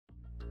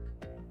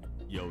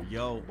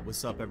Yo,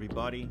 what's up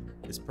everybody?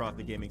 It's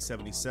Prophet Gaming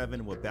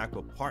 77. We're back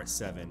with part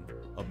 7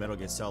 of Metal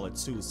Gear Solid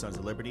 2 Sons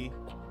of Liberty.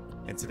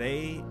 And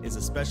today is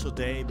a special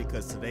day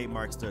because today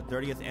marks the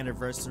 30th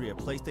anniversary of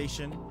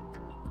PlayStation.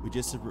 We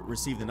just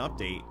received an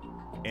update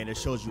and it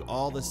shows you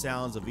all the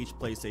sounds of each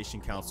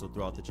PlayStation console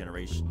throughout the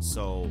generation.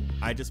 So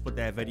I just put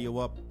that video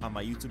up on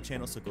my YouTube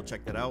channel, so go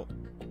check that out.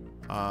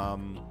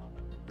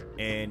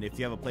 And if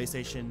you have a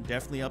PlayStation,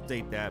 definitely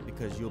update that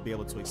because you'll be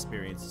able to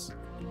experience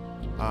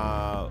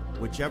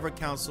whichever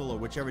console or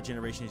whichever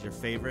generation is your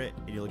favorite,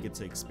 and you'll get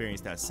to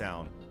experience that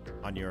sound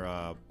on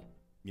your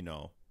you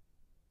know,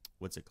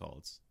 what's it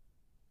called,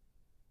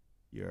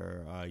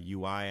 your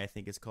UI I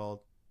think it's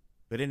called.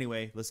 But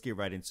anyway, let's get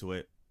right into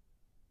it.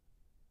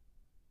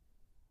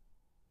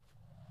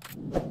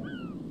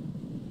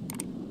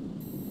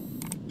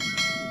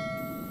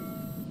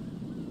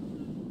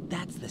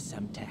 That's the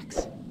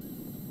Semtex.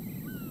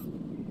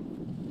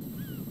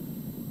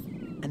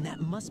 And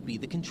that must be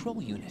the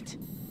control unit.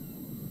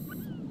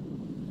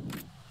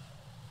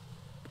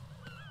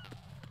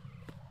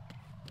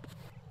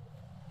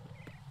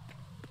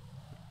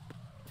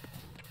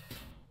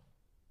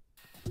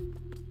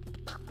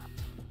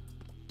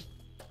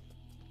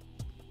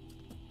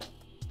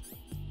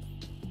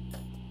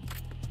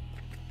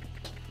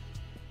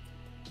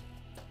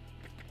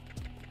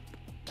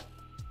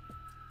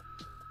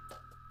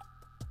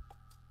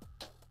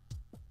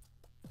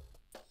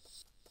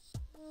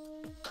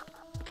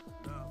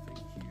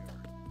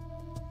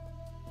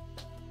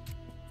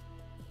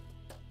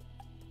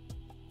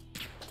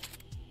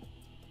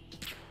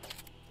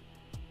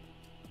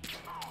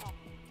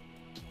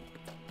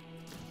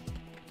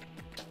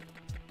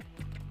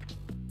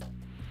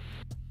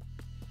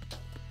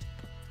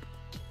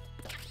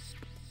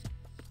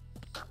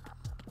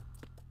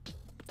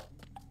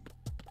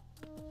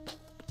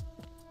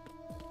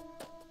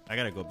 I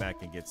gotta go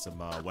back and get some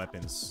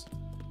weapons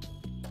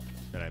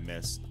that I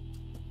missed.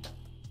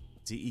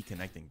 DE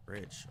connecting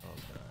bridge. Oh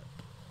god.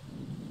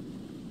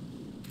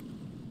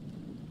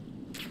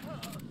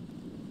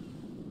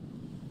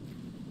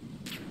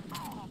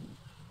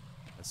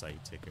 That's how you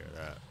take care of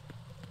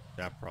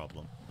that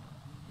problem.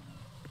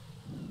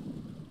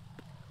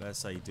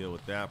 That's how you deal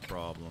with that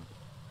problem.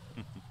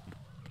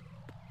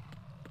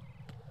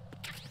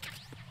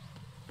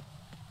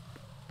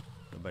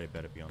 Somebody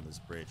better be on this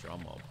bridge or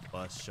I'm gonna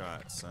bust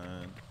shot,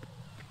 son.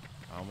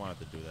 I don't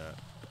want it to do that.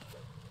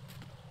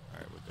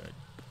 Alright, we're good.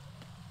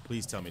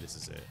 Please tell me this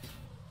is it.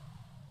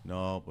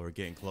 No, but we're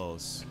getting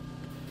close.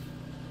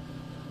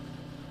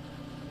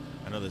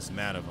 I know there's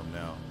mad of them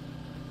now.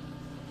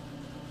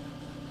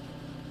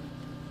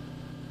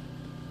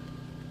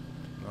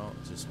 No,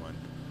 it's just one.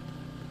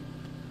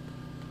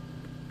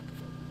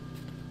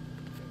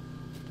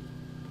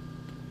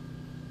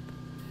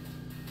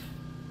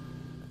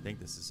 I think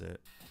this is it.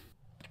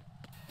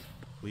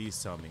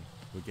 Please tell me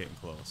we're getting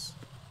close.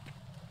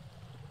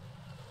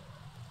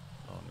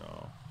 Oh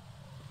no.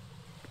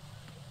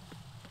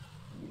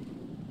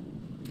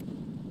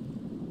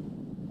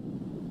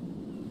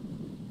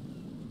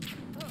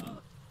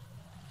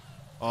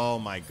 Oh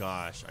my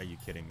gosh, are you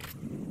kidding me?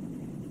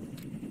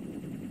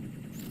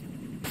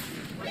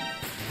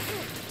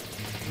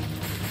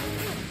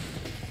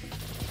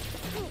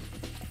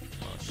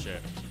 Oh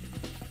shit.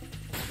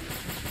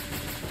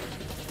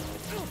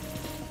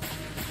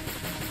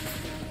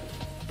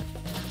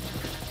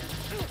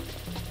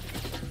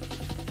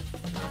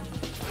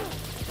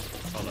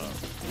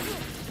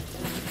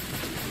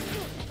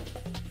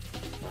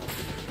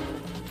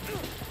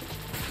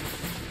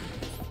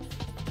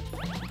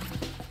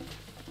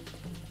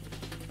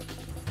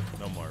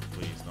 No more,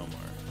 please, no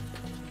more.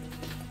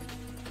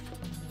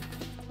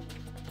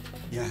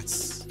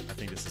 Yes, I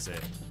think this is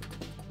it.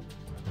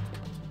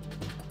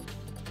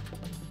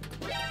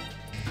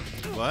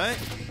 What?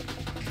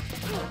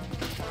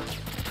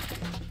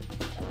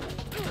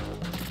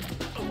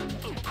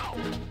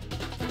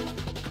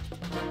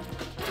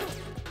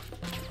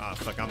 Ah,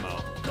 fuck, I'm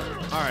out.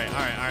 Alright.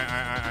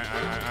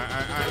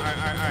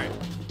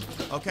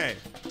 Okay.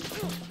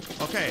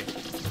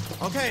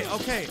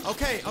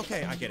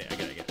 I get it.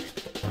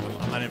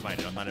 I'm not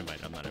invited.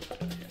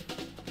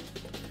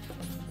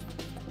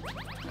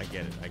 I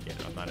get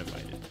it. I'm not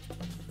invited.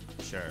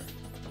 Sure.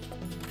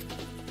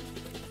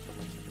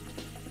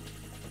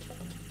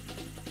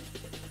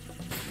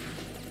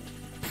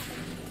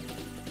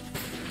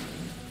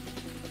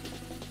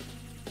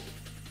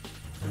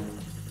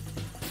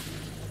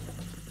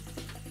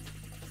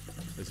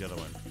 There's the other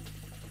one.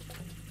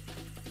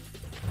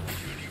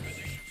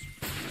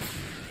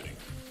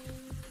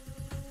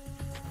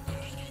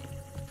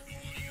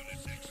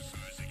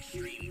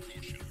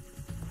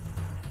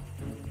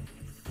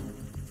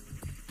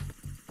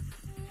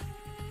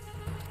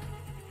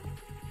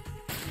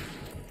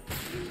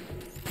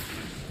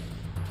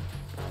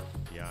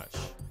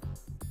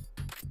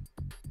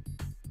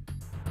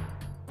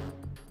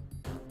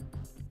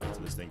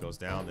 This thing goes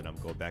down, then I'm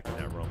going back in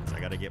that room because I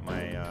gotta get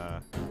my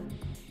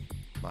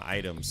my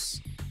items.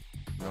 You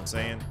know what I'm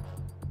saying?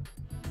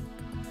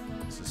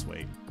 Let's just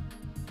wait.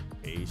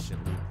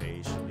 Patiently,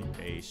 patiently,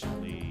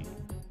 patiently.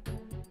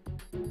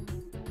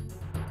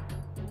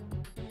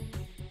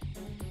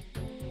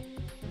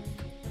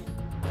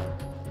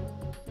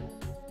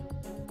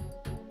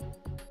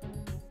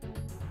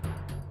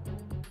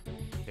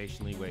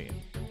 Patiently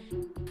waiting.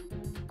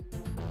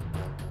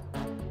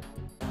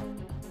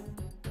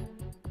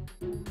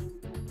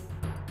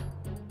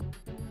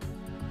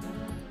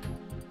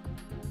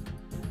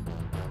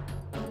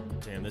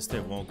 Damn, this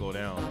thing won't go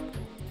down.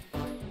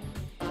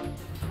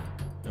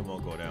 It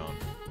won't go down.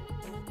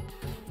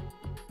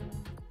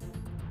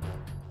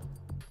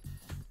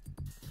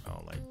 I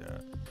don't like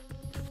that.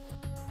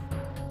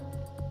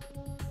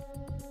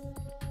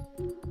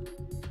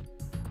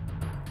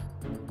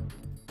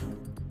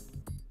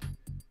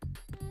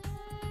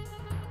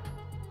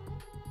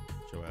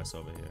 Get your ass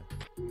over here.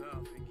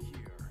 Nothing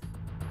here.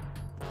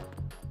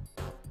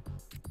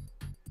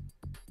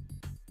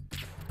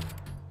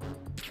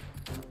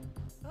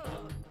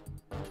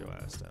 Get your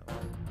ass down.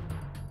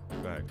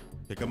 Go ahead.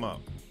 Pick him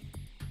up.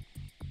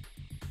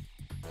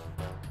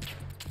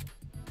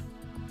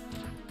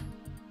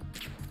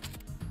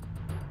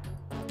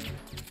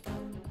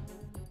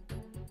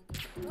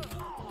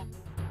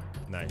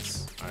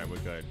 Nice. All right, we're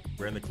good.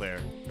 We're in the clear.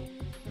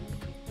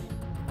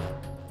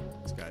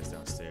 This guy's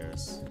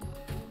downstairs.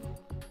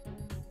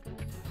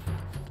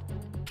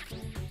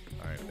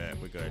 All right, bet.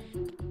 We're good.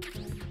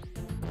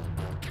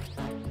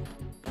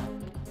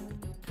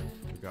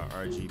 We got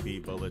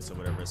RGB bullets or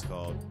whatever it's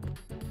called.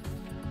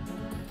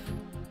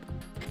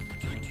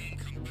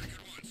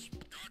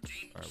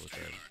 All right, we're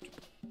good.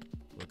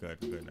 We're good.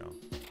 We're good now.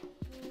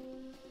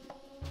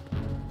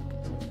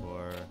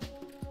 More.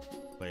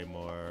 Play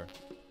more.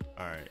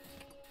 All right.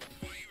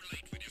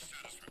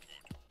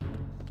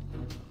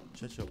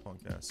 Shut your punk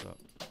ass up.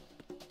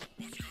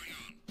 What's going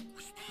on?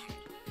 Respond.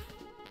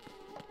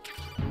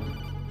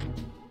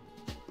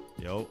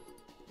 Yo.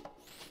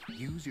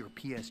 Use your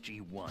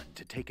PSG-1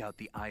 to take out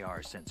the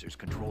IR sensor's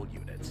control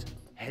units.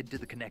 Head to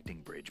the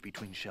connecting bridge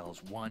between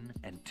shells 1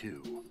 and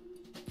 2.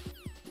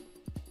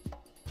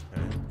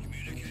 Okay.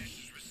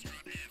 Communications with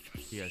Strut F.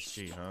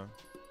 PSG, huh?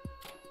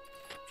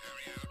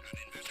 Carry out an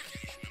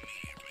investigation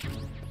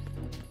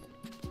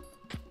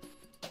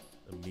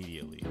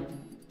immediately. Immediately.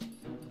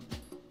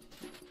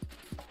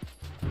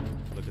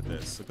 Look at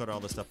this. Look at all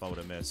the stuff I would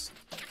have missed.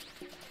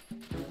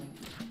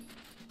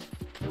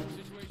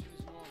 Situation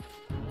is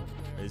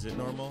normal. Is it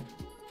normal?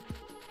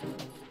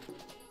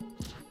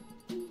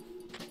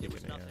 It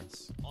was nothing.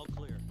 Ass. All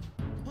clear.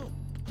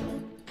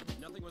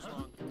 Nothing was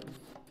wrong.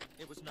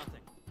 It was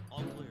nothing.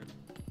 All clear.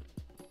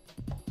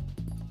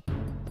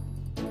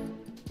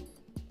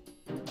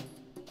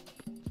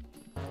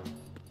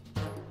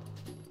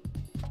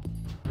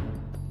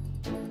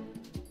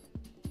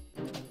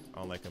 I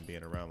don't like him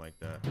being around like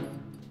that.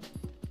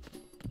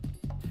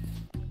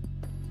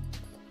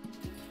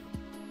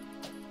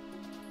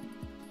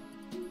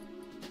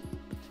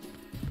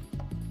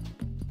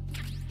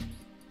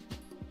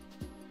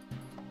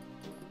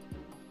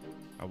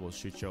 I will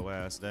shoot your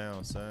ass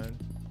down, son.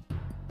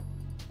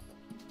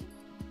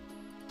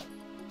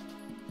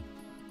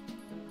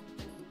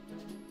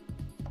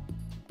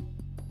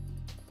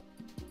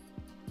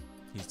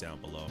 He's down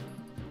below.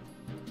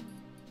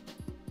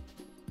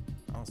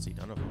 I don't see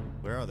none of them.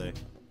 Where are they?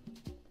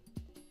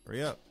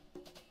 Hurry up.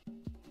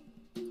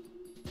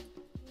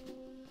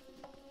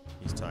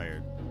 He's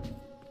tired.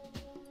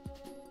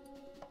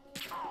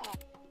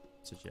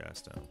 Sit your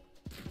ass down.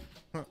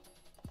 Huh.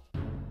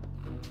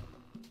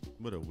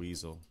 What a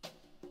weasel.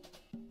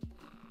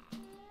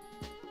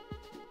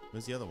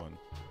 Where's the other one?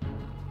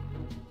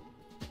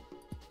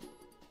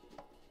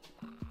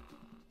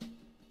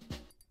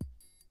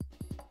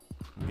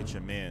 Get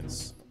your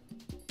mans.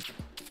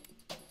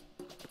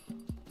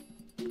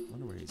 I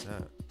wonder where he's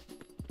at.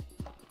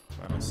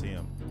 I don't see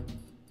him.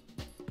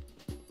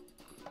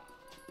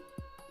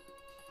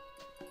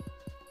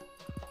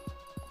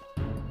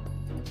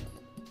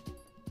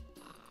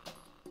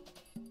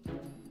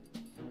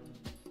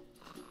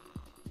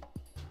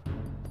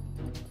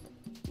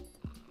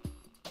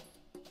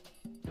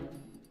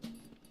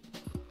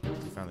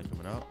 Is he finally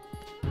coming up?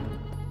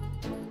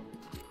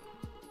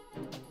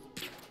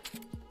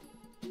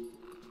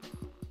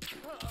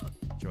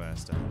 Get your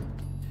ass down.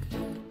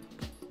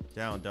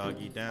 Down,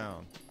 doggy,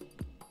 down.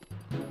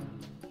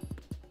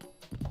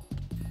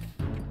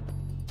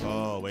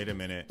 Oh, wait a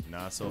minute.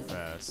 Not so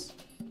fast.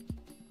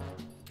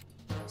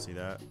 See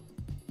that?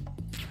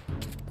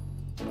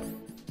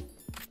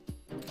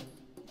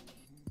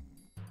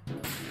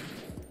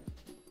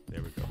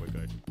 There we go. We're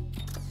good.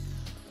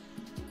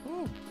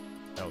 Woo.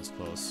 That was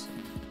close.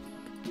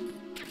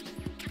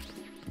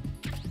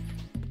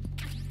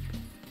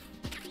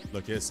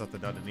 Look, here's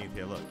something underneath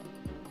here. Look.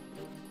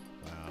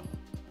 Wow.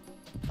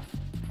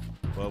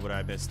 What would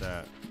I miss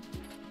that?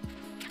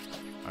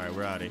 Alright,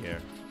 we're out of here.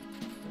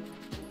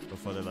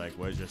 Before they're like,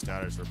 where's your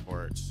status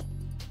reports?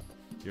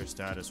 Your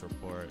status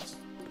reports.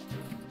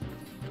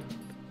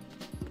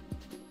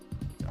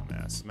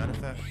 Dumbass. Matter of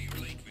fact. Why are you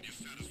late with your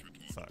status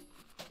report? Fuck.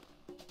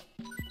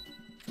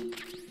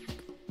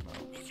 No.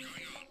 What's going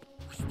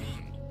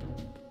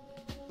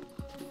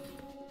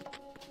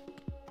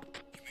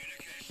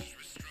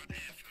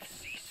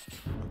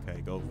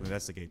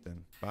investigate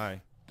then.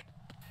 Bye.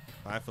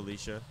 Bye,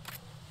 Felicia.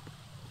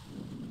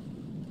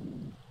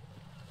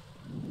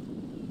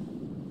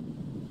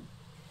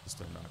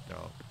 Still knocked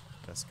out.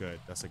 That's good.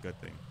 That's a good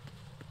thing.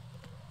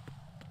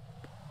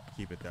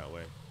 Keep it that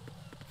way.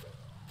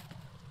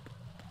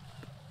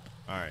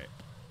 Alright.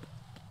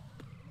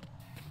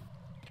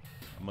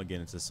 I'm gonna get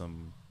into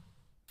some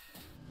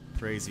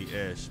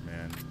crazy-ish,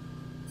 man.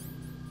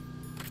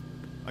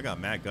 I got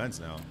mad guns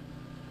now.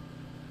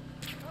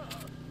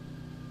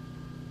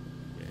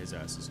 Yeah, his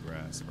ass is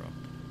grass, bro.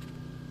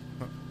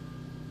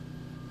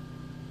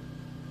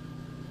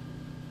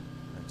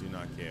 I do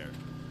not care.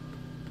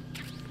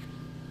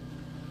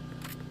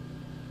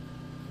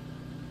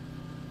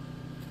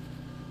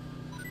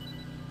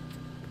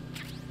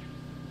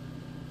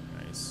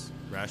 Nice.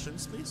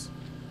 Rations, please?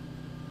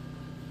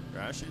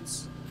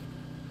 Rations?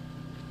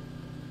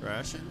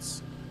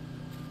 Rations?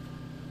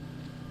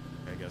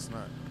 I guess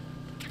not.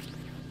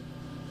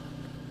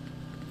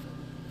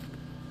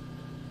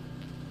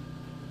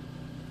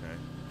 Okay.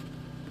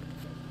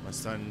 My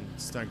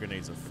stun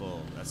grenades are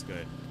full. That's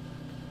good.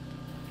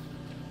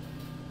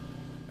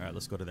 Alright,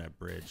 let's go to that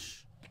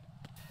bridge.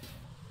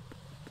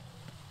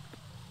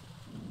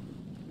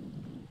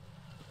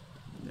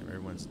 Damn,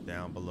 everyone's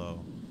down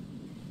below.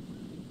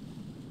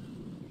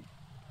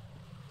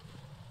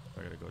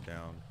 I gotta go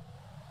down.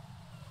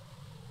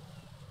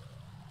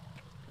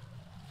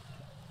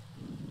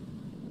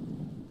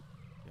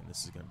 And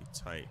this is gonna be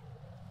tight.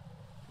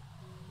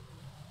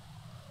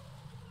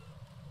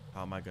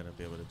 How am I gonna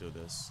be able to do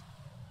this?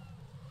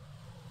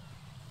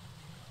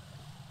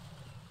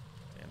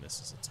 Damn,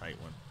 this is a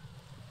tight one.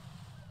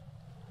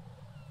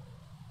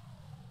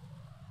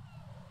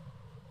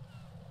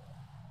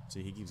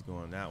 See, he keeps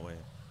going that way.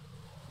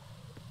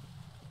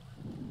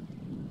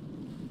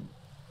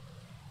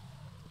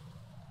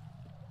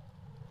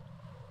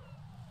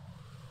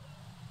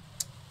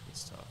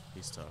 He's tough.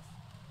 He's tough.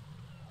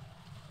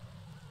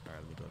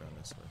 Alright, let me go down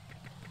this way.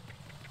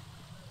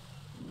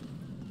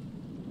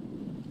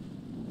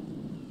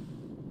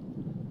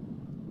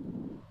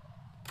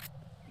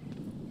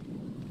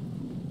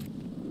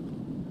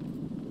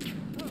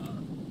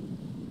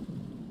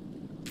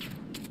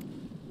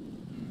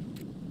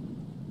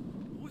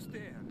 Who's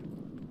there?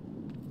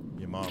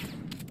 Your mom.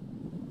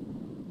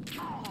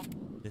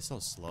 It's so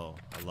slow.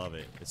 I love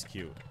it. It's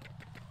cute.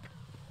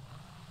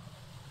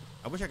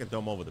 I wish I could throw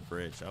him over the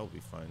bridge. That would be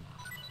fun.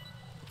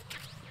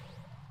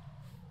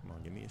 Come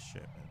on, give me a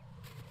shit, man.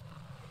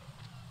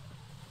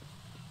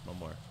 One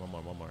more.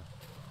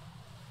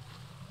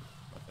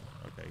 Nothing.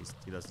 Okay,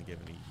 he doesn't give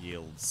any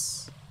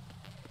yields.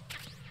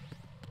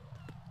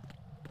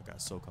 I got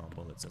SOCOM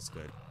bullets. That's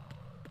good.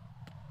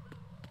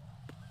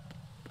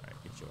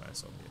 Alright, get your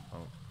ass over here,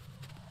 punk.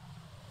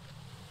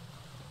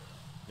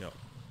 Yo.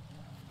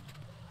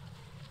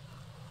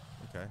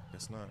 Okay,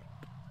 guess not.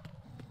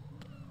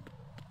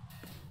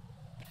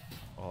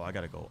 Oh, I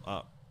gotta go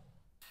up.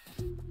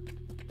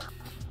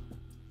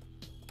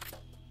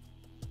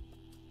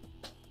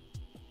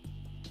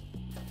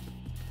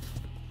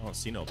 I don't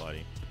see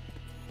nobody.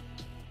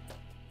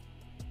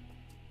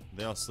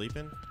 They all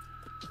sleeping?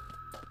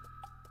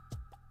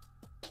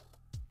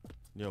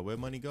 Yo, where'd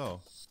money go?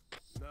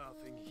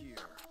 Nothing here.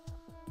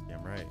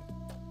 Damn right.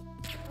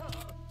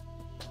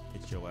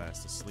 Get your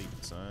ass to sleep,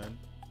 son.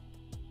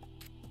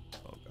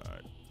 Oh,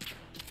 God.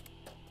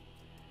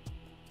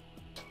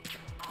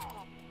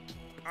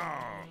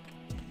 Oh.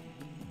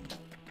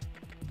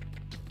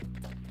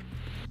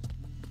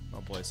 My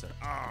boy said,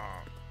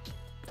 "Ah."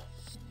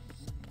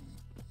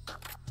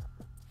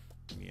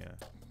 Yeah,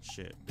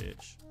 shit,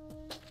 bitch.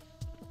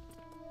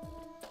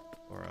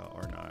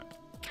 Or not.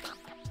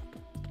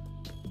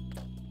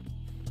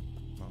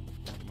 Come on.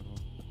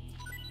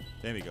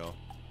 There we go.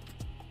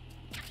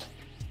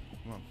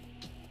 Come on,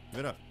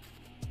 give it up.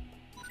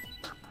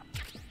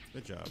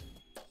 Good job.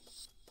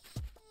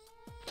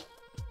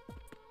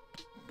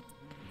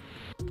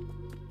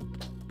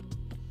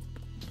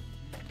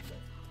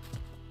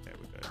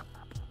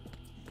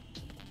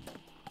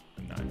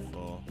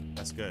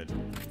 That's good.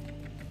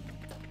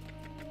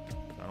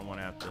 I don't want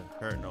to have to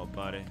hurt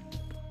nobody.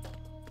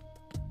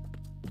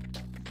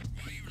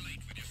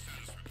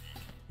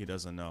 He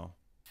doesn't know.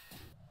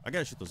 I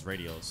gotta shoot those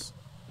radios.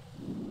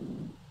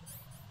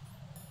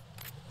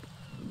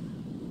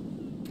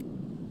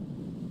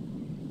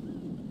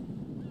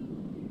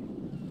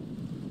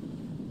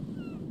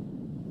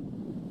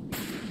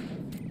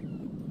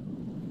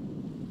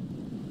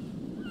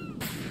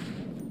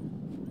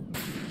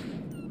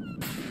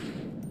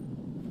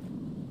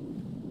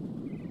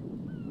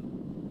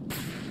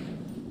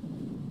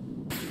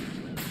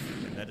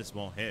 That just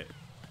won't hit.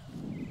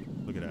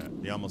 Look at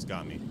that. They almost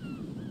got me.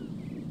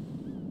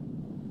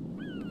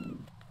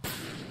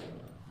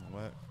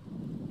 What?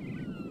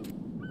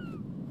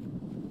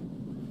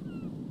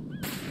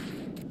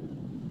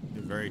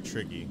 They're very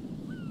tricky.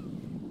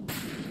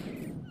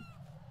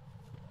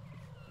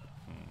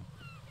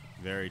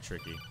 Very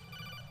tricky.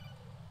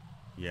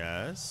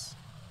 Yes?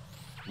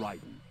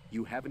 Right.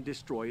 You haven't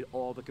destroyed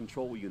all the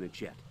control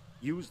units yet.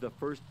 Use the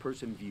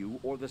first-person view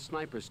or the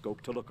sniper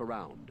scope to look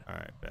around. All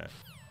right, bet.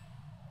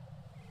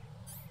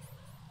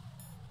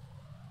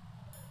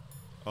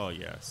 Oh,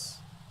 yes.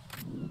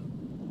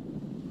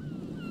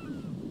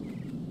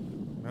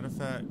 Matter of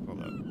fact,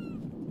 hold up.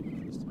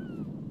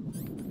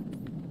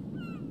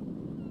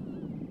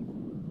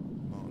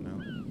 Oh, no.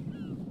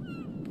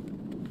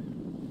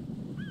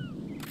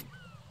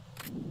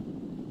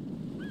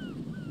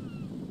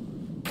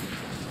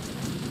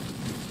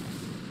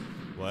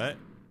 What?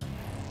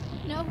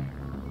 No.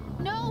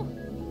 No!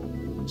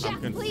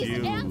 Jack, I'm please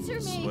confused. answer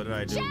me! What did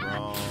I do Jack!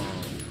 wrong?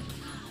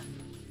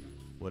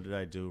 What did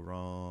I do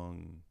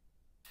wrong?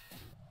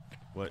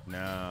 What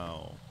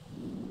now?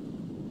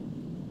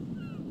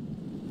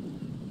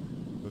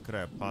 What could I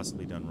have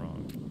possibly done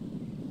wrong?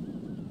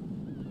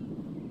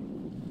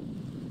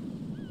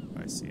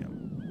 I see him.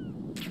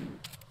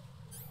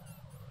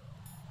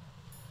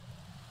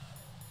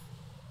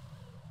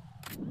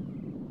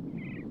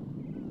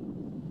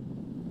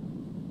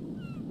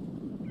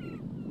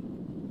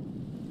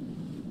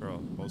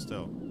 Bro, hold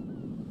still.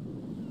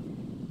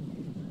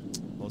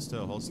 Hold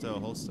still, hold still,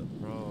 hold still.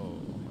 Bro,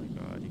 oh my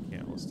god, you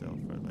can't hold still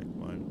for like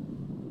one.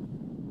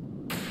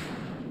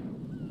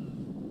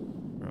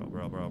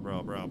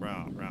 Bro.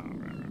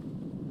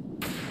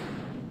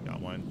 Got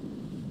one.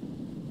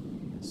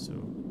 That's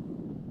two.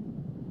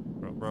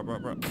 Bro.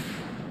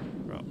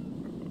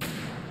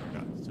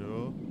 Got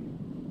two.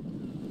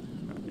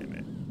 God damn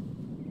it.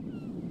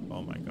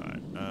 Oh my god.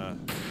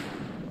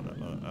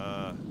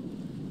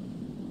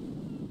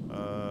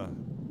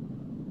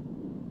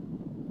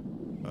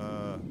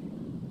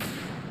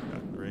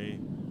 Got three.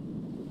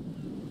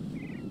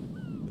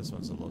 This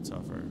one's a little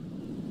tougher.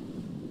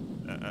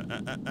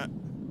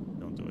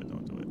 Don't do it.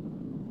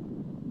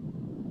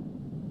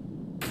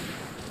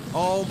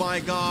 Oh my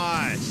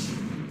gosh!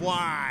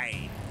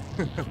 Why?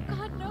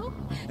 God, no!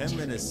 Him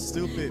and his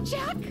stupid.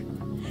 Jack!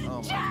 Oh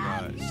my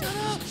Jack!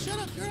 god! Shut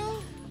up,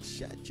 girl!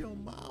 Shut your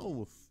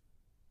mouth.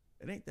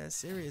 It ain't that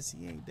serious.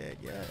 He ain't dead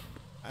yet.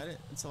 I didn't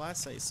until I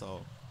say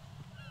so.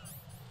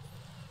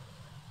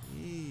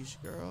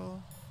 Yeesh,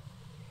 girl.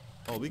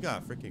 Oh, we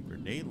got freaking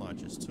grenade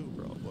launchers too,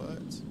 bro.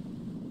 What?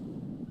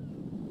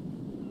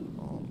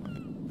 Oh my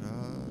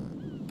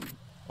god.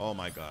 Oh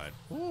my god.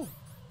 Woo.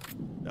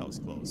 That was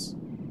close.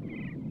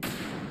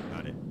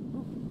 Got it.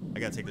 I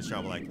gotta take the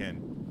shot while I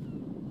can.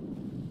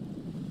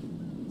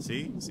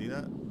 See? See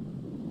that?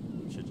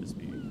 Should just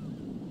be.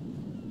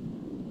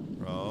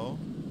 Bro.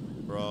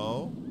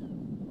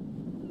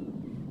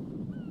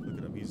 Look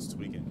at him. He's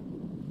tweaking.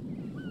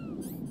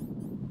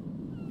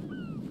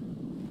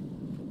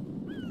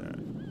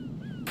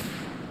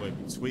 Wait,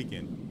 he's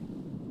tweaking.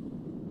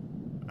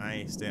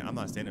 I'm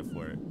not standing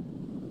for it.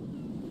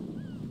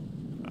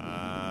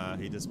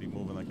 He just be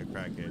moving like a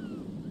crackhead.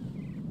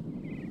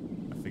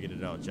 I figured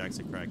it out. Jack's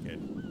a crackhead.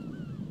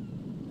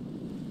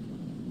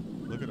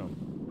 Look at him.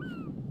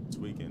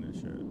 Tweaking and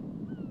shit.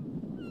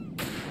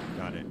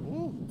 Got it.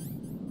 Woo.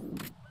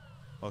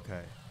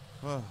 Okay.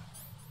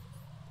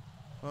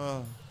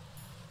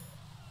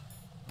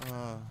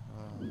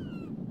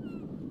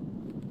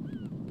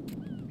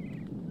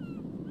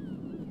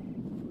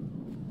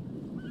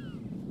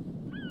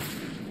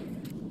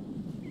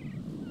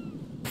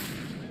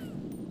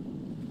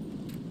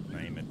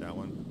 Aim at that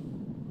one.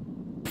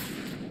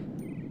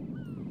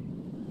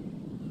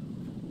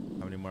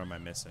 How many more am I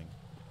missing?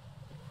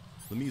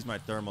 Let me use my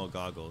thermal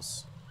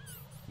goggles.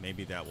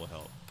 Maybe that will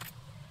help.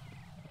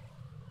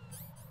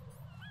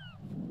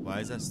 Why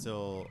is that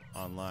still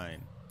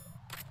online?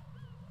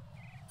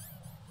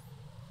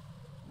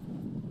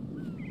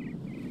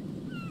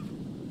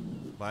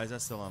 Why is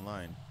that still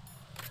online?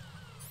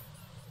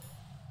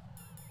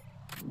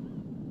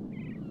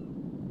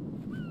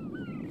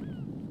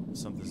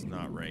 Something's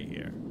not right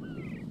here.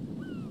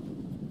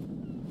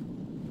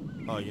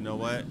 Oh, you know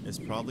what? It's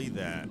probably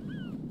that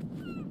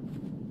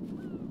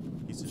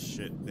piece of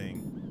shit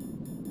thing.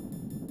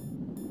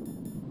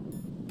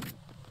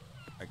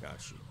 I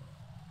got you.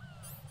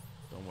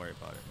 Don't worry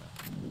about it,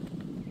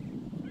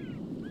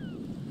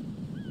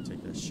 man.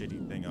 Take that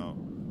shitty thing out.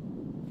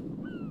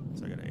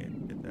 So I gotta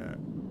hit that.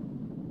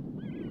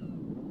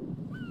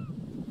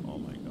 Oh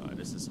my god,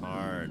 this is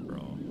hard,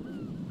 bro.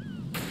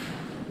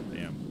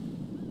 Damn.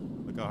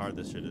 Look how hard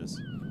this shit is.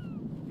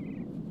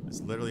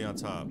 It's literally on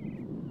top.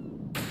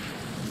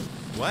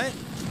 What?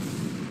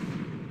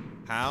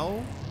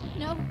 How?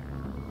 No.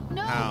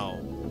 No! How?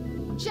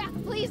 Jack,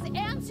 please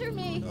answer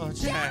me! Oh,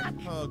 Jack.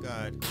 Oh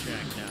god.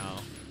 Jack, no.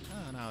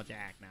 Oh, no,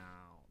 Jack, no.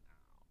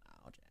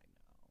 No, Jack,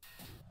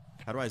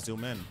 no. How do I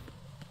zoom in?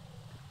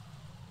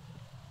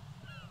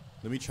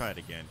 Let me try it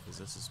again, because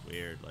this is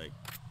weird. Like,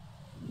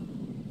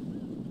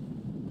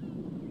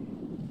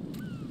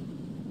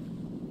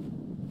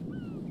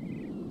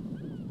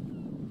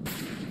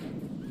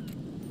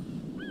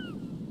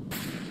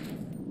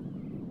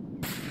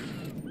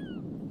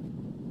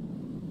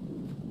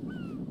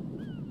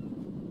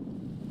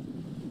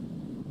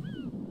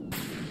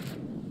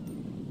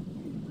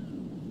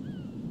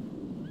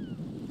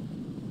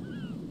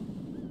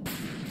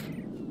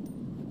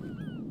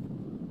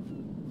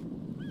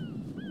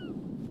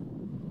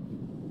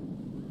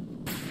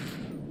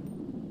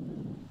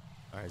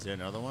 Is there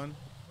another one?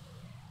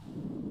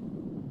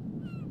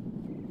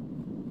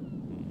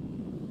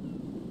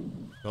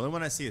 The only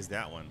one I see is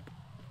that one.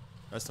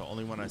 That's the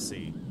only one I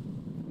see.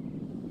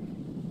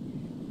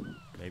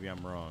 Maybe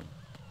I'm wrong.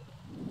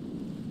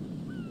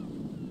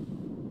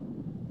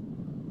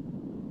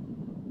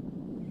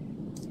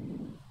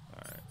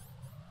 Alright.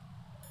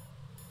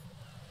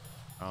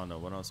 I don't know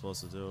what I'm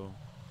supposed to do.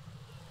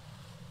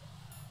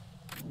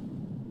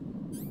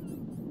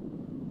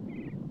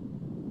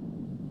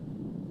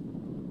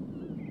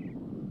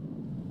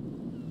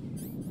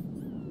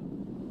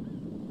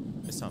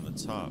 It's on the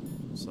top,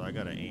 so I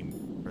gotta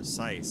aim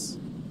precise.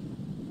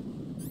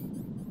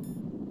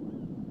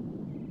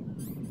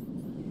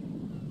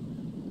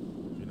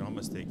 You know, I'm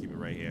gonna stay, keep it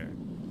right here.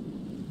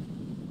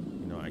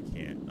 You know, I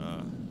can't.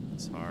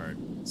 It's hard.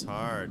 It's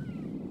hard.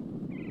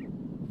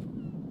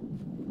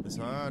 It's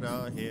hard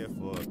out here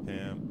for a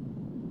pimp.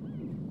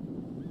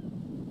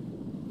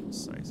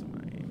 Precise on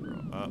my aim,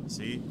 bro.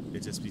 See?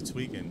 It just be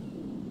tweaking.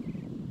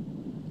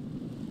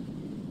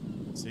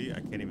 See? I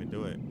can't even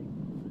do it.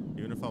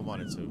 Even if I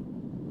wanted to.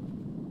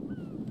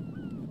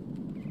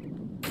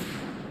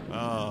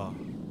 Oh.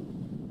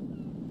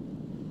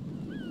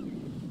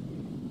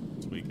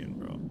 Tweaking,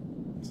 bro.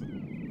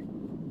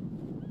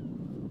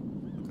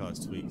 Look how it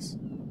tweaks.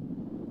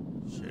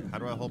 Shit, how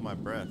do I hold my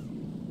breath?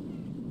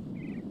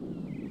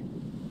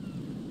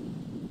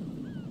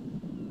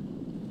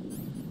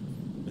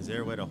 Is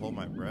there a way to hold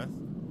my breath?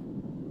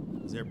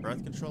 Is there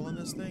breath control in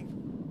this thing?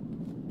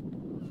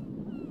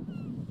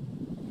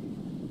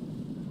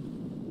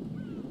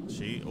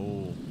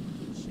 Oh.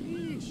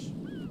 Sheesh.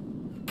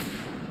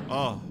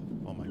 Oh.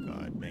 Oh my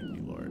God. Thank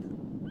you, Lord.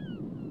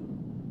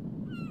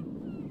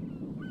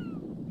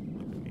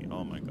 Look at me.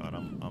 Oh my God.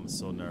 I'm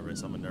so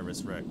nervous. I'm a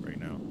nervous wreck right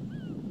now.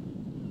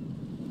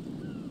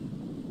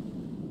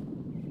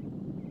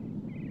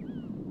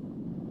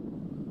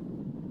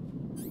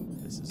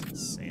 This is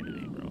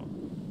insanity, bro.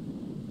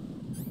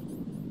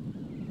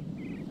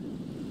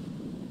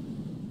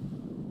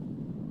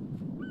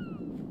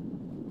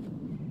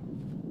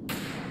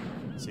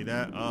 See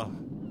that? Oh.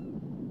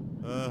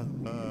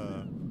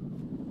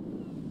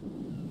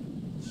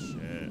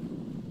 Shit.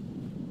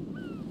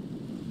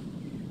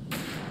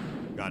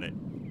 Got it.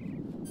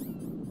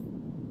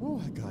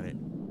 Oh, I got it.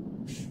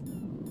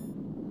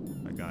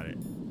 I got it.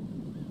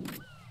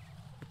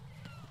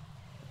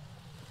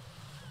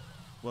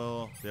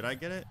 Well, did I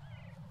get it?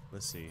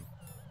 Let's see.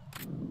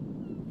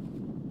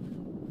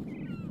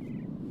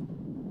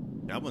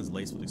 That one's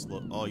laced with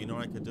explode. Oh, you know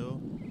what I could do?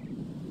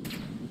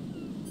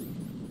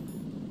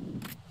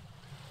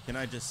 Can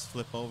I just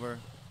flip over?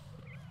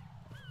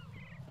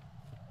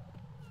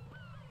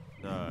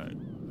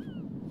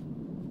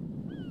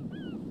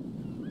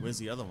 Where's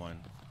the other one?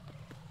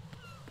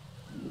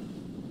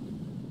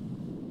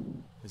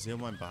 Is there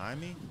one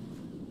behind me?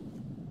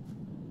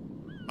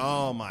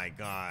 Oh my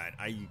God.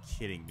 Are you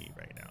kidding me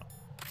right now?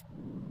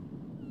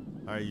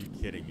 Are you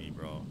kidding me,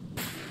 bro?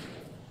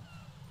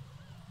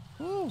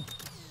 Woo.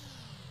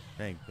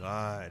 Thank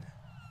God.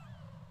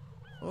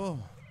 Oh.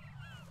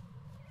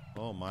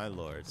 Oh my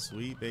Lord,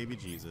 sweet baby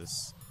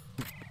Jesus.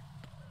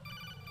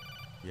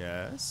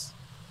 Yes?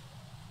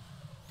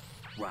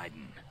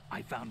 Raiden,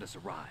 I found us a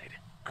ride.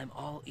 I'm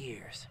all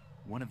ears.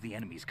 One of the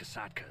enemy's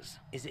Kasatkas.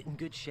 Is it in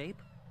good shape?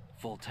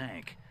 Full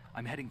tank.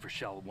 I'm heading for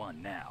Shell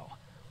 1 now.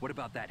 What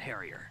about that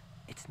Harrier?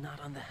 It's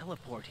not on the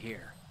heliport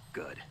here.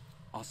 Good.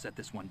 I'll set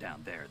this one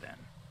down there then.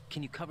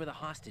 Can you cover the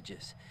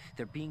hostages?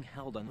 They're being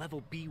held on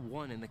level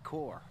B1 in the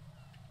core.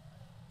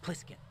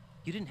 Pliskin,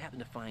 you didn't happen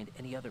to find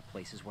any other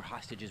places where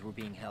hostages were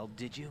being held,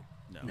 did you?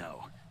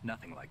 No,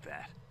 nothing like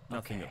that.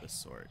 Nothing Okay. of the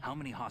sort. How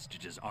many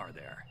hostages are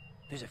there?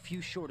 There's a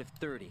few short of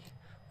 30.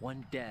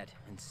 One dead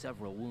and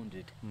several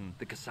wounded.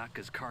 The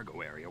Kasatka's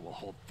cargo area will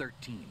hold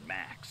 13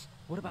 max.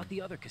 What about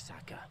the other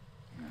Kasaka?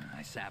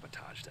 I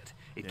sabotaged it.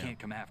 It Yeah. can't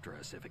come after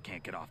us if it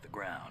can't get off the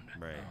ground.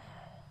 Right.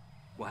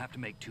 We'll have to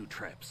make 2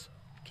 trips.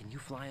 Can you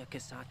fly a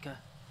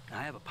Kasaka?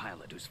 I have a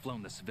pilot who's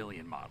flown the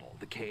civilian model,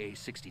 the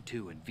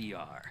KA-62 in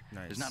VR.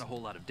 Nice. There's not a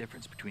whole lot of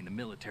difference between the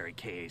military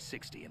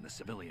KA-60 and the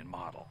civilian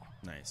model.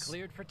 Nice.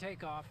 Cleared for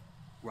takeoff.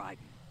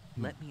 Raiden,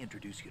 let me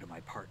introduce you to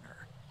my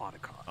partner,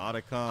 Otacon.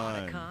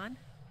 Otacon. Otacon?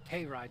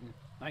 Hey, Raiden.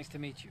 Nice to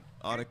meet you.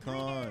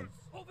 Otacon.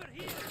 Over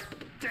here!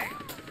 Damn!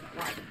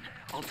 Raiden,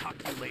 I'll talk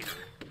to you later.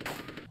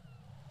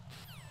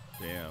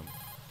 Damn.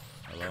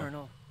 Hello?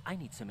 Colonel, I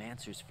need some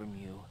answers from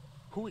you.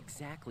 Who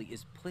exactly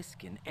is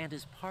Pliskin and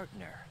his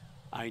partner?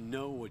 I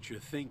know what you're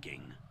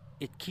thinking.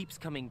 It keeps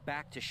coming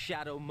back to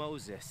Shadow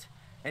Moses.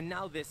 And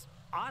now this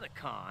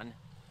Otacon.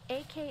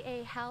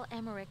 AKA Hal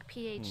Emmerich,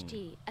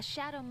 PhD, a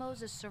Shadow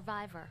Moses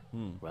survivor.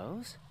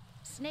 Rose?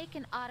 Snake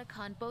and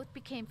Otacon both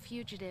became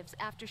fugitives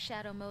after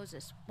Shadow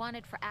Moses,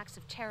 wanted for acts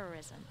of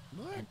terrorism.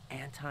 An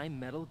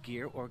anti-Metal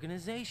Gear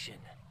organization.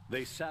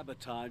 They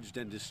sabotaged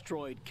and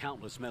destroyed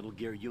countless Metal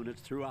Gear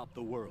units throughout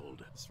the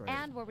world. That's right.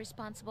 And were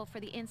responsible for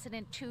the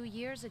incident 2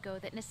 years ago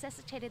that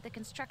necessitated the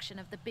construction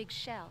of the Big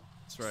Shell.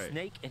 That's right.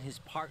 Snake and his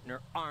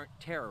partner aren't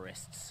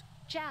terrorists.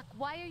 Jack,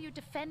 why are you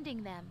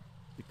defending them?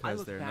 I Because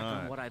look they're back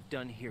not. on what I've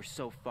done here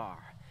so far,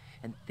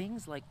 and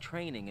things like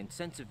training and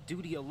sense of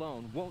duty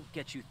alone won't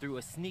get you through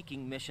a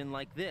sneaking mission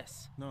like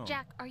this. No.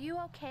 Jack, are you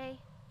okay?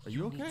 Are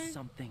you Need okay?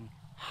 something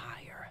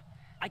higher.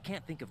 I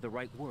can't think of the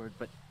right word,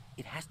 but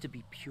it has to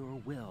be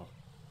pure will,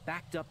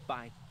 backed up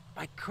by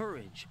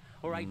courage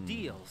or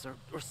ideals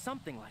or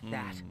something like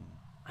that.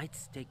 I'd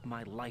stake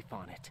my life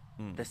on it.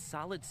 The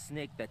solid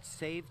snake that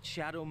saved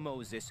Shadow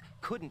Moses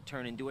couldn't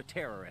turn into a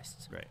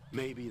terrorist. Right.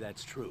 Maybe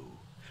that's true,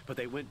 but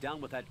they went down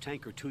with that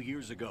tanker 2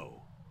 years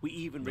ago. We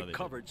even No, they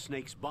recovered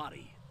Snake's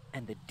body.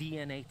 And the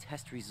DNA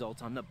test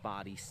results on the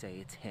body say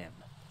it's him.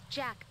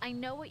 Jack, I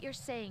know what you're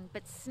saying,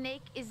 but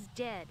Snake is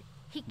dead.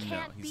 He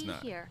can't he's be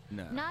not. here.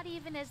 No. Not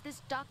even as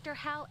this Dr.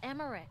 Hal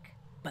Emmerich.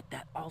 But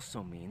that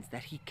also means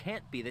that he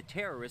can't be the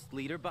terrorist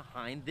leader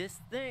behind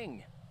this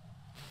thing.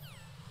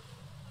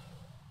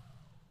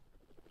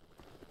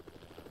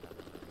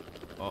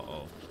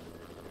 Uh-oh.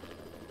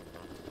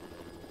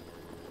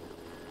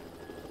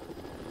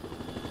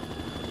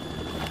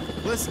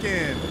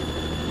 Bliskin!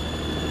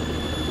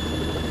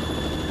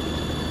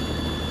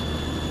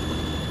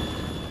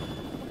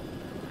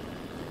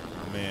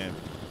 Oh, man.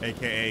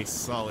 AKA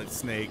Solid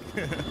Snake.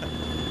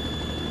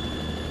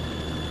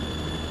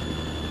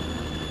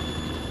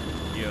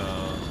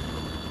 Yeah.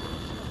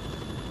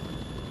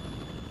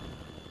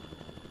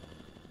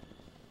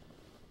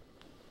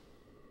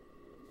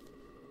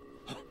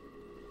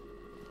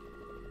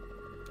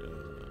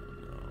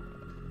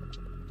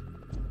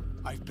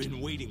 I've been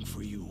waiting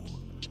for you.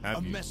 Have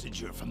A you?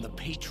 messenger from the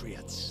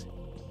Patriots.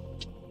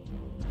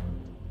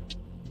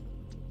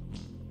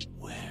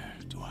 Where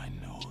do I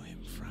know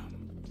him from?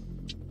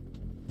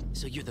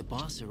 So you're the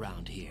boss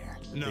around here.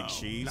 No, Big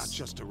Cheese? not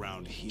just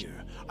around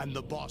here. I'm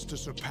the boss to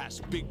surpass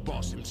Big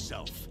Boss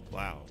himself.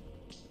 Wow.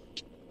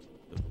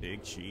 The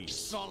Big Cheese.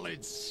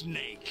 Solid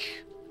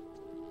Snake.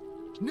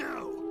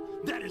 No,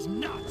 that is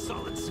not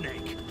Solid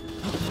Snake.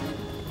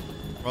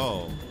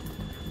 Oh.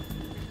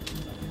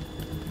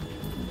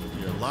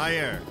 You're a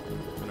liar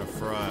and a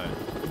fraud.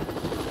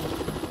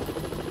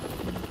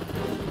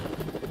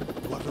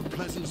 What a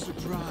pleasant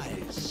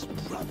surprise,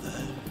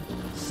 brother.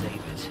 Save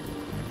it.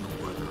 You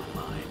brother of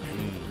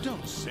mine.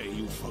 Don't say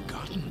you've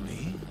forgotten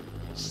me.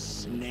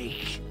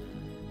 Snake.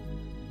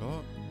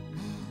 Oh.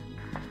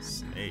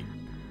 Snake.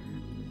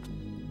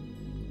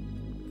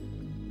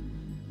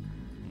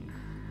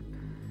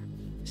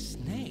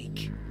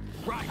 Snake?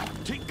 Right,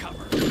 take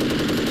cover.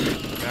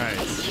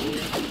 Nice.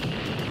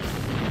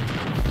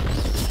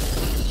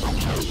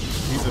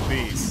 He's a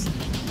beast.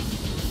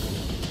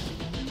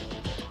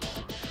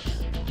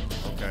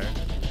 Okay.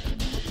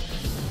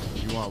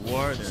 You want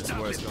war? Then it's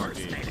war it's gonna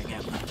be. impersonating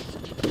him.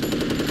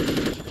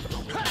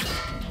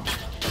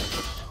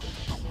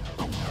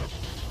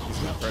 He's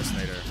an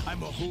impersonator.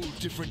 I'm a whole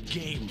different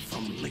game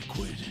from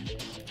Liquid.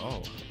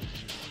 Oh.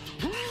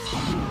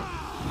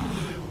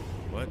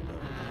 What the?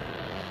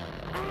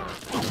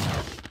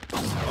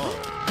 Oh.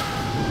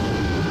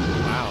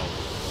 Wow.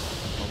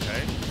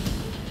 Okay.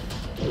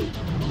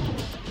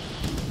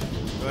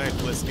 Go ahead,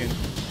 Bliskin.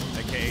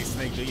 AKA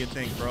Snake, do your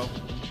thing, bro.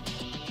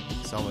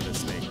 Summon the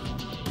snake.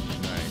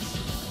 Nice.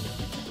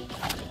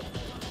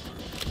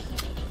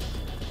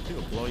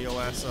 He'll blow your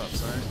ass up,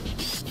 son.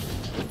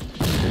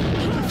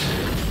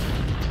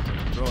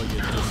 Bro,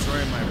 you're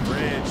destroying my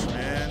bridge,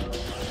 man.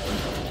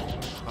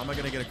 How am I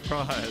gonna get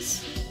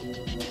across?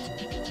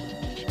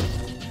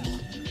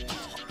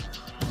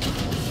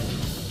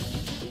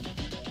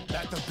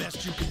 That the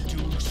best you can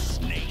do,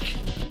 Snake?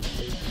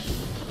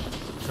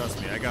 Trust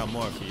me, I got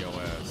more for your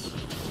ass.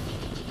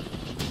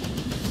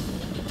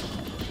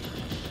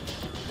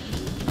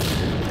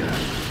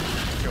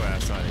 Get your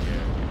ass out of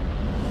here.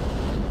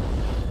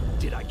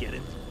 Did I get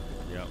it?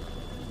 Yep.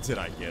 Did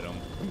I get him?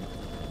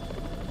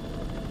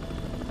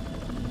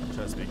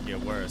 Trust me, it get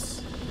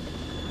worse.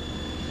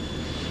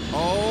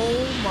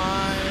 Oh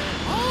my.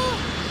 Oh!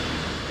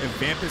 If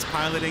Vamp is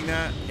piloting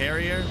that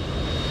Harrier,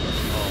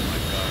 oh my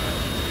god.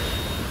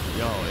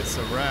 Yo, it's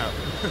a wrap.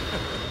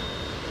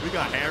 We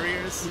got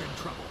Harriers. We're in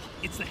trouble.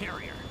 It's the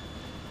Harrier.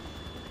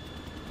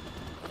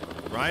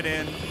 Right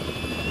in.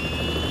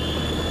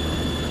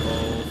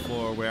 Oh,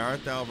 for where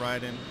art thou,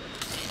 Raiden?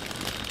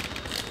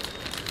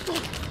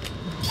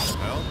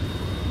 Well,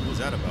 what was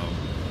that about?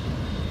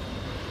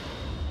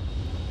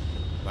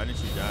 Why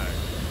didn't you die?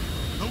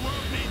 The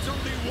world needs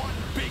only one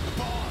big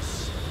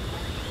boss.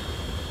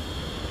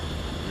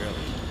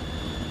 Really?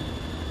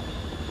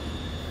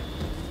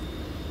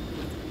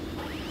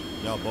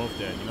 Y'all both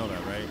dead, you know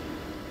that, right?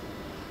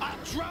 I'll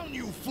drown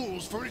you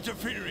fools for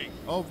interfering.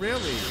 Oh,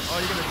 really? Oh,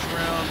 you're gonna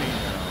drown me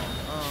now.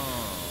 Oh.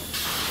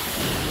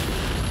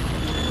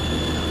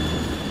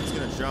 He's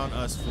gonna drown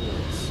us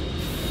fools.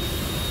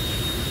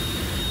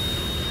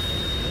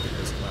 Look at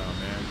this clown,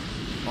 man.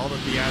 All the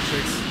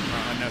theatrics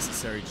are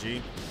unnecessary,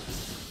 G.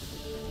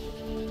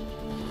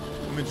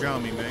 Come and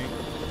drown me, man.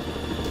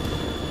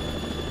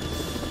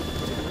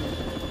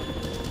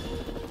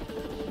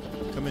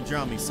 Come and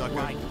drown me, sucker.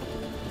 Right.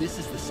 This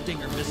is the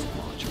Stinger missile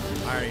launcher.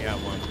 I already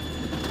have one.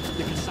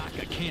 The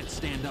Kasaka can't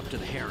stand up to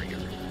the Harrier.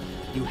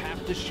 You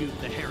have to shoot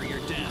the Harrier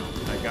down.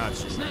 I got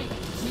you. Snake,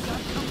 we got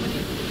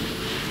company.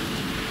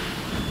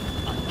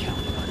 I'm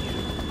counting on you.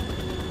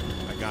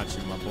 I got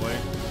you, my boy.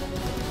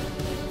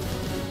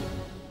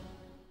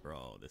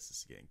 Bro, this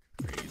is getting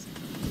crazy.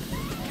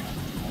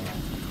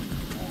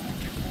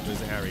 There's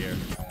the Harrier.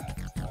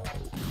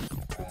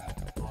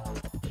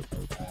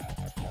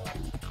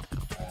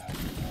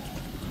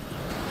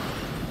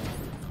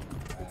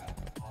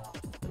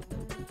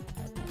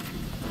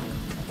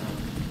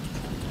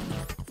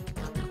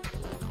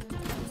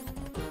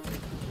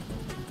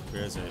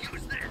 Where is it?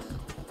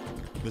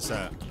 What's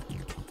that?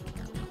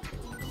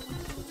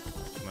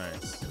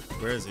 Nice.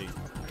 Where is he?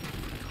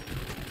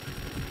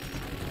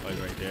 Oh, he's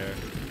right there.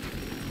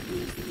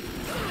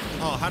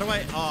 Oh, how do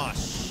I? Oh,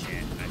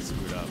 shit. I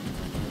screwed up.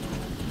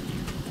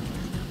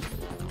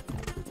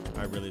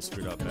 I really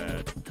screwed up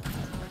bad.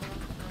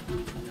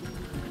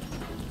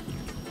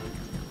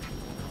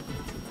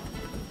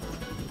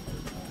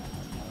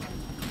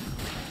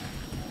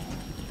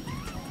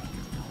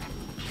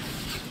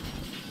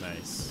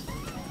 Nice.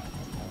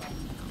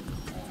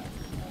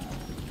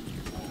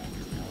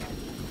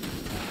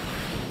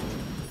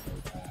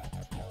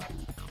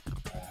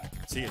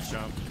 See it,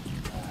 chump.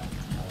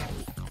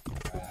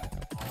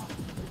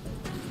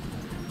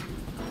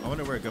 I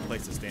wonder where a good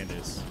place to stand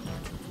is.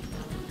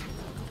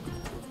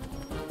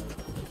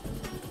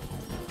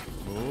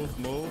 Move,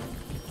 move.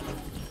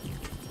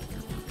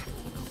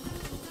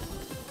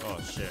 Oh,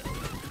 shit.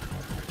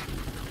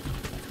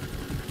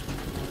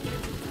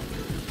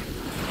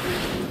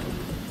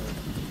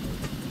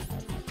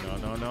 No,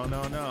 no, no,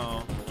 no,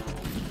 no.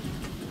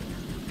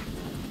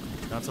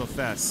 Not so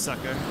fast,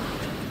 sucker.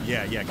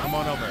 Yeah, yeah, come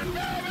on over.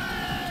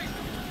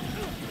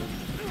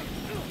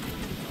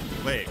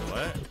 Wait,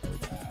 what?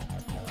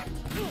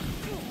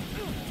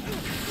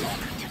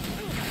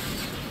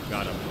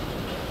 Got him.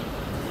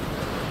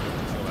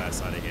 Get your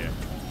ass out of here.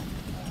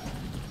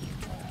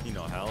 You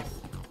know health.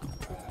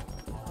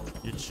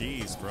 You're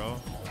cheese, bro.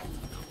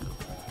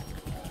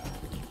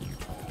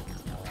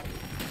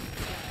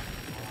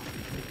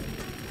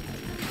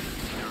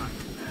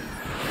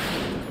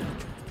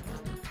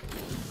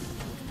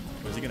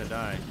 Where's he gonna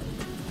die?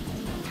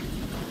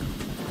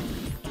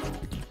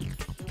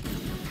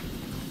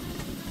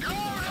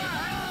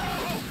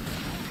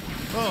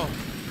 Oh.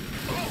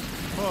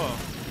 Oh.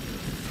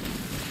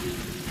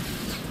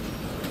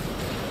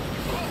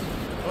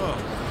 Oh.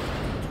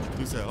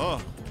 Who said,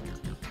 oh.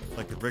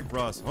 Like the Rick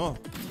Ross. Oh.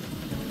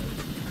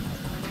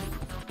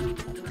 Ooh,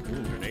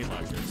 grenade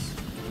launchers.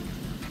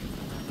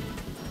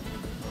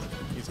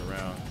 He's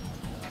around.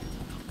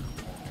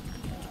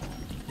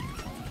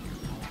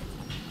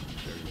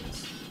 There he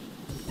is.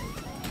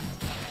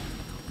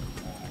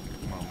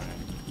 Come on, man.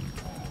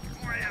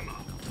 More ammo.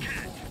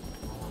 Catch.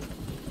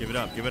 Give it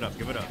up, give it up,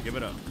 give it up, give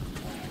it up.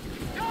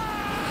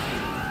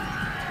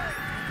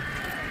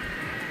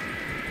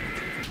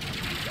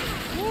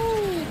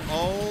 Woo!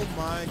 Oh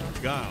my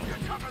god.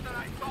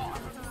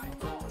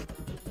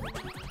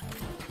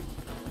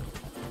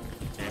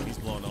 Damn, he's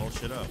blowing the whole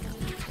shit up.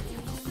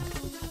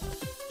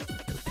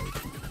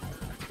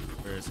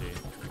 Where is he?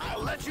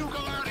 I'll let you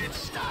learn in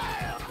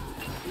style.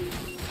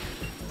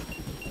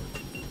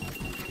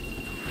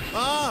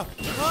 Ah!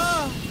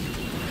 Ah!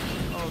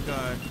 Oh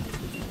god.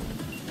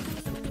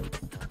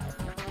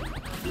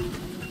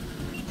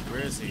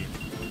 Where is he?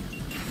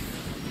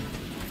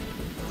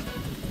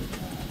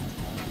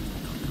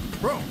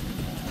 Bro!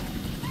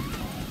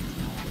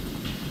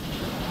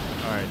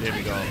 Alright, there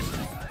we go.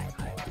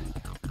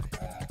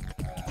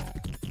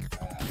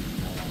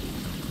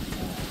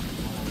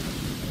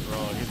 Bro,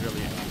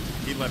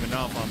 he's living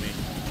off on me.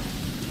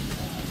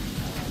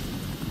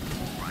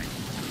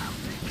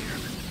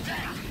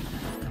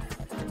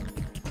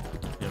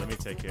 Yeah, let me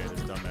take care of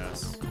this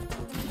dumbass.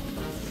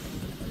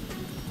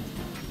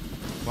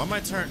 Why am I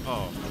turn?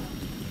 Oh.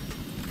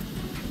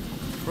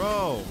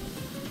 Bro!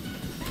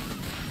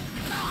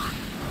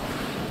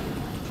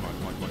 Come on,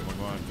 come on, come on, come on,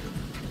 come on.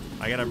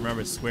 I gotta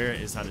remember square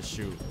is how to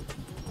shoot.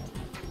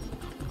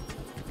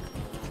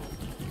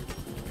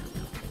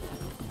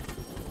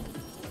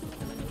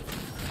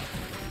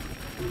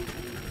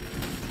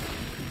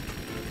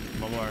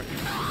 One more.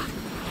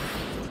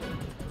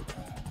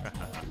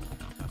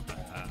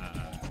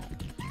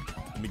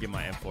 Let me get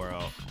my M4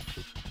 out.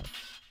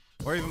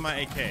 Or even my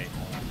AK.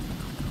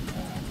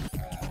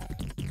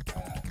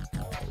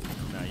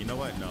 Nah, you know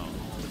what? No.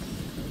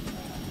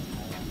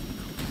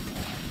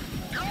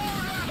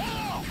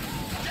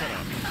 Shut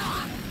up.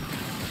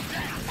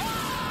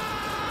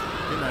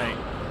 Good night.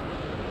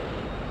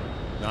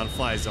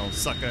 Non-fly zone,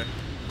 sucker.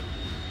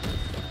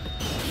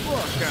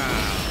 Fuck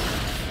out.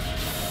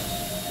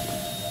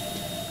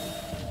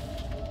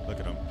 Look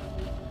at him.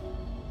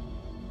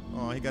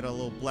 Oh, he got a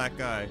little black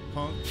eye,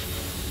 punk.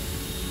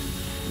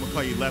 I'm gonna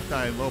call you Left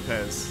Eye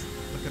Lopez.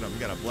 Look at him, he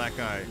got a black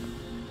eye.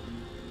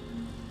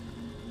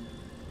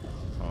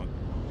 Punk.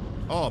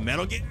 Oh,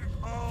 Metal Gear.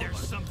 Oh, There's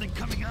something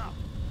coming up.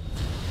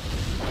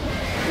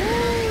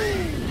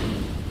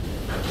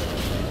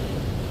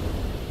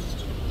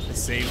 I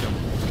saved him.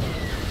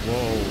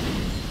 Whoa.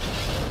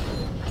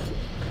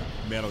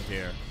 Metal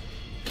Gear.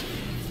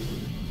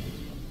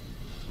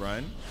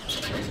 Run.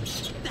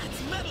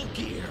 That's Metal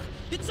Gear.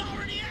 It's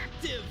already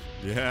active.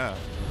 Yeah.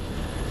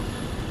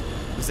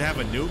 Does it have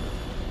a nuke?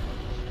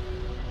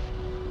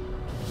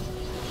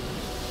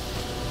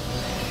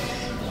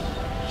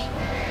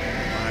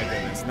 My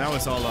goodness. Now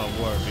it's all out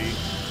war, B.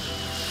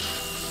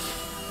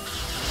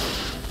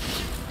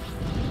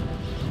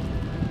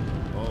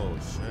 Oh,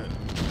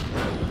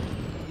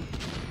 shit.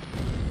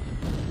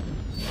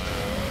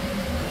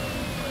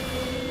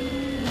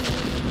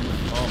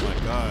 Oh, my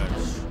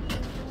gosh.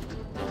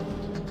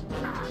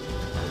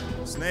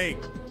 Snake.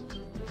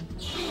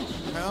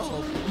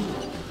 Help.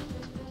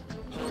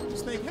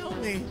 Snake, help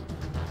me.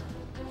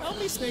 Help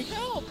me, Snake,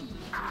 help.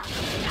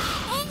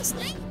 Oh,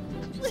 Snake,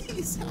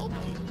 please help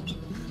me.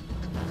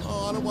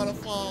 Oh, I don't want to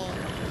fall.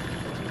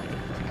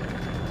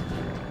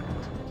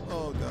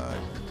 Oh, God.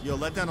 Yo,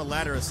 let down a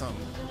ladder or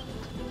something.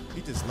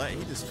 He just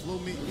flew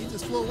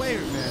away,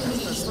 man.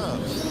 That's messed up.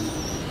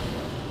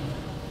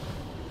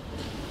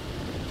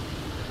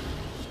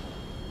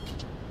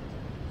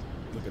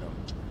 Look at him.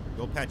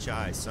 Go pat your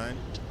eyes, son.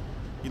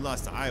 He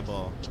lost the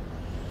eyeball.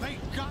 They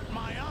got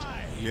my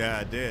eye. Yeah,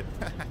 I did.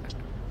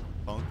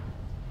 Punk.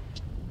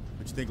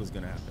 What you think was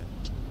gonna happen?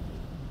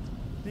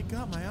 They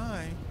got my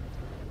eye.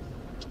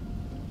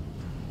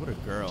 What a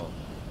girl.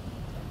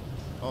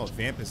 Oh,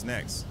 Vamp is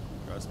next.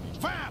 Trust me.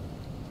 Vamp,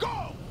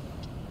 go!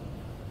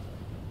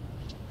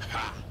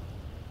 Ha!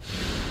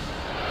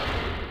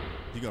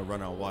 He's gonna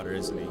run on water,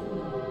 isn't he?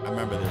 I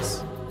remember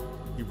this.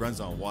 He runs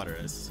on water.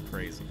 It's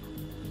crazy.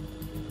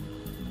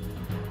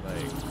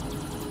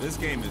 Like, this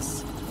game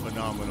is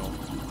phenomenal.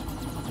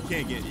 You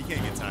can't get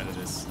tired of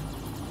this.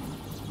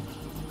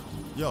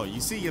 Yo, you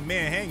see your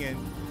man hanging.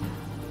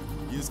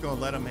 You just gonna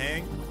let him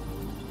hang?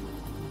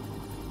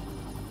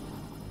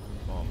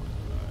 Oh my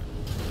God.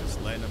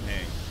 Just letting him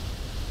hang.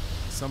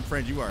 Some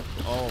friend you are.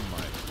 Oh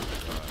my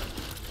God.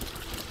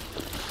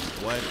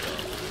 What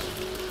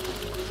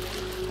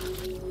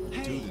the?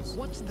 Hey,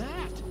 what's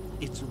that?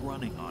 It's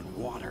running on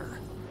water.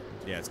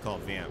 Yeah, it's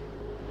called Vamp.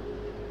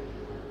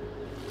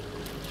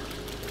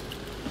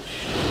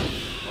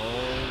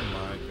 Oh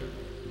my God.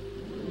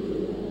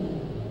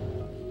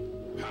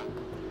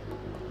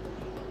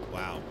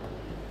 Wow.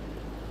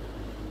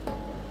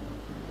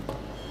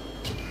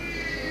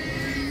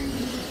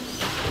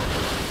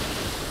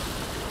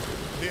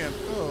 Vamp,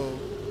 oh.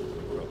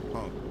 What a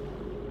punk.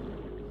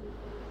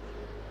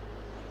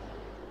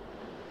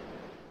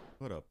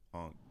 What a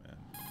punk, man.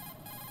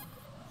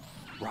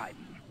 Ryden,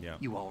 Yeah.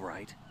 you all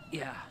right?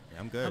 Yeah.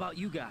 I'm good. How about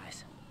you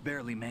guys?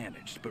 Barely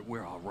managed, but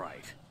we're all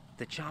right.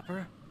 The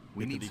chopper?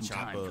 We Get need the some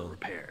time chopper. for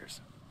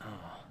repairs. Oh,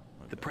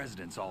 The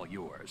president's all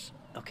yours.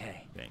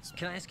 okay. Thanks, man.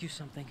 Can I ask you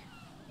something?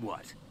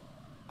 What?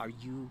 Are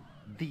you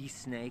the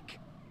Snake?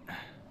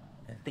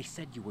 They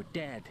said you were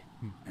dead.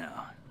 No,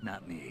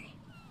 not me.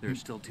 There's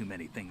still too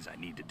many things I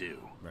need to do.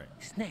 Right.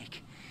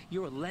 Snake,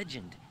 you're a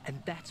legend, and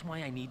that's why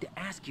I need to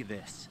ask you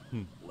this.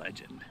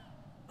 Legend.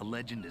 A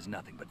legend is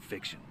nothing but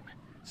fiction.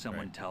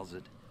 Someone Right. tells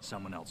it,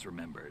 someone else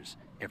remembers,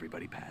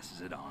 everybody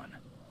passes it on.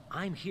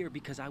 I'm here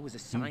because I was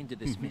assigned to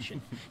this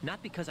mission,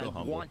 not because I So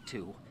humble. want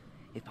to.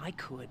 If I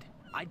could,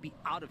 I'd be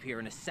out of here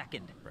in a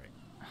second. Right.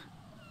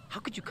 How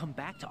could you come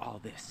back to all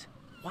this?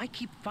 Why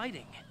keep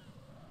fighting?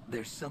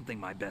 There's something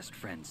my best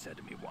friend said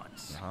to me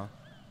once. Uh-huh.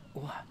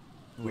 What?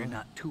 We're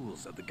not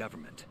tools of the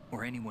government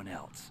or anyone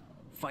else.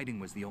 Fighting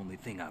was the only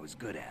thing I was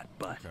good at,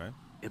 but Okay.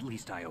 at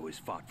least I always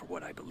fought for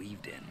what I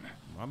believed in.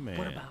 My man.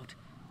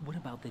 What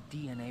about the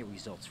DNA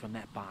results from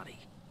that body?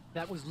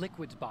 That was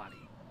Liquid's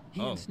body.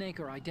 He Oh. and Snake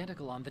are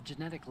identical on the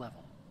genetic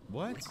level.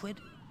 What?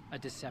 Liquid? A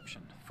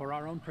deception, for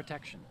our own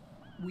protection.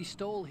 We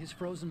stole his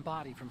frozen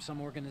body from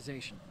some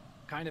organization.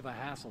 Kind of a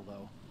hassle,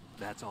 though.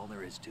 That's all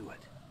there is to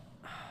it.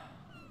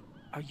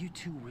 Are you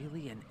two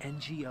really an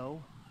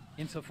NGO?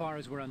 Insofar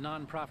as we're a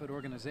non-profit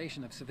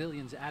organization of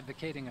civilians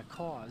advocating a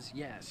cause,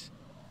 yes.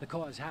 The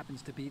cause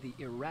happens to be the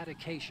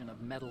eradication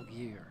of Metal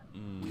Gear.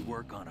 We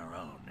work on our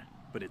own,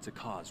 but it's a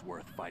cause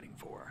worth fighting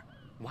for.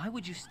 Why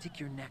would you stick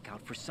your neck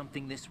out for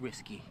something this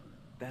risky?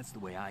 That's the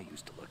way I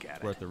used to look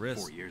at Worth it the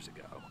risk. 4 years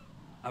ago.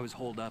 I was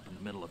holed up in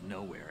the middle of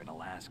nowhere in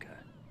Alaska,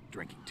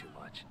 drinking too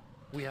much.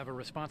 We have a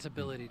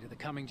responsibility to the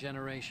coming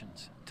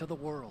generations, to the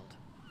world,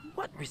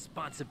 What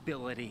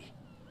responsibility?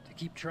 to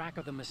keep track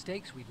of the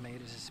mistakes we've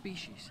made as a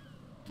species.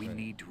 We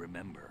need to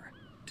remember,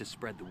 to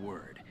spread the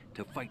word,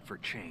 to fight for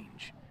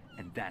change,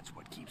 and that's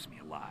what keeps me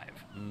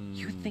alive.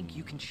 You think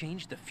you can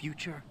change the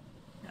future?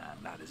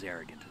 I'm not as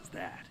arrogant as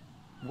that.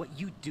 What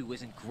you do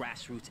isn't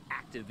grassroots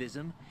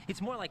activism.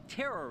 It's more like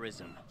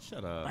terrorism.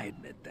 Shut up. I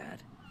admit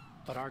that.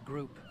 But our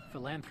group,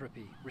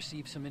 Philanthropy,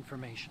 received some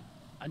information.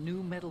 A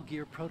new Metal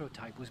Gear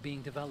prototype was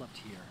being developed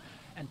here,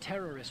 and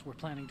terrorists were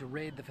planning to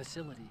raid the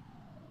facility.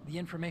 The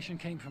information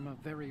came from a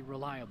very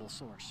reliable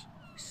source.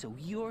 So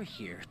you're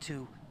here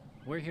to...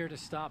 We're here to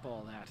stop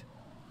all that.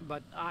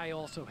 But I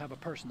also have a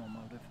personal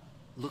motive.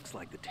 Looks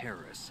like the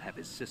terrorists have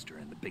his sister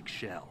in the big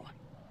shell.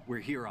 We're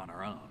here on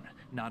our own,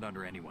 not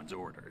under anyone's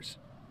orders.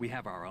 We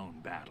have our own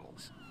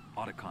battles.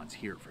 Otacon's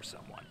here for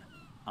someone.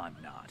 I'm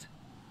not.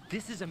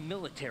 This is a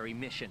military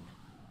mission.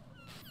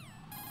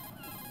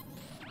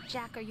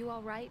 Jack, are you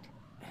all right?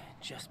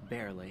 Just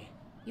barely.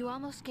 You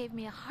almost gave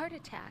me a heart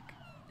attack.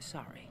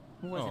 Sorry.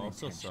 Wasn't I'm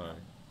so intentional. sorry.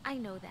 I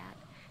know that.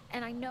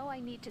 And I know I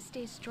need to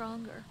stay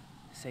stronger.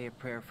 Say a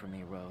prayer for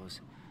me,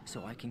 Rose,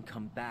 so I can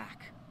come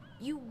back.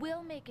 You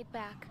will make it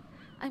back.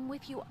 I'm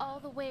with you all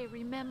the way,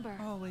 remember?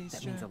 Always,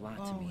 That means a lot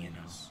to me, you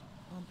know.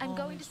 I'm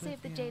going to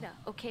save the data,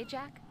 okay,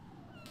 Jack?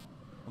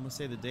 I'm gonna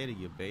save the data,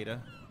 you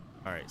beta.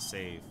 All right,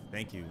 save.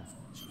 Thank you.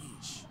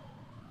 Jeez.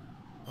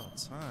 About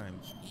time.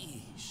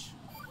 Jeez.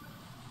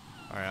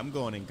 All right, I'm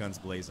going in guns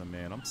blazing,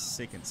 man. I'm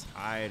sick and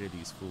tired of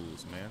these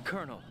fools, man.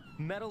 Colonel,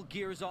 Metal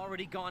Gear's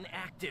already gone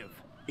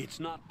active. It's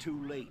not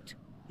too late.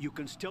 You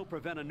can still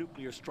prevent a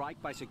nuclear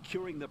strike by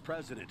securing the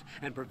president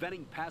and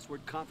preventing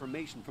password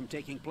confirmation from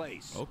taking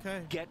place.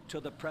 Okay. Get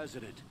to the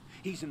president.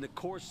 He's in the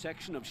core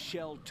section of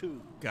Shell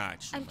 2.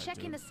 Gotcha. I'm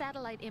checking the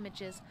satellite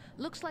images.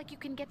 Looks like you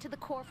can get to the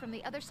core from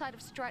the other side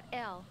of Strut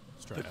L.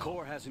 The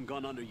core hasn't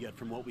gone under yet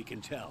from what we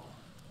can tell.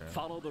 Okay.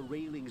 Follow the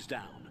railings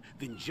down,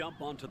 then jump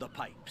onto the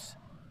pipes.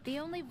 The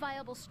only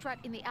viable strut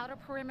in the outer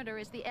perimeter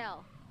is the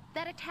L.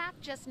 That attack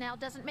just now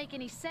doesn't make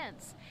any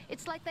sense.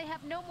 It's like they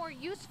have no more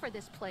use for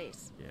this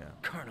place. Yeah.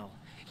 Colonel,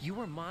 you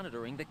were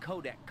monitoring the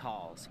codec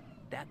calls.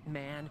 That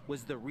man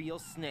was the real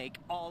Snake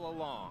all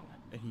along.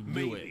 And he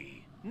knew it.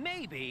 Maybe.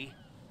 Maybe?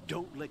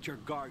 Don't let your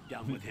guard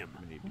down with him.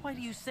 Maybe. Why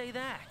do you say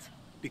that?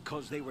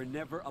 Because they were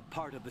never a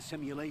part of the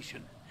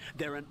simulation.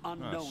 They're an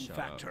unknown shut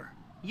factor.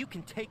 You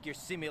can take your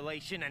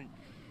simulation and...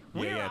 Yeah,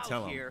 We're yeah, out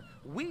tell 'em. here,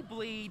 we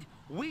bleed,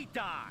 we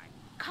die.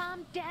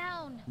 Calm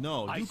down.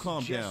 No, you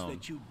calm suggest down.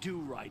 that you do,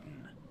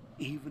 Raiden.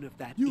 Even if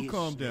that You is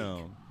calm Snake,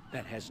 down.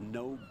 That has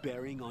no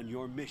bearing on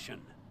your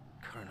mission.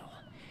 Colonel,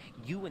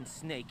 you and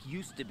Snake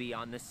used to be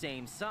on the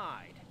same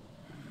side.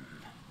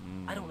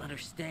 I don't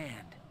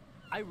understand.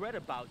 I read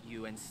about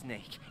you and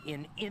Snake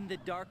in the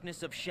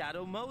Darkness of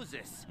Shadow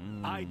Moses.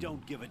 I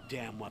don't give a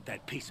damn what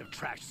that piece of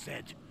trash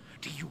said.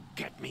 Do you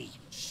get me?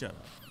 Shut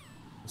up.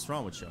 What's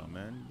wrong with y'all,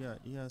 man?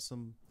 You got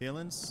some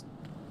feelings?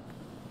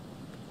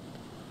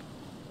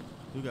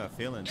 You got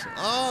feelings?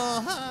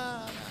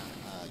 Oh,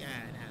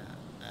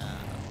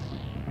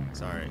 God.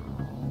 Sorry.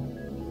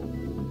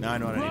 Now I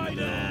know what I need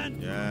to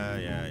do.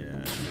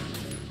 Yeah.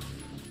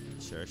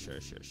 Sure.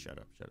 Shut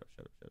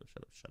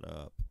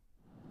up.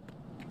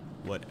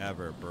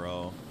 Whatever,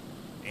 bro.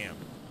 Damn.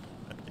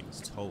 That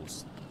thing's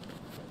toast.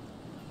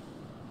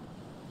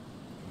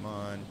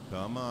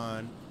 Come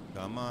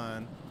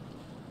on.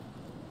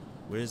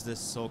 Where's this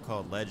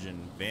so-called legend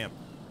vamp?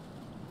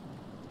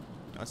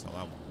 That's all I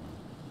want.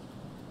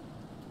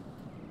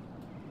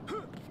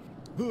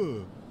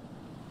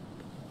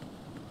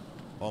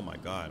 Oh my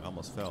god, I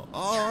almost fell.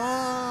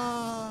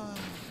 Oh!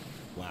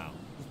 Wow.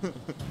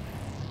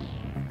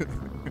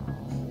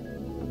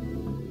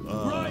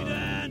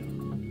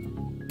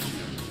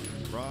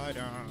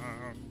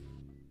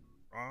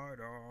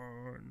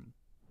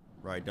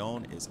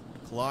 Raiden is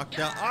clocked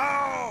out.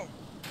 Oh!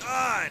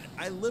 God!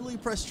 I literally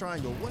pressed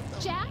triangle. What the?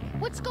 Jack,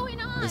 what's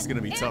going on? This is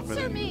gonna be tougher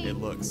Answer than me. it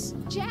looks.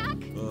 Jack?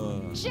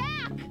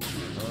 Jack!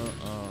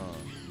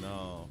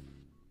 No.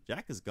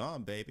 Jack is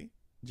gone, baby.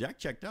 Jack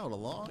checked out a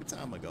long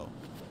time ago.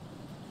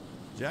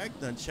 Jack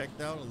done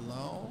checked out a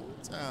long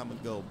time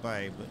ago,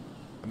 baby.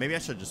 Maybe I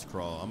should just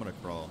crawl. I'm gonna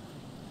crawl.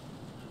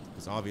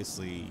 Because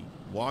obviously,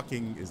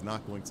 walking is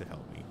not going to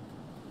help me.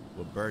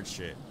 With bird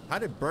shit. How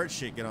did bird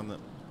shit get on the...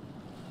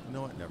 You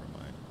know what? Never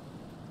mind.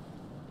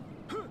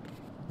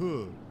 There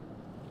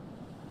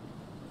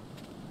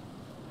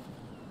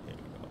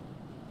we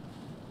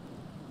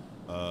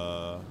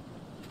go.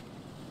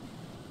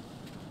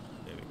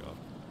 There we go.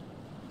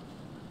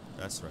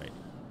 That's right.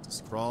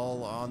 Just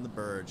crawl on the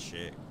bird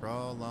shit.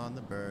 Crawl on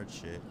the bird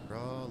shit.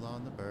 Crawl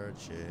on the bird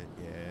shit.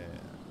 Yeah.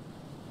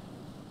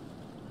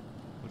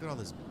 Look at all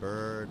this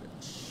bird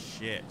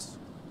shit.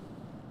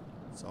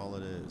 That's all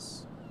it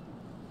is.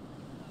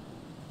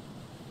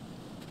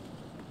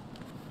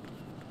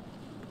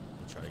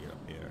 Let me try to get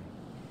up here.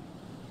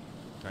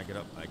 Can I get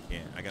up? I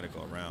can't. I gotta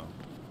go around.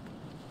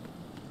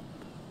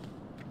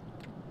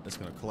 It's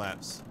gonna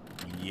collapse.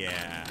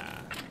 Yeah.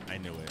 I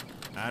knew it.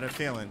 I had a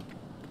feeling.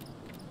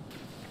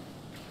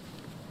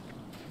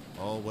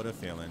 Oh, what a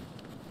feeling.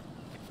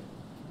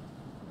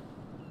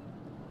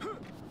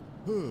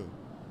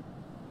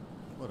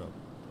 What a...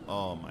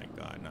 Oh my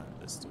god, not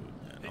this dude,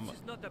 man. This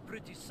is not a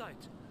pretty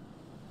sight.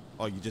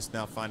 Oh, you just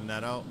now finding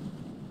that out?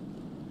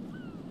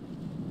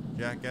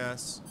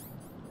 Jackass?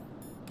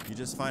 You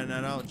just finding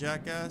that out,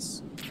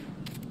 jackass?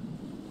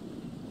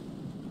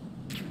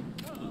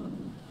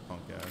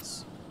 Punk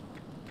ass.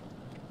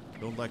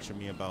 Don't lecture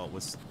me about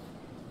what's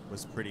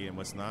pretty and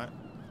what's not.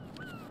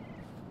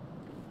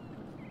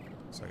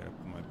 So I gotta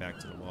put my back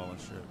to the wall and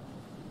shit.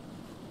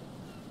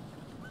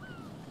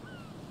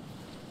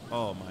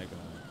 Oh my god.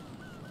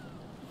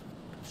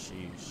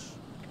 Sheesh.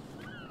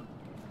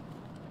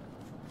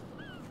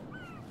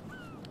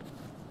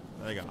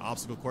 They got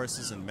obstacle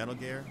courses in Metal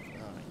Gear. Oh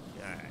my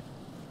god.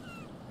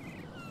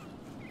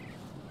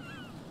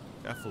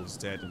 That fool's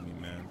dead to me,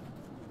 man.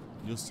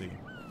 You'll see.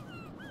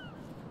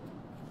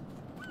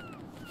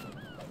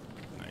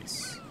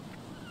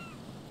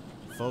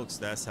 folks,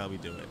 that's how we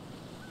do it.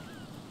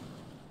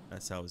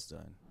 That's how it's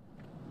done.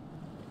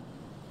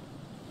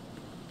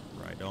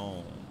 Right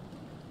on.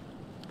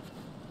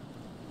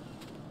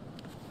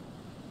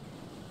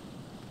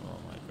 Oh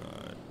my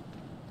god.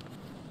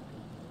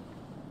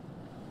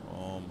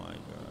 Oh my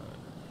god.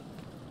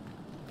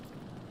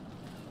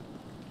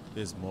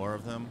 There's more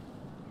of them?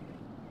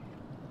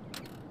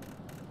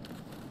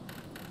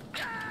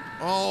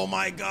 Oh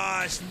my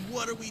gosh,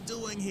 what are we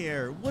doing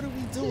here? What are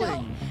we doing?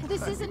 No,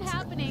 this isn't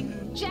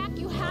happening. Jack,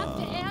 you have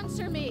to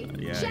answer me.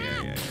 Yeah,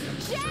 Jack! yeah.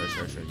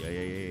 Jack! Sure.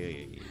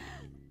 Yeah.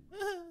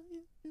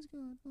 He's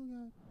gone.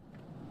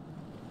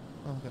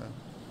 Oh god.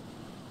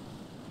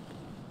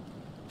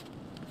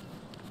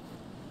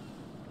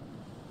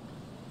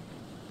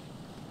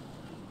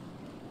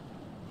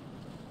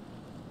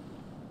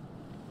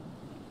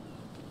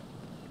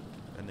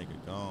 That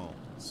nigga gone.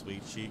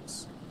 Sweet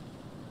cheeks.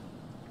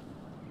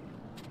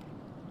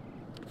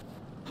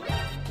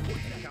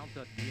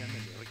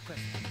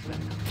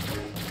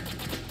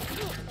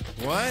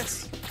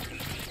 What?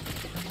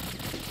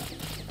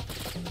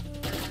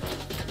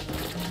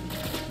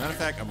 Matter of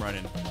fact, I'm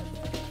running.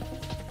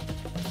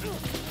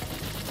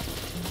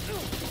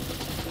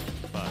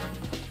 Fuck.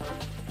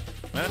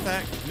 Matter of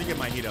fact, let me get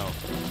my heat out.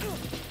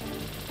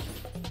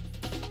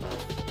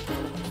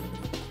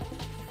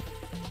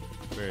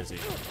 Where is he?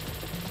 Get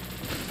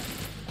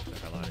the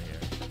hell out of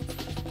here.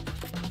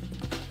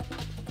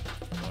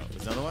 Oh,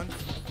 there's another one?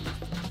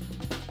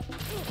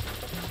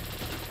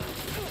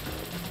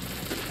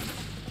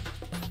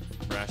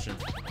 Ration.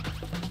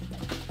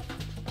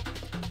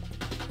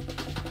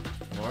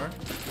 More?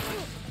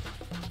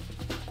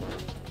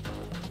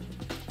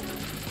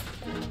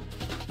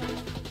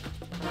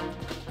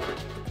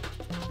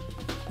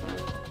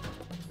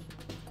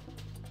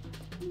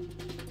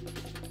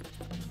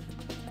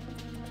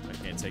 I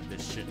can't take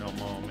this shit no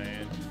more,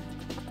 man.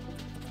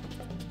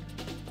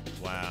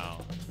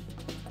 Wow.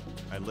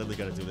 I literally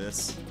gotta do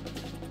this.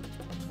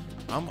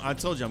 I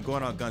told you I'm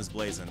going on guns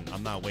blazing.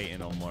 I'm not waiting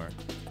no more.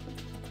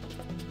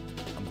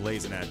 I'm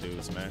blazing at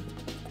dudes, man.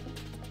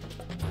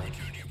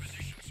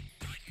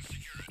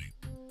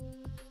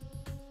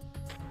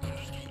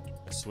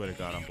 I swear to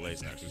God, I'm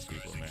blazing at these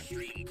people, man.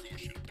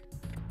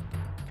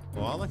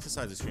 Well, I'll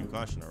exercise extreme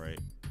caution, alright?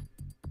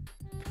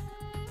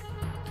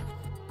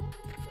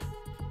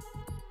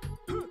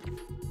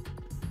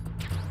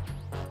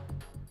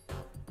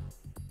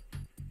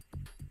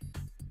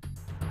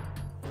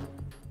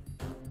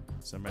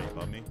 Somebody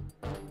above me?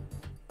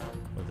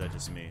 Or is that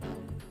just me?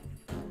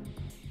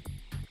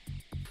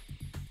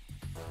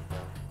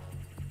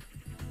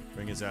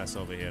 Bring his ass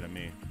over here to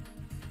me.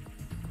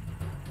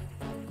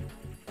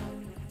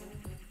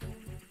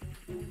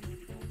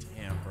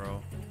 Damn,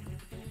 bro.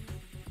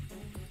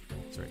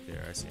 It's right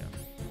there. I see him.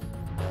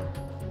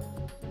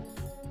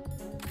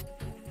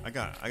 I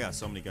got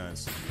so many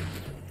guns.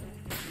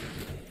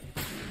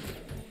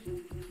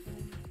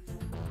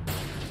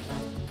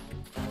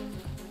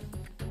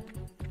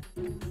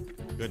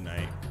 Good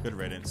night. Good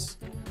riddance.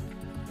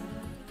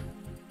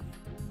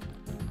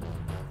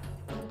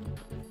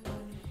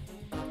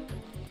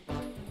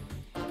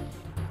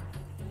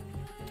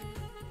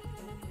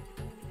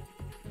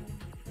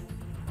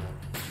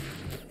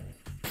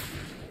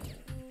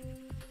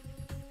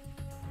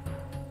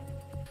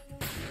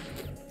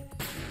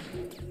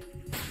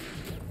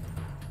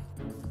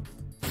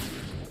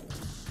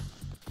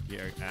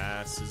 Your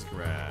ass is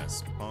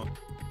grass, punk.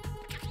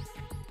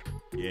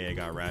 Yeah, I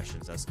got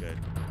rations. That's good.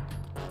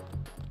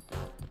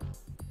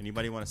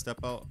 Anybody want to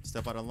step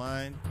out of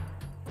line?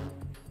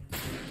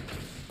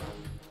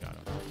 Got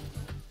him.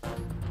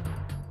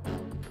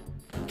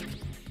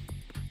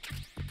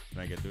 Can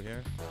I get through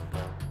here?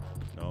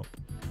 Nope.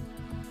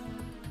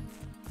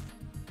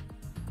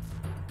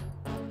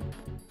 Come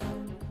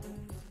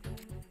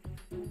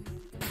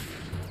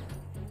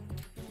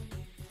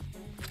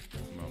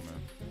on,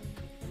 man.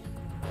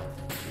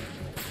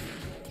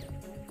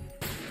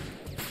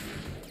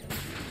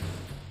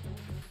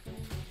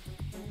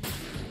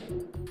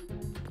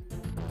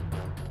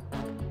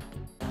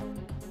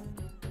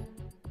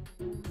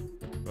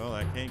 Well,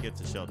 I can get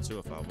to shell 2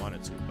 if I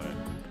wanted to, but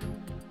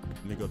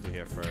let me go through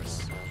here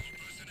first.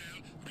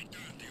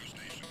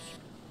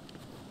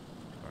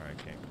 Alright,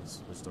 can't.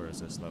 Which door is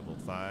this? Level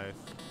 5?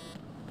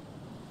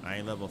 I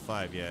ain't level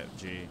 5 yet,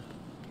 G. Let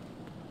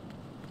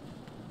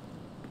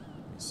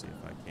me see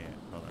if I can.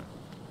 Hold on.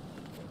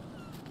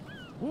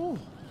 Woo!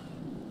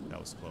 That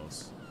was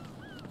close.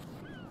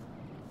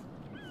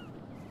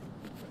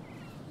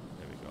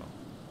 There we go.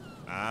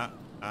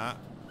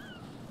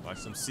 Watch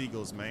some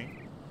seagulls, man.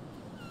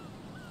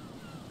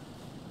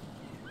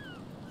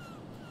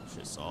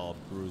 Shit's all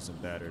bruised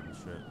and battered and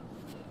shit.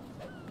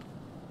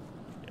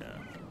 Yeah.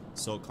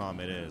 So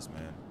calm it is,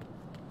 man.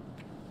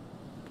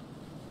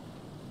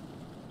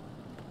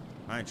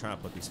 I ain't trying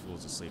to put these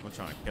fools to sleep. I'm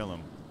trying to kill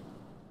them.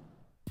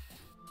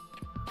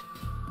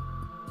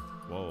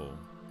 Whoa.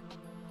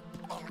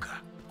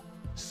 Olga,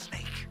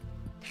 Snake,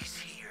 he's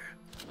here.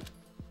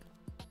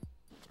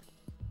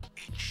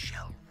 In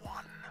Shell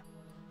 1.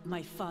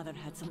 My father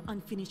had some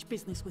unfinished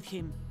business with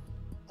him.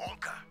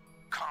 Olga,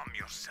 calm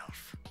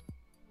yourself.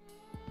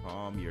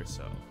 Calm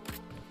yourself.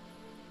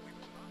 We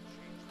will not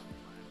change the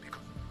plan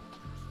because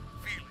of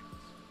your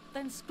feelings.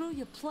 Then screw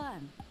your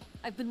plan.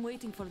 I've been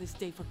waiting for this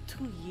day for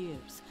 2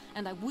 years,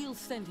 and I will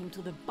send him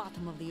to the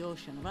bottom of the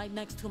ocean, right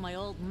next to my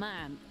old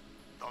man.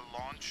 The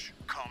launch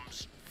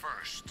comes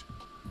first.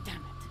 Damn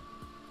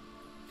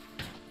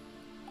it.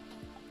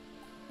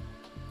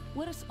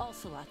 Where's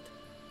Ocelot?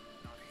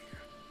 Not here.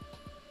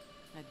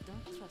 I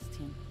don't trust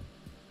him.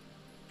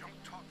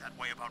 Don't talk that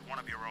way about one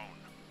of your own.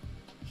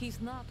 He's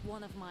not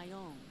one of my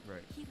own.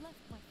 Right. He left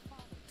my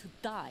father to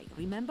die,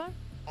 remember?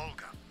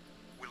 Olga,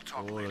 we'll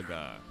talk later.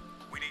 Olga.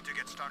 We need to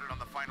get started on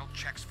the final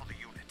checks for the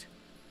unit.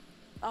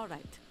 All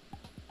right.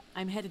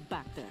 I'm headed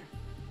back there.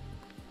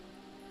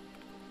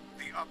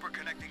 The upper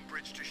connecting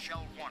bridge to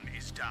Shell 1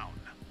 is down.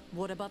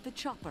 What about the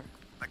chopper?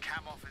 The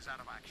cam-off is out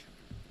of action.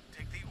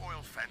 Take the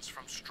oil fence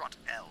from strut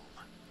L.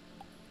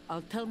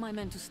 I'll tell my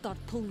men to start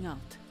pulling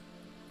out.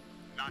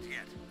 Not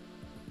yet.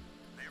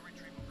 Their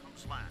retrieval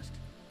comes last.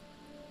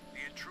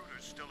 The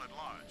intruder's still at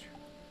large.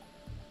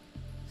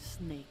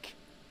 Snake.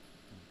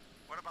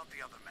 What about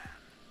the other man?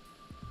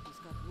 He's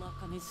got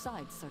luck on his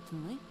side,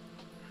 certainly.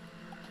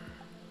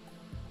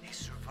 He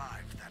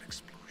survived that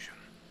explosion.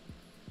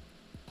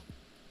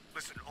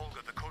 Listen,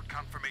 Olga, the code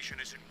confirmation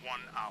is in 1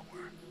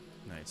 hour.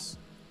 Nice.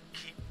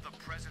 Keep the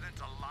president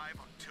alive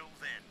until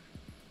then.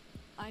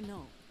 I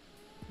know.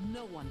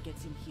 No one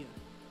gets in here.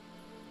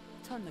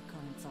 Turn the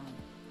currents on.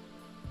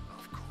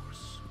 Of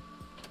course.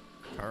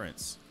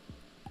 Currents.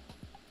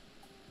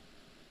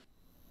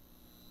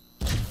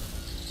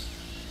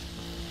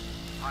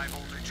 High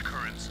voltage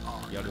currents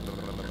on.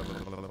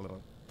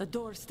 The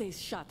door stays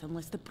shut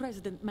unless the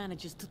president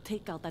manages to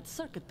take out that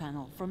circuit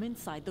panel from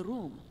inside the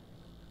room.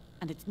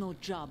 And it's no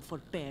job for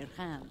bare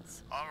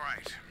hands. All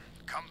right.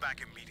 Come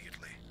back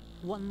immediately.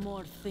 One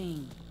more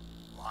thing.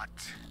 What?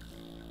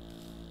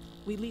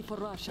 We leave for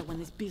Russia when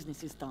this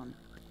business is done.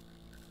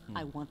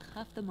 I want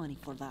half the money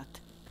for that.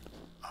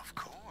 Of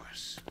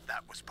course.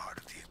 That was part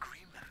of the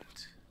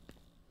agreement.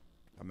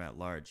 I'm at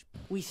large.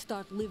 We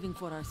start living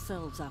for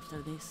ourselves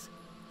after this.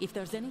 If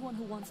there's anyone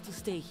who wants to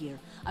stay here,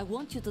 I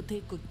want you to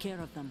take good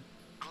care of them.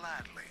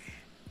 Gladly.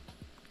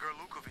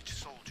 Gerlukovich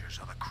soldiers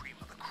are the cream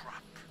of the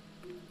crop.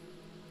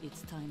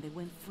 It's time they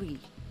went free.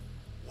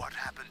 What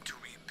happened to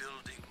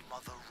rebuilding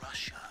Mother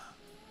Russia?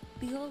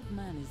 The old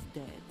man is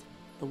dead.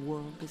 The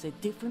world is a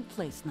different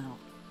place now.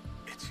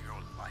 It's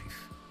your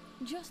life.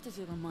 Just as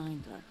a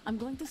reminder, I'm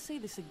going to say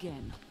this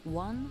again,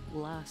 one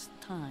last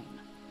time.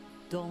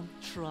 Don't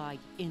try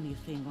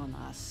anything on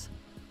us.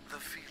 The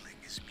feeling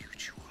is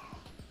mutual.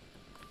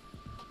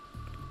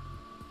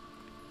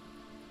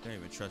 They don't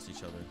even trust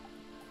each other.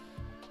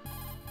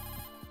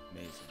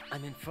 Amazing.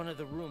 I'm in front of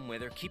the room where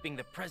they're keeping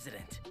the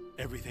president.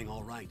 Everything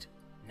all right?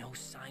 No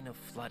sign of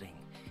flooding,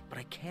 but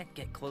I can't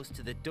get close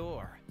to the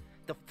door.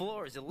 The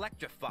floor is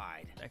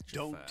electrified.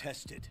 Don't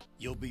test it.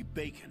 You'll be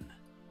bacon.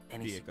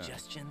 Any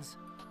suggestions?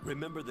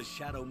 Remember the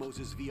Shadow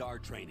Moses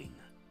VR training.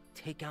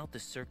 Take out the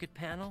circuit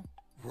panel?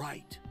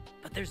 Right.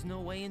 But there's no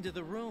way into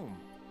the room.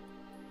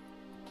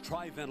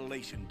 Try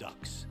ventilation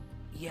ducts.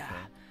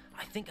 Yeah,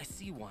 I think I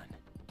see one.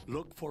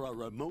 Look for a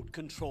remote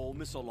control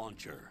missile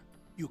launcher.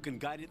 You can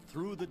guide it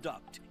through the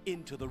duct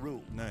into the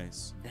room.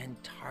 Nice. Then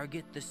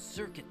target the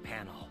circuit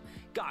panel.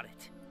 Got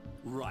it.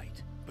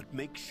 Right, but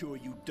make sure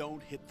you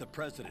don't hit the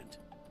president.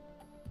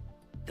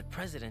 The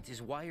president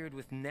is wired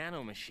with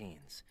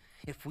nanomachines.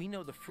 If we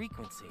know the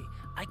frequency,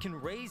 I can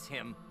raise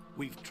him.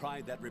 We've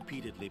tried that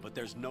repeatedly, but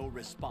there's no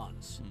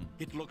response.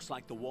 It looks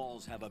like the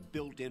walls have a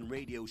built-in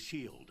radio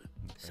shield.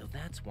 So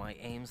that's why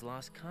Ames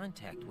lost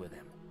contact with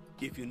him.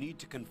 If you need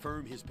to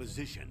confirm his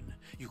position,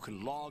 you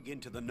can log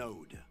into the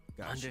node.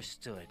 Gotcha.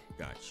 Understood.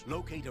 Gotcha.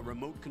 Locate a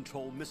remote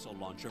control missile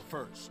launcher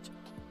first.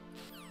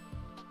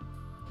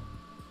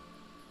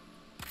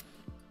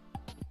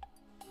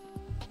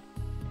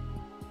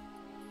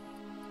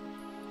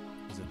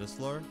 Is it this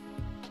floor?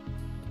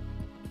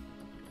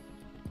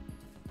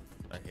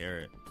 I hear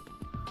it.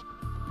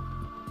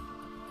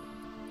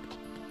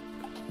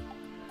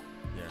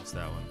 Yeah, it's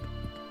that one.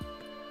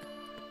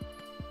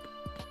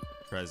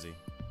 Crazy.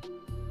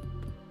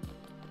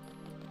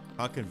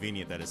 How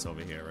convenient that it's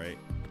over here, right?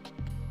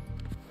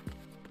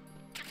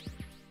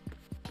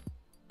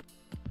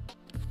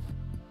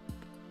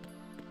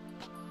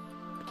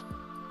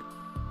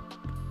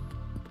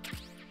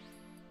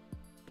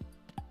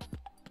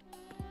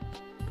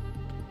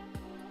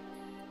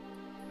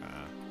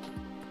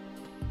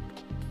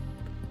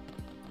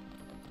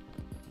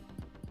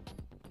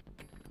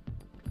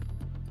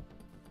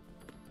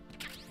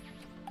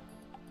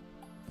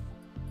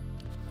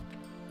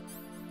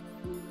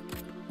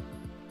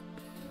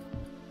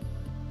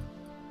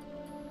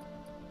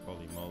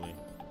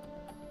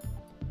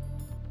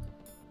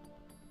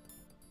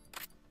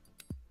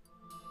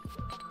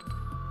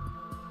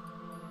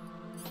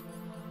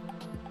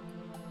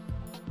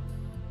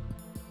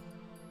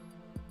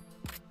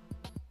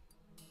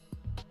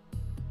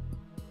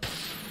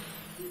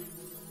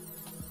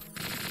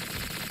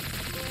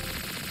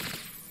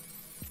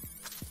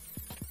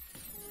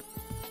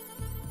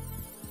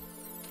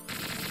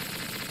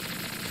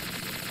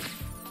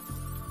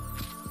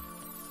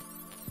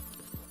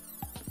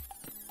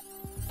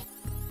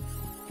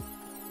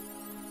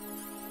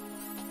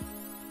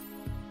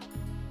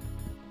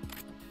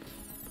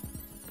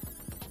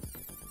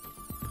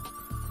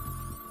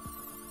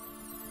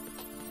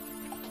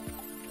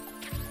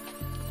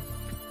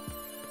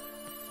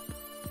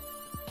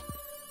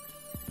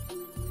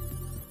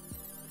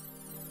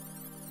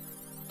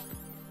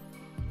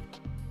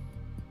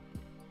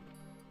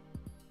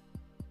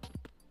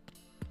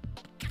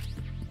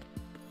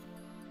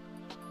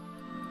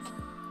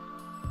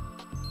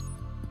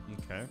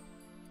 Okay.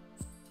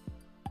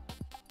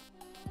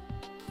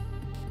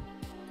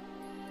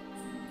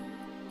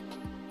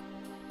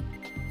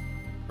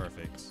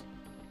 Perfect.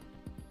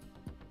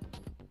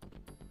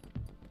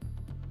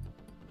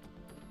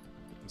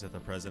 Is that the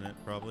president,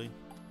 probably?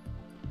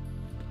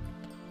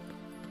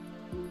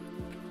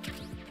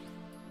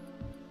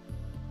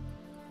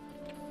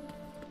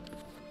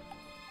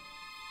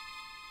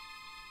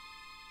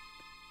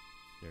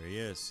 There he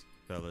is,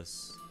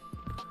 fellas.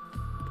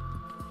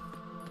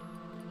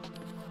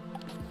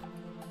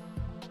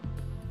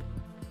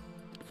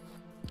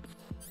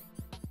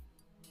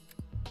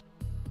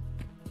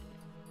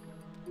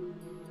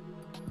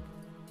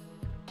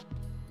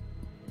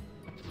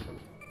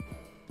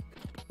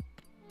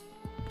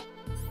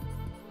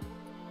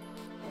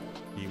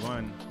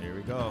 P1, here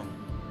we go.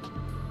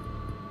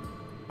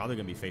 Probably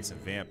gonna be facing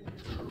Vamp.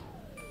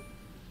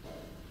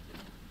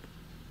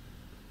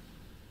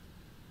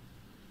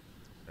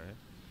 Okay.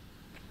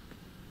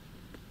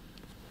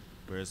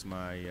 Where's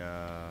my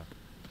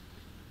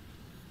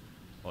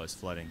oh, it's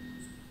flooding.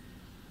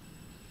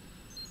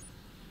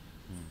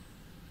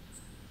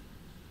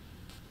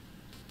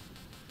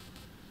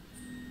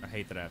 I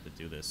hate that I have to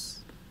do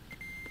this.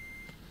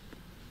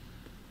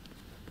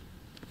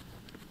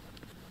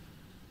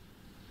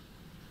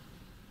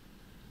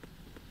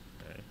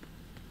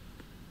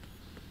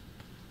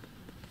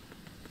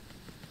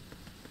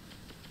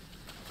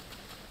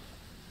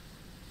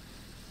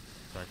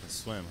 I can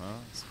swim, huh?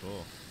 That's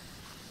cool.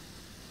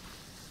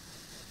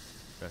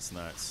 That's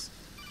nuts.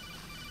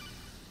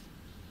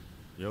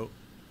 Yo.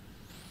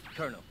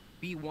 Colonel,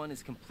 B1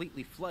 is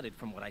completely flooded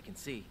from what I can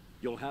see.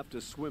 You'll have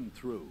to swim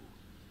through.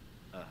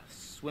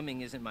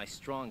 Swimming isn't my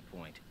strong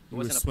point. It You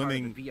were wasn't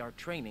swimming- a part of the VR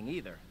training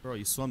either. Bro,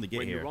 you swum to get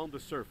When here. you're on the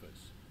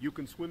surface, you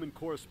can swim in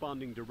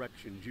corresponding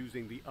directions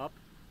using the up,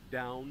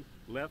 down,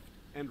 left,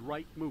 and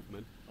right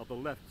movement of the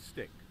left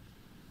stick.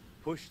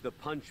 Push the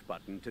punch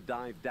button to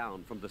dive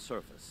down from the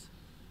surface.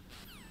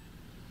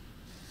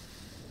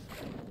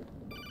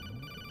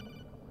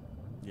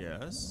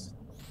 Yes.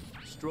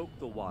 Stroke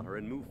the water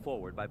and move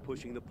forward by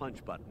pushing the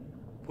punch button.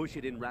 Push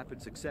it in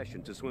rapid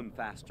succession to swim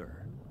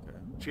faster. Okay.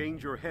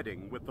 Change your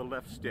heading with the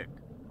left stick.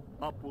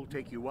 Up will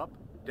take you up,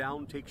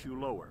 down takes you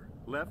lower,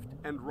 left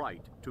and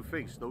right to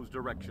face those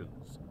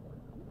directions.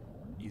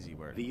 Easy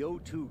work. The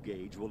O2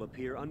 gauge will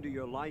appear under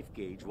your life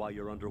gauge while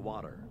you're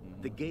underwater.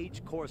 The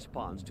gauge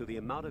corresponds to the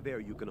amount of air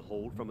you can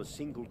hold from a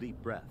single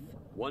deep breath.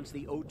 Once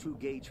the O2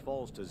 gauge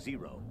falls to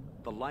 0,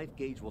 the life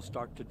gauge will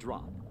start to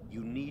drop.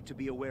 You need to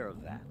be aware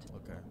of that.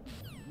 Okay.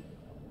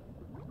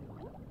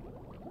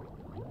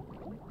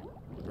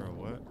 Bro,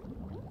 what?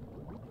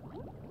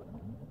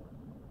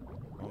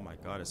 Oh my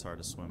god, it's hard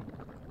to swim.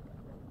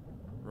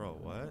 Bro,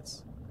 what?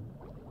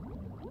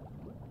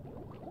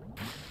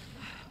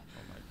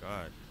 Oh my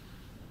god.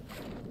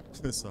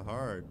 This is so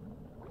hard.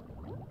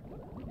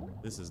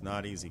 This is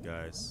not easy,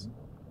 guys.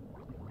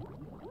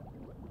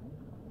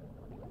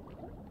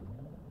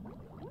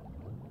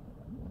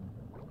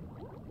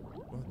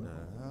 What the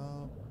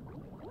hell?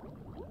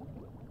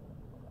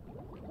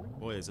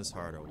 Boy, is this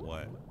hard or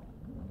what?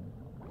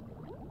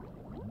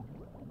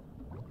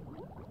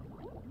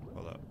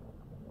 Hold up.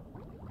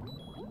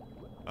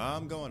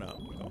 I'm going up.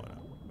 I'm going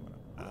up.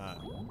 I'm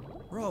going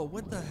up. Bro,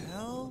 what the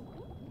hell?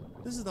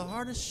 This is the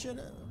hardest shit.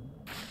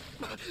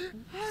 What?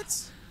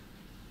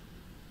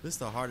 This is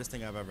the hardest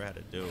thing I've ever had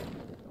to do.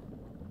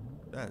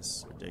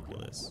 That's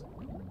ridiculous.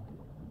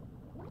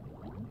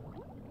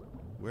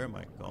 Where am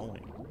I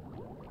going?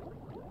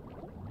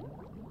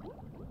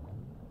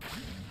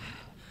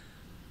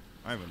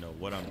 I don't even know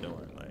what I'm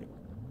doing. Like,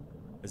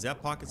 is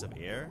that pockets of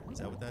air? Is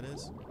that what that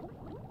is?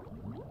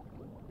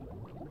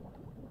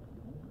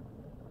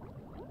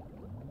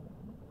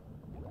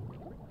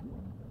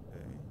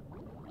 Okay.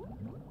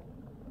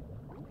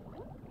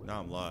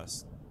 Now I'm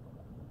lost.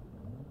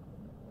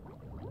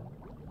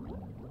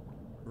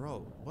 Bro,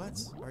 what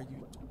are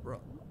you... Bro,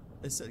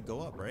 it said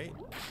go up, right?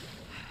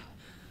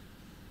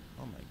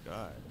 Oh my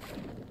god.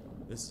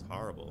 This is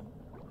horrible.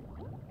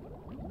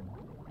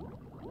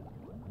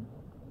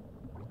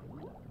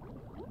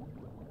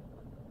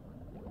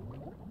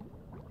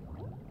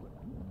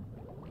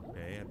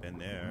 Okay, I've been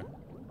there.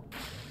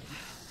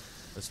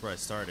 That's where I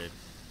started.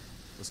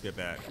 Let's get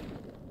back.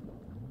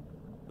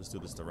 Let's do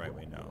this the right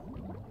way now.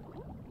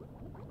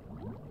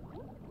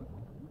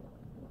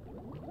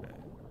 Okay.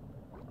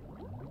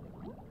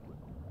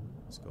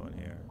 Let's go in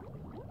here.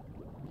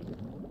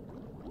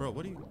 Bro,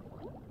 what do you...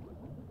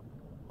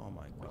 Oh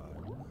my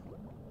god.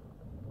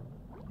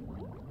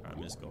 Alright, let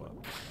me just go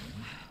up.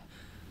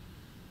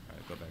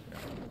 Alright, go back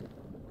down.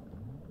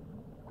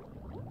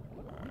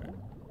 Alright.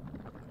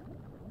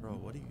 Bro,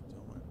 what are you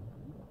doing?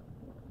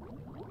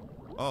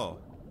 Oh.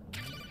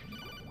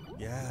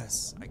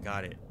 Yes, I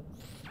got it.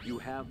 You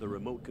have the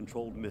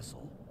remote-controlled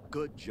missile.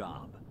 Good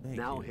job. Thank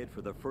Now you. head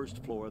for the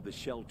first floor of the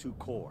Shell 2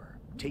 core.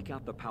 Take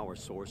out the power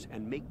source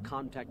and make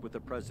contact with the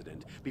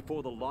President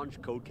before the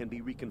launch code can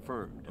be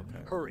reconfirmed.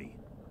 Okay. Hurry.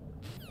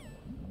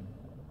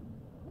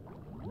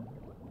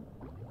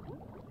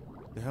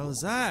 The hell is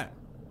that?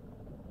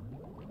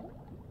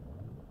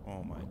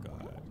 Oh my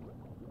god.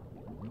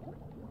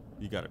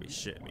 You gotta be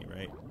shitting me,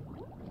 right?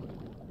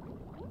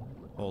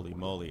 Holy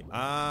moly.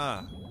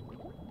 Ah!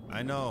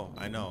 I know.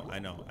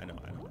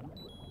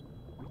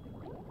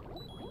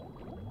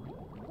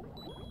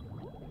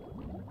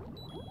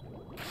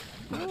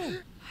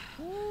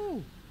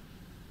 Ooh.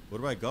 Where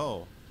do I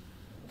go?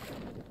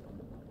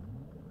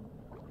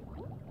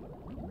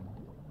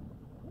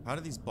 How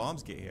did these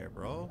bombs get here,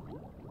 bro?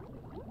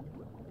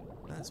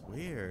 That's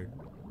weird.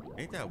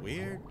 Ain't that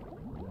weird?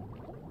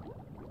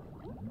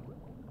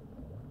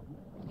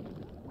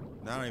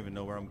 Now I don't even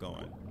know where I'm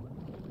going.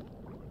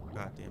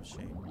 Goddamn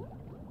shame.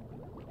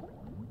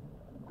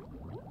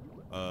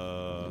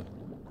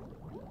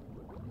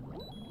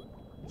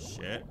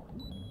 Shit.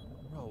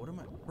 Bro, what am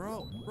I?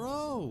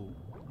 Bro!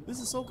 This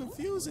is so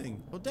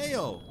confusing.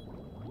 Odeo!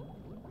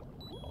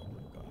 Oh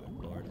my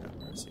god, Lord have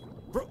mercy.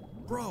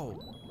 Bro!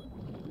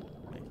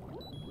 Thank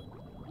you.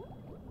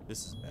 This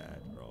is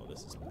bad, bro.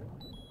 This is bad.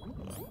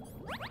 Hold on.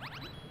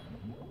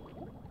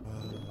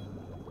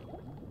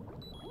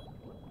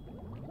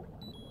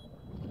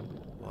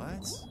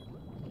 What?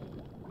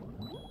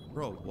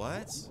 Bro,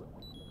 what?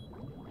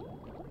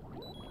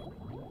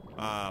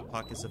 Ah,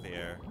 pockets of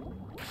air.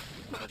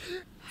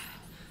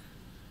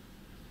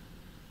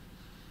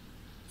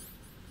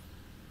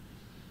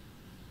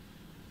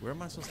 Where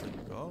am I supposed to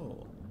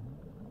go?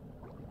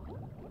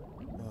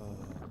 Oh,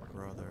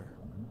 brother.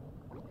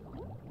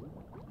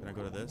 Can I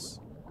go to this?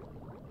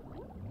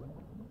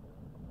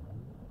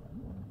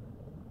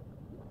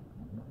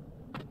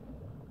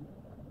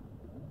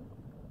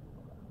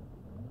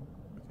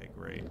 Okay,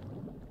 great.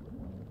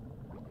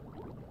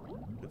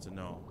 Good to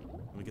know.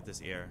 Let me get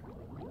this air.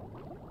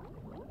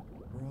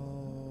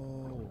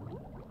 Bro.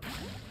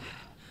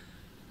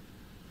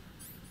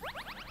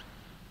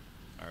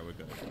 Alright, we're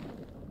good.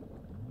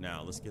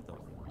 Now, let's get the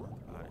fuck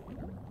out of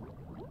here.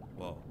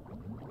 Whoa.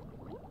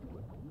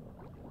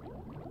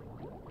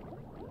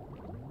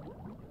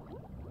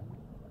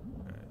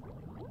 Okay.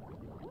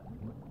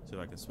 See if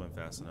I can swim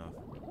fast enough.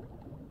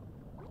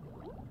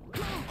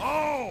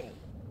 Oh!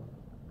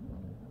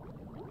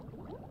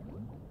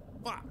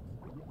 Fuck!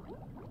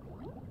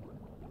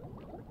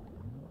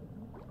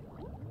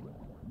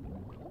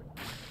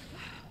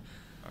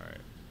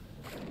 Alright.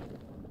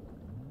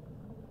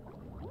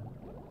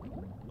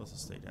 Let's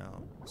just stay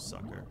down,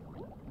 sucker.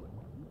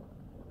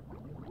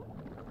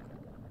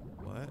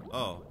 What?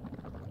 Oh.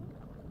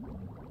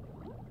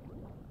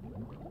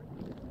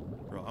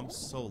 Bro, I'm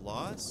so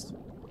lost.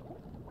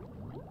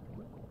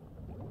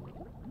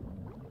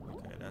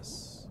 Okay,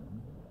 that's...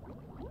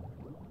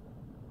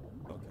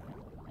 Okay.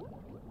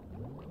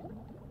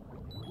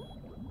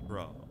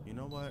 Bro, you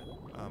know what?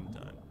 I'm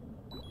done.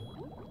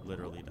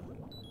 Literally done.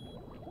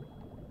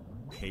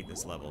 Hate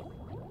this level.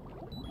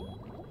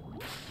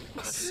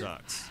 It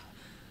sucks.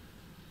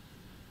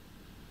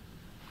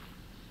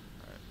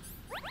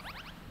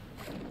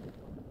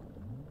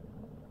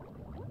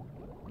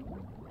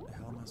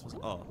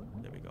 Oh,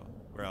 there we go.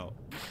 We're out.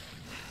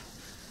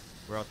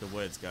 We're out the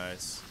woods,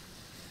 guys.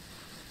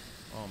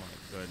 Oh my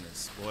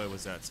goodness. Boy,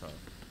 was that tough.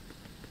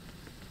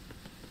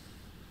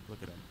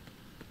 Look at him.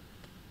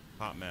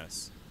 Hot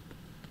mess.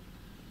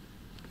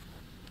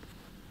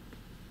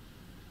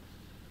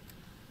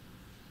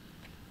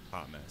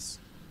 Hot mess.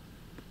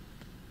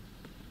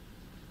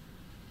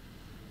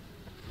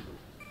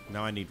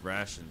 Now I need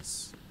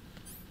rations.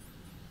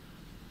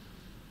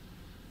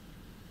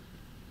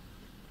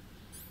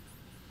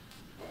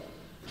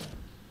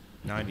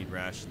 Now I need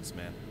rations,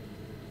 man.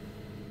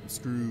 I'm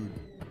screwed.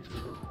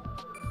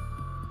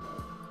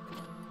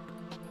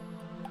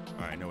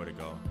 Alright, I know where to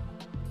go.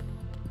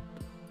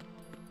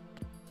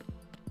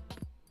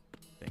 I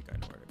think I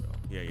know where to go.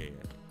 Yeah.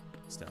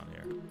 It's down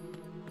here.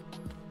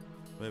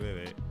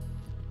 Wait.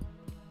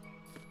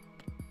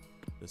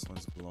 This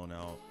one's blown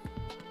out.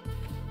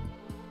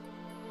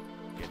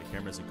 Okay, the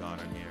cameras are gone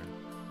on here.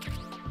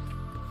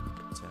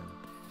 10.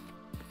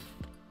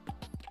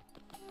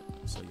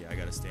 So yeah, I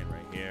gotta stand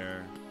right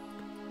here.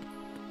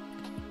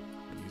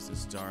 Use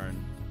this darn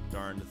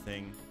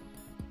thing.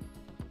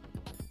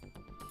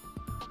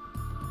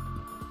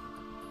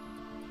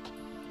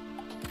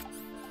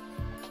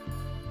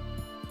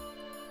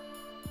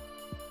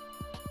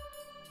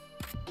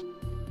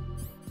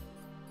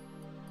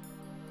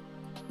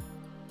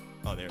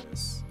 Oh, there it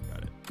is.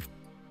 Got it.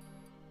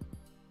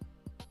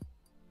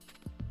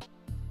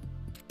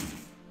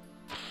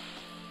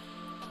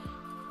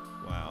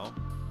 Wow.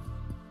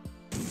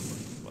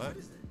 What?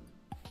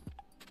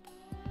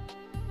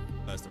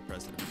 That's the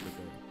president.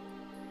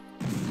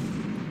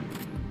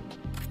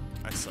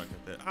 I suck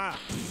at that. Ah!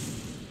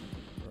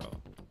 Bro.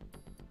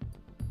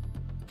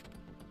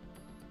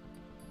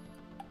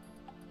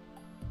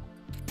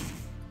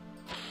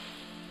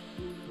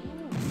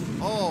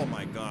 Oh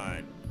my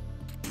god.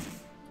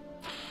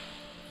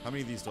 How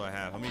many of these do I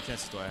have? How many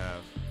chances do I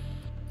have?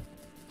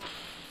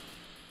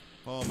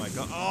 Oh my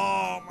god.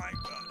 Oh my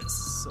god. This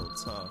is so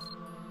tough.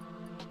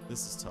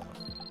 This is tough.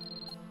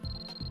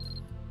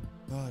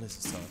 Oh, this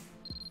is tough.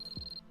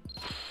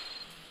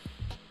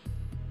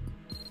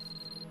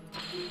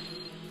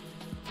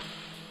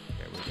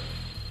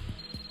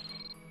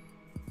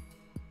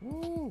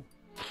 Woo.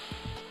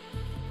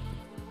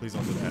 Please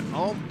don't do that.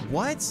 Oh,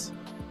 what?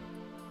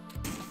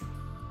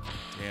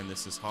 Damn,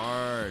 this is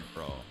hard,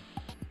 bro.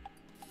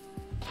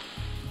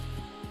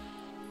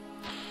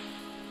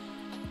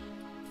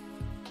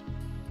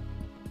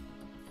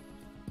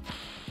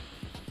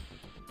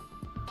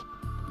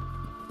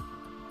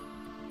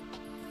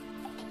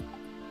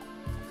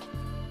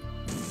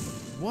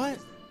 What?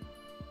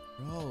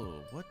 Bro,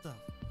 what the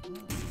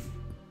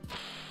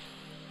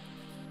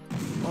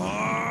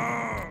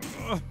fuck?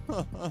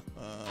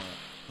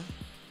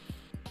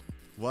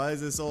 Why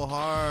is it so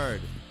hard?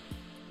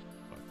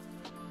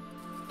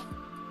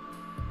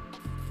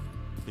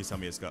 Please tell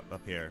me it's up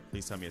here.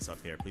 Please tell me it's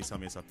up here. Please tell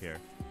me it's up here.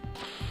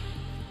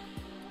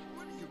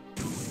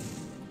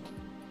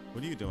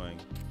 What are you doing?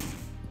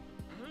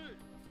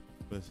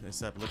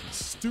 Stop looking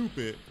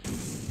stupid,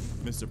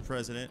 Mr.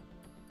 President.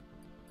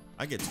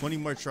 I get 20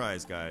 more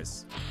tries,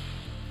 guys.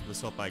 Let's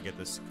hope I get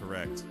this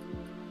correct.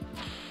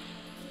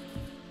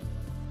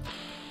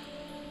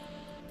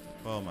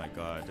 Oh my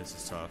god, this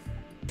is tough.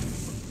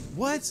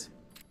 What?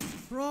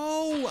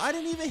 Bro, I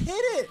didn't even hit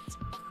it.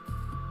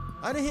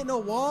 I didn't hit no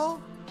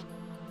wall.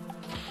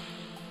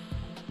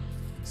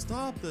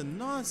 Stop the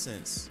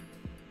nonsense.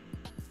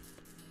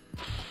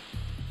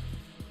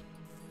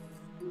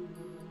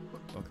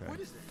 Okay. What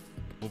is that?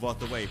 Move out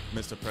the way,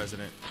 Mr.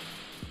 President.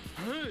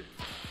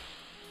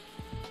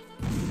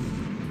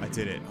 I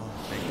did it. Oh,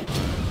 thank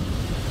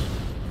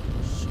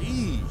you.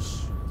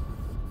 Sheesh.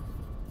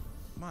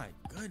 My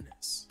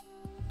goodness.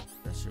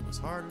 That shit was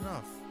hard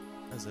enough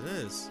as it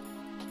is.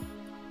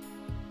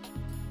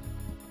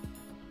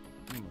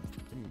 Give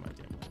me my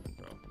damn weapon,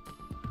 bro.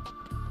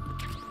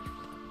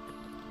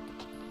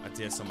 I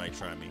dare somebody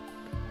try me.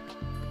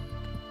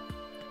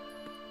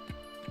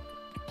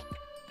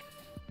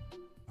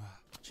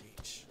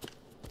 Jeez.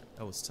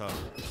 That was tough.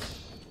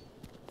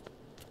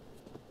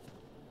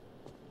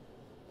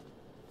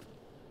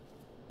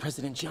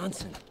 President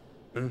Johnson.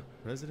 Huh?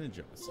 President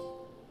Johnson.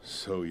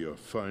 So you're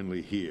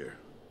finally here.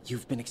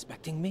 You've been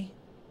expecting me?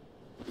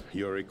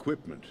 Your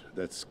equipment,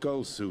 that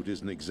skull suit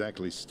isn't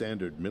exactly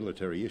standard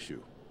military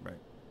issue. Right.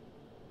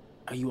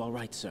 Are you all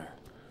right, sir?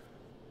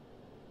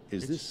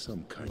 Is this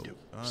some kind of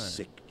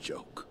sick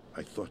joke?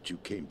 I thought you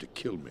came to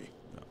kill me.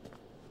 No.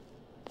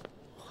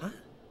 What?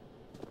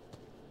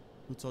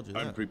 Who told you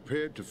that? I'm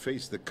prepared to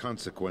face the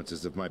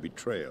consequences of my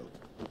betrayal.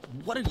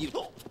 What are you?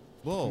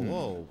 Whoa,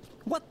 whoa.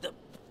 What the?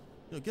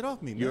 Yo, get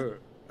off me, man. You're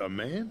a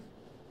man?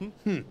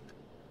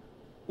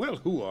 Well,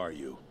 who are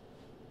you?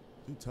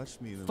 You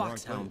touched me in the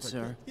FOX-HOUND,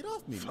 sir. Get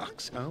off me,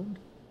 FOX-HOUND?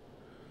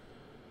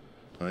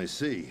 I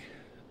see.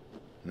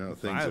 Now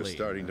things are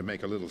starting to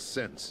make a little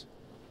sense.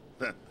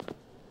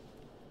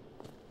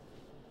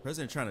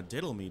 President trying to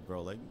diddle me,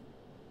 bro. Like,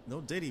 no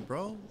diddy,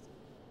 bro.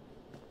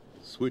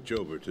 Switch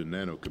over to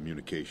nano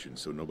communication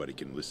so nobody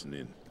can listen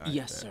in.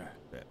 Yes, sir.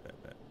 Bet.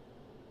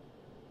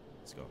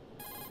 Let's go.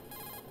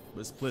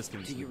 Please,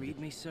 do you read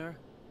me, sir?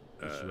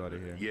 Get you out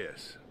of here.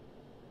 Yes.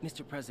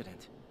 Mr.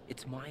 President,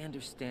 it's my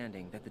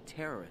understanding that the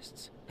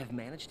terrorists have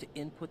managed to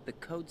input the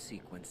code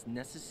sequence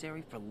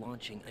necessary for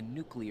launching a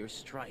nuclear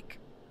strike.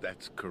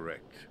 That's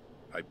correct.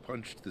 I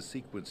punched the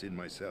sequence in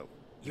myself.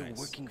 You're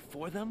working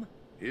for them?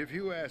 If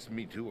you asked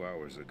me 2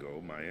 hours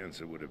ago, my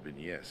answer would have been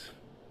yes.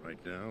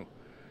 Right now,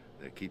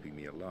 they're keeping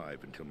me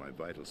alive until my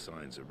vital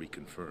signs are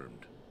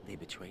reconfirmed. They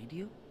betrayed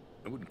you?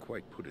 I wouldn't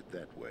quite put it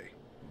that way.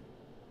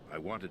 I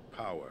wanted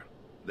power.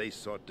 They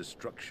sought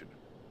destruction.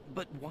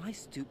 But why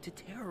stoop to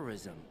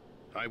terrorism?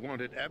 I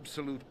wanted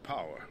absolute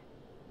power.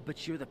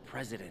 But you're the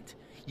president.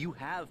 You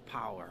have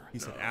power. He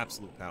said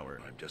absolute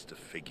power. I'm just a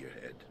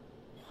figurehead.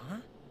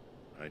 What?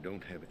 I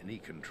don't have any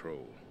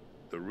control.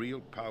 The real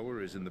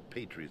power is in the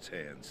Patriots'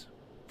 hands.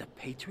 The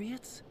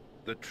Patriots?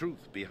 The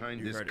truth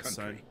behind this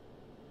country.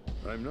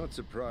 I'm not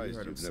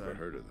surprised you've never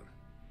heard of them.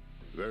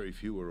 Very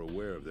few are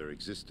aware of their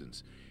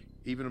existence,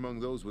 even among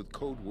those with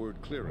code word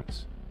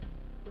clearance.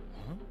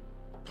 Huh?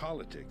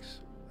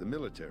 Politics, the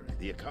military,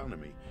 the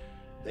economy,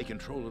 they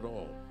control it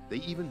all. They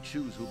even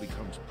choose who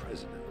becomes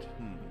president.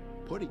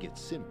 Putting it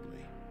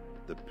simply,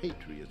 the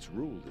Patriots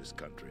rule this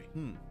country.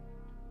 No.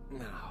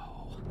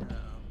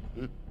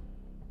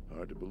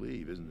 Hard to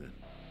believe, isn't it?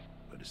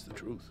 But it's the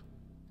truth.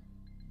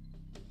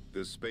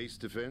 The space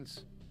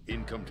defense,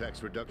 income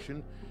tax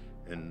reduction,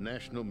 and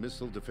national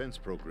missile defense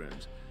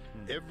programs.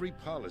 Every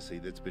policy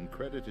that's been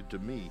credited to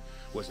me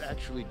was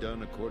actually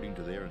done according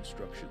to their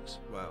instructions.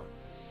 Wow.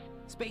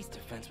 Space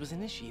defense was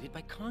initiated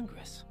by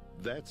Congress.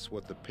 That's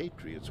what the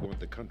Patriots want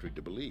the country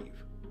to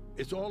believe.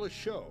 It's all a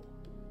show.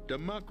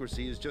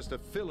 Democracy is just a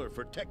filler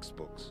for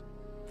textbooks.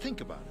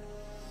 Think about it.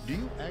 Do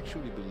you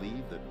actually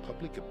believe that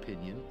public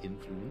opinion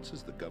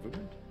influences the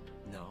government?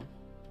 No.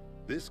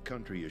 This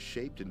country is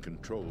shaped and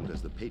controlled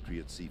as the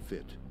Patriots see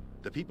fit.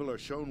 The people are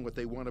shown what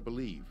they want to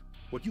believe.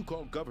 What you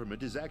call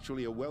government is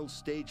actually a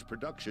well-staged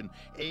production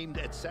aimed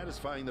at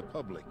satisfying the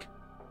public.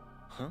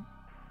 Huh?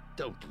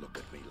 Don't look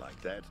at me like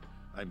that.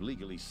 I'm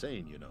legally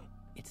sane, you know.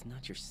 It's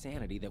not your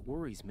sanity that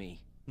worries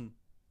me.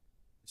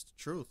 It's the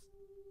truth.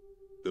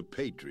 The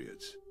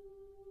Patriots.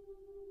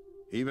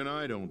 Even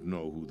I don't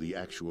know who the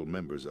actual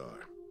members are.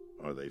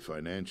 Are they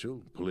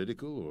financial,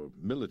 political, or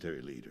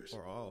military leaders?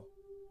 Or all.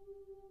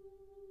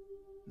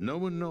 No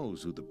one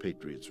knows who the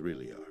Patriots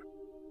really are.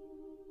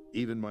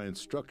 Even my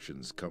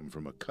instructions come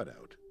from a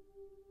cutout.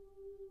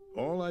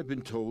 All I've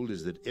been told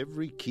is that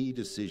every key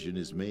decision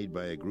is made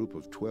by a group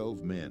of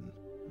 12 men,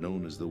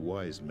 known as the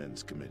Wise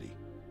Men's Committee.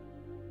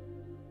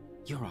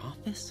 Your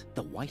office?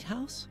 The White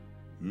House?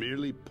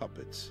 Merely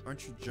puppets.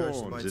 Aren't you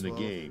judged by pawns in 12? a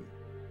game.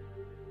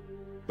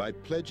 By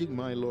pledging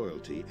my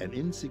loyalty, an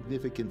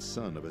insignificant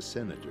son of a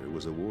senator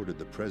was awarded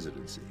the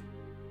presidency.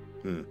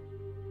 Of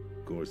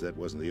course, that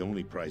wasn't the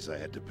only price I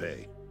had to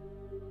pay.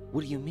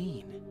 What do you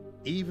mean?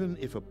 Even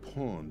if a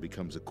pawn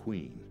becomes a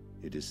queen,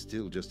 it is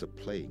still just a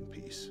playing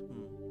piece.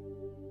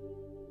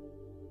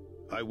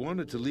 I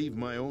wanted to leave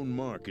my own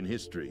mark in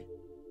history,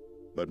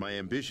 but my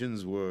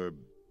ambitions were...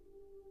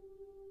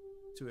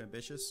 Too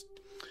ambitious?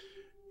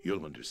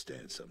 You'll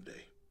understand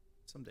someday.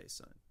 Someday,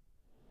 son.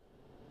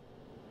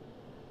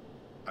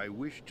 I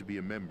wished to be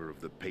a member of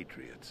the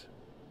Patriots.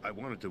 I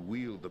wanted to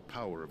wield the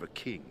power of a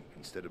king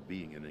instead of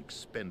being an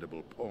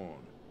expendable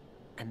pawn.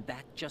 And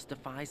that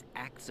justifies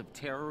acts of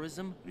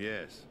terrorism?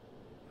 Yes.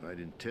 I'd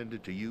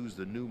intended to use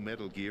the new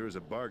Metal Gear as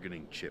a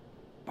bargaining chip.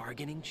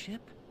 Bargaining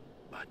chip?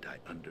 But I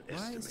Why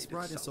underestimated is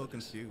Ryden so Solidus.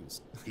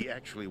 confused? He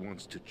actually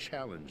wants to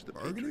challenge the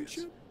Bargaining Patriots,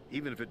 chip?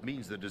 even if it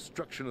means the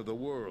destruction of the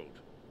world.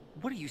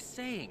 What are you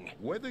saying?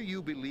 Whether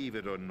you believe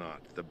it or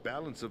not, the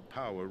balance of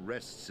power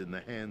rests in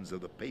the hands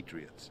of the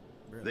Patriots.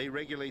 Really? They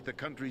regulate the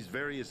country's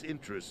various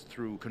interests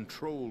through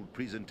controlled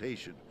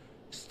presentation,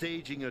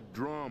 staging a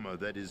drama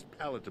that is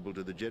palatable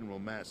to the general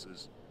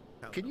masses.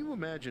 Can you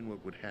imagine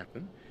what would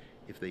happen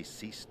if they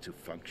ceased to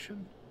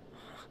function?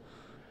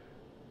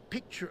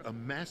 Picture a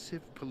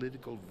massive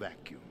political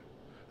vacuum,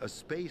 a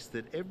space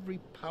that every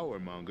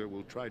powermonger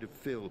will try to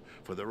fill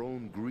for their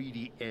own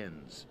greedy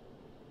ends.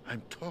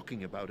 I'm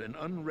talking about an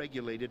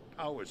unregulated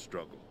power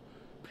struggle,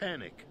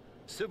 panic,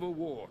 civil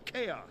war,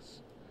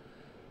 chaos.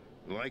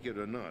 Like it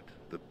or not,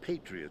 the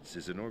Patriots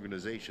is an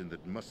organization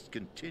that must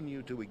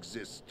continue to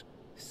exist.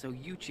 So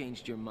you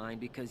changed your mind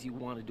because you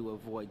wanted to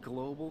avoid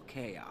global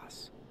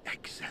chaos.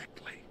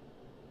 Exactly.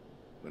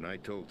 When I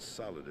told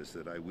Solidus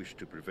that I wished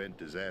to prevent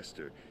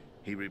disaster,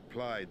 he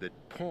replied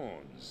that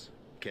pawns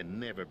can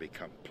never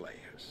become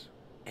players.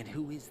 And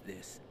who is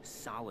this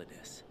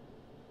Solidus?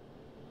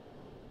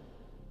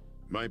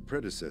 My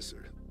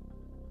predecessor,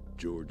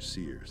 George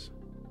Sears.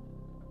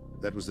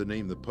 That was the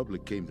name the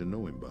public came to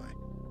know him by.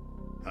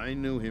 I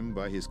knew him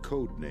by his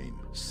code name,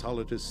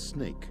 Solidus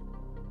Snake.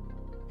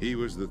 He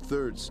was the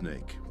third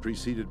Snake,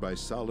 preceded by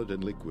Solid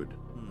and Liquid,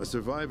 a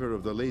survivor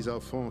of the Les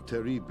Enfants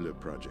Terribles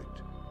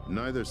project.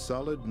 Neither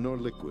solid nor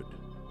liquid.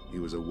 He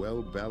was a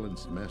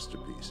well-balanced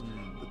masterpiece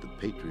that the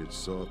Patriots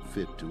saw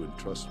fit to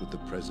entrust with the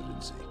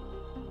presidency.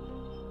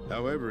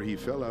 However, he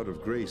fell out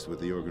of grace with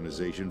the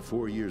organization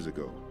 4 years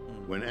ago.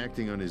 When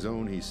acting on his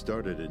own, he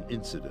started an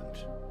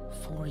incident.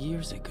 4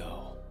 years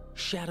ago.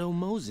 Shadow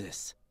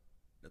Moses.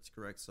 That's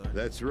correct, son.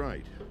 That's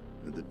right.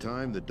 At the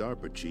time, the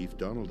DARPA chief,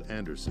 Donald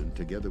Anderson,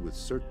 together with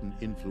certain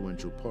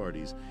influential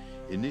parties,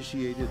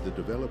 initiated the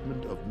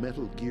development of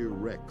Metal Gear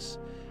Rex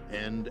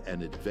and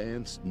an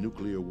advanced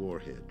nuclear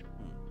warhead.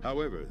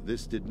 However,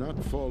 this did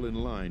not fall in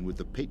line with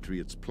the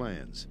Patriots'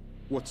 plans.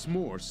 What's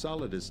more,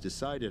 Solidus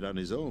decided on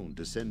his own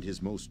to send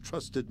his most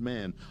trusted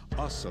man,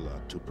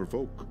 Ocelot, to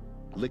provoke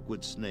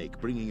Liquid Snake,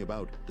 bringing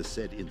about the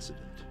said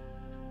incident.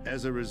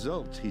 As a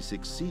result, he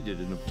succeeded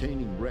in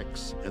obtaining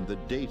Rex and the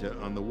data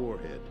on the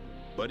warhead.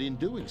 But in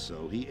doing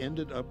so, he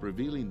ended up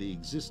revealing the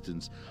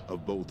existence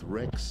of both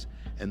Rex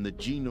and the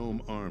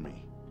Genome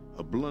Army,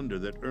 a blunder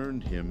that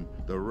earned him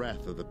the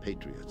wrath of the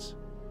Patriots.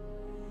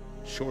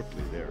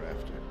 Shortly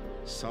thereafter,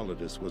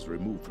 Solidus was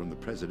removed from the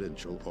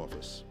presidential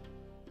office.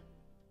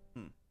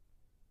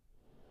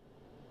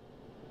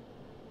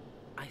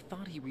 I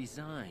thought he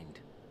resigned.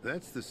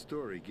 That's the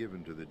story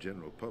given to the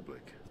general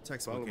public.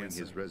 Textbook Following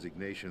answer. his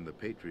resignation, the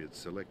Patriots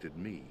selected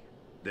me,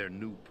 their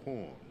new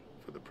pawn,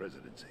 for the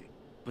presidency.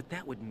 But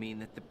that would mean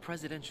that the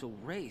presidential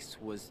race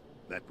was...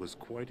 That was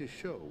quite a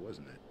show,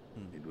 wasn't it?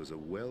 It was a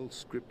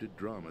well-scripted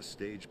drama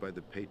staged by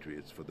the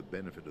Patriots for the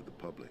benefit of the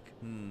public.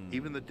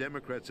 Even the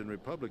Democrats and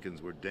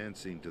Republicans were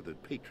dancing to the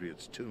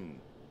Patriots' tune.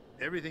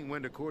 Everything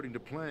went according to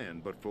plan,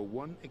 but for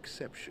one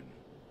exception.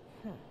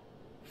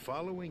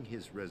 Following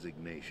his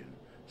resignation,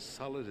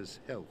 Solidus'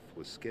 health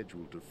was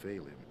scheduled to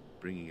fail him,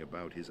 bringing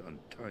about his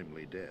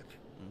untimely death.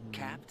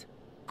 Capped?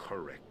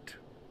 Correct.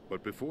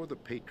 But before the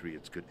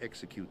Patriots could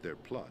execute their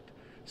plot,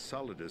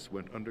 Solidus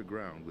went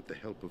underground with the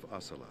help of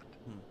Ocelot.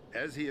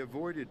 As he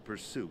avoided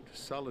pursuit,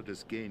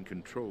 Solidus gained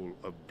control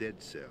of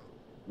Dead Cell,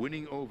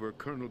 winning over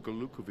Colonel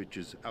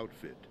Golukovich's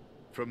outfit.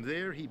 From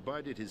there, he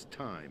bided his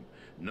time,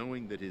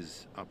 knowing that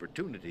his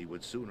opportunity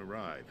would soon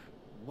arrive.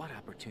 What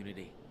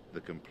opportunity?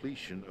 The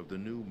completion of the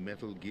new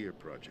Metal Gear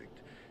project,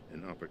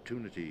 an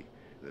opportunity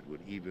that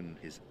would even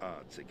his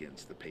odds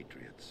against the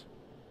Patriots.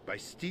 By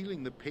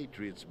stealing the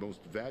Patriots'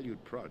 most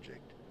valued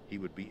project, he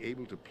would be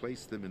able to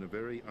place them in a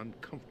very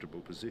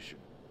uncomfortable position.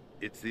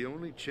 It's the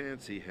only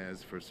chance he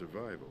has for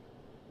survival.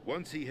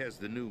 Once he has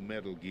the new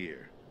Metal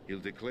Gear, he'll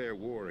declare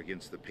war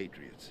against the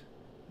Patriots.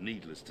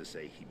 Needless to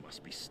say, he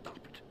must be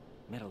stopped.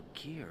 Metal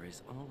Gear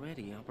is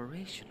already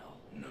operational.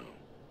 No,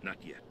 not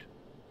yet.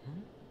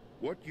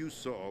 What you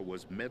saw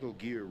was Metal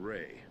Gear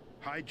Ray,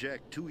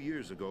 hijacked 2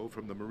 years ago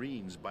from the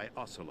Marines by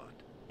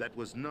Ocelot. That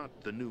was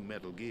not the new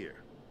Metal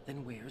Gear.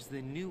 Then where's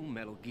the new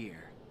Metal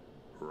Gear?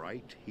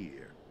 Right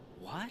here.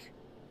 What?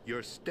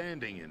 You're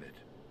standing in it.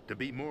 To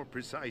be more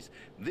precise,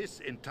 this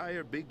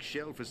entire big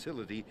shell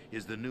facility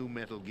is the new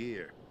Metal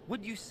Gear.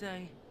 What'd you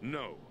say?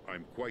 No,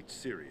 I'm quite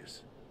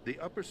serious. The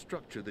upper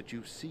structure that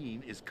you've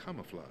seen is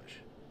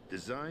camouflage,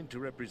 designed to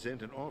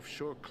represent an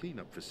offshore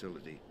cleanup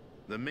facility.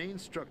 The main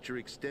structure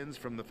extends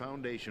from the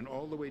foundation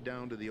all the way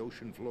down to the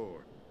ocean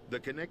floor. The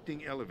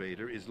connecting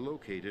elevator is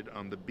located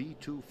on the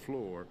B2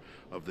 floor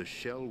of the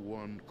Shell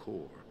 1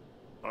 core.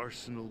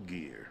 Arsenal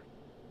Gear.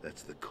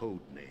 That's the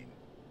code name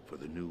for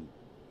the new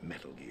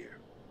Metal Gear.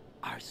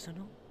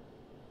 Arsenal?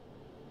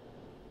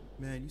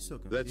 Man, you so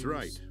confused. That's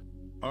right.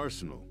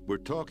 Arsenal. We're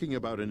talking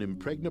about an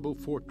impregnable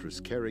fortress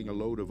carrying a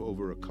load of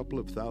over a couple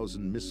of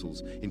thousand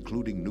missiles,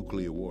 including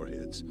nuclear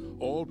warheads,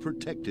 all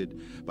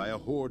protected by a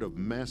horde of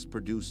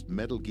mass-produced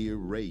Metal Gear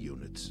Ray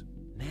units.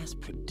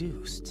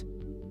 Mass-produced?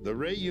 The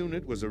Ray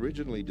unit was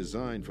originally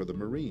designed for the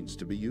Marines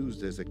to be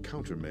used as a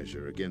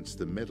countermeasure against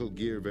the Metal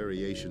Gear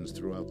variations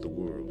throughout the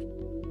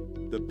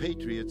world. The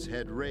Patriots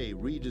had Ray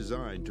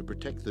redesigned to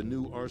protect the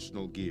new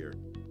Arsenal Gear.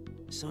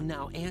 So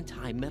now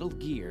anti-Metal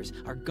Gears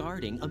are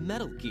guarding a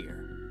Metal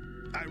Gear.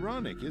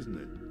 Ironic, isn't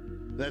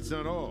it? That's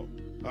not all.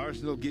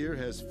 Arsenal Gear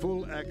has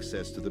full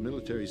access to the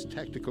military's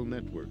tactical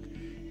network,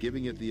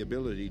 giving it the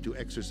ability to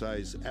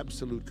exercise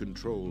absolute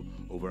control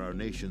over our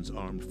nation's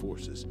armed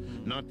forces,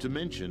 not to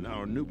mention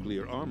our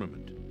nuclear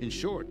armament. In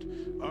short,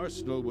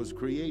 Arsenal was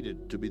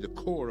created to be the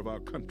core of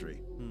our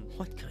country.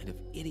 What kind of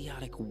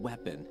idiotic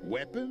weapon?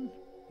 Weapon?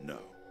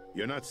 No.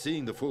 You're not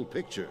seeing the full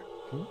picture.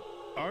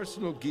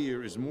 Arsenal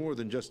Gear is more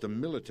than just a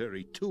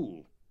military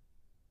tool.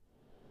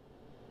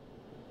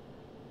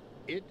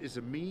 It is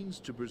a means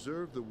to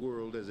preserve the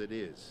world as it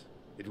is.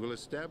 It will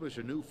establish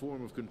a new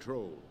form of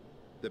control.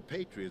 The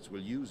Patriots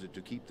will use it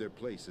to keep their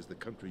place as the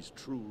country's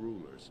true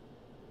rulers.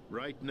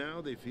 Right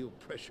now, they feel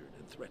pressured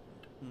and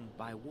threatened.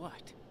 By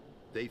what?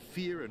 They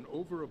fear an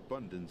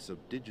overabundance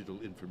of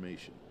digital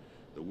information.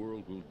 The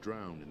world will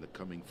drown in the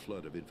coming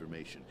flood of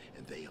information,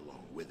 and they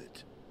along with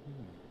it.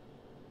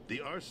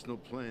 The Arsenal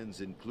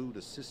plans include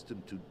a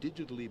system to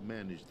digitally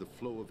manage the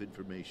flow of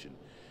information,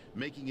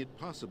 making it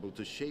possible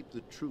to shape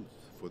the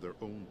truth for their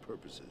own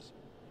purposes.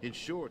 In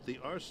short, the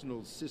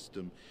Arsenal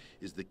system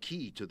is the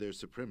key to their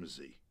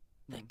supremacy.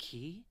 The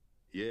key?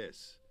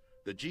 Yes.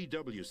 The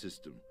GW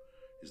system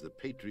is the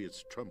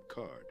Patriots' trump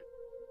card.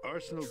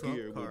 Arsenal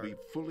Gear will be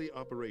fully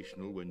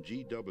operational when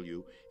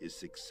GW is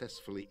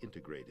successfully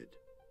integrated.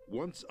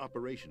 Once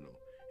operational,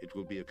 it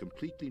will be a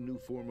completely new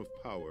form of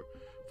power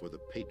for the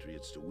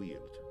Patriots to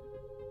wield.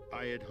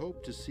 I had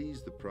hoped to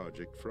seize the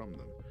project from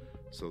them,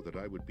 so that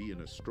I would be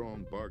in a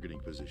strong bargaining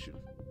position.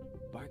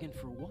 Bargain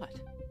for what?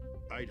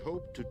 I'd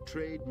hoped to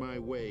trade my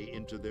way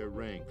into their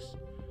ranks.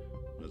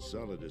 But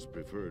Solidus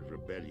preferred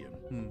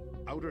rebellion.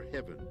 Outer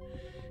Heaven,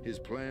 his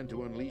plan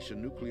to unleash a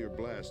nuclear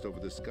blast over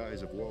the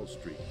skies of Wall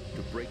Street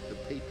to break the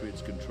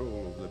Patriots'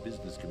 control over the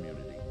business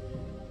community,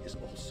 is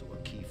also a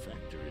key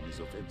factor in his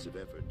offensive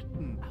effort.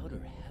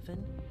 Outer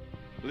Heaven?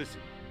 Listen,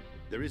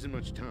 there isn't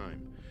much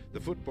time. The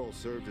football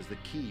served as the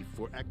key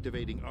for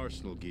activating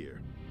Arsenal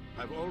Gear.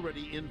 I've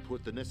already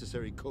input the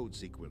necessary code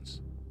sequence.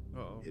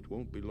 It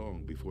won't be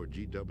long before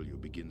GW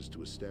begins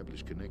to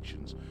establish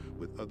connections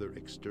with other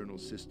external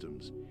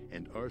systems,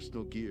 and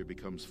Arsenal Gear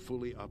becomes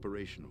fully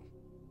operational.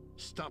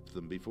 Stop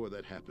them before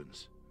that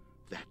happens.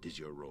 That is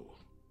your role.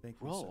 Thank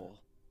you, sir.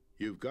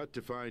 You've got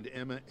to find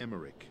Emma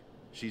Emmerich.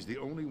 She's the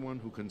only one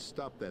who can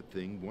stop that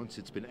thing once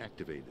it's been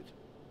activated.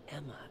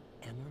 Emma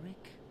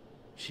Emmerich?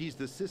 She's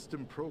the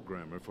system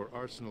programmer for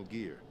Arsenal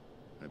Gear.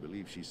 I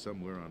believe she's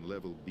somewhere on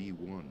level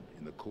B1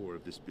 in the core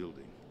of this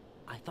building.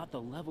 I thought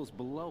the levels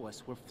below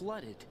us were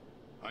flooded.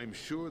 I'm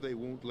sure they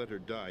won't let her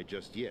die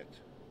just yet,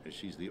 as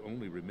she's the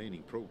only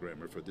remaining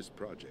programmer for this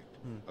project.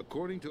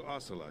 According to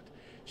Ocelot,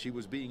 she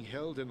was being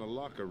held in a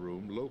locker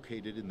room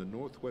located in the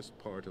northwest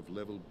part of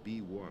level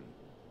B1.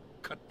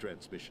 Cut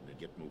transmission and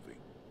get moving.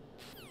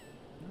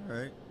 All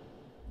right.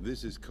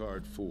 This is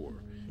card 4.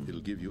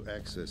 It'll give you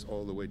access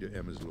all the way to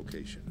Emma's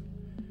location.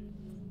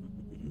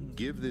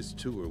 Give this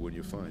to her when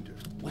you find her.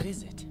 What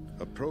is it?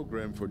 A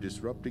program for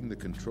disrupting the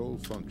control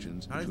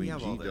functions between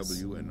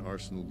GW and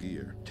Arsenal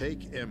Gear.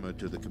 Take Emma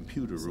to the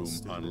computer room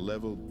on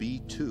level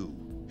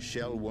B2,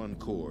 Shell 1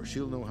 core.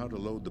 She'll know how to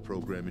load the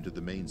program into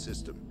the main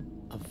system.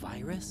 A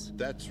virus?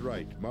 That's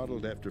right,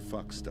 modeled after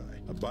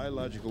Fox-HOUND, a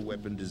biological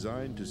weapon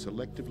designed to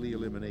selectively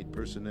eliminate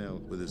personnel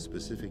with a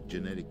specific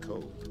genetic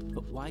code.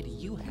 But why do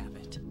you have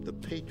it? The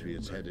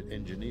Patriots had it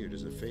engineered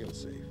as a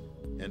failsafe,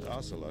 and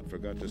Ocelot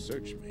forgot to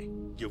search me.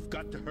 You've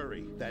got to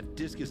hurry. That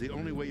disk is the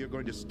only way you're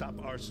going to stop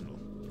Arsenal.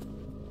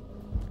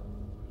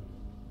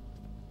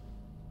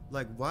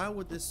 Like, why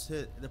would this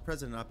hit the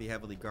president not be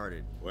heavily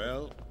guarded?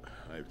 Well,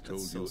 I've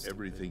told so you stupid.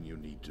 everything you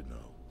need to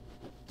know.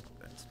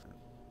 Thanks, man.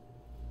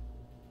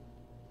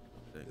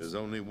 Thanks. There's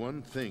only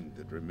one thing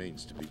that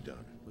remains to be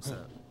done. What's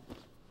that?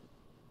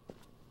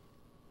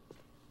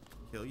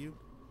 Kill you?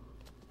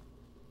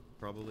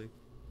 Probably.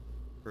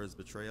 For his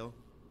betrayal.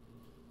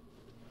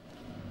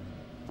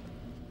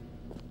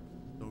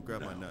 Don't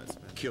grab my nuts,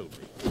 man. Kill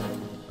me.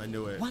 I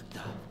knew it. What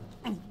the?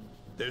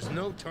 There's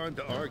no time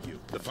to argue.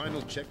 The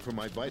final check for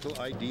my vital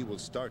ID will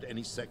start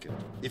any second.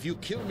 If you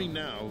kill me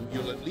now,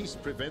 you'll at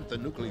least prevent the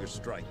nuclear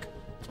strike.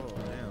 Oh,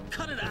 damn.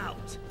 Cut it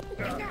out!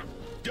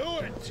 Do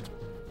it!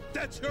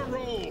 That's your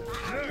role!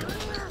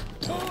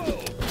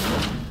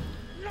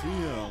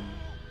 Damn.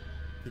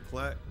 He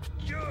clapped.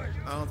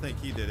 I don't think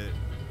he did it.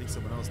 I think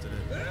someone else did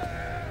it.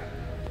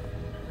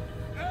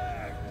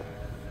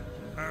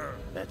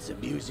 That's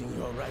abusing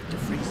your right to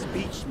free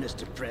speech,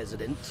 Mr.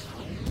 President.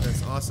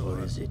 That's awesome.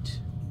 Or is it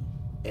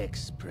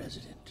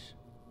ex-president?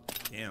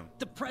 Damn.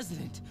 The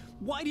president!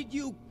 Why did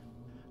you...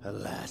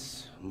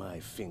 Alas, my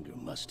finger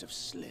must have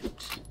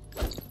slipped.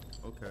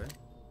 Okay.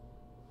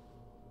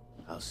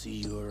 I'll see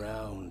you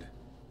around,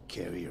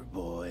 carrier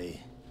boy.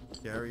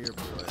 Carrier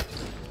boy.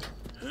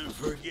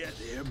 Forget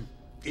him.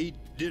 He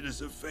did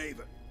us a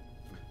favor.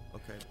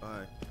 Okay,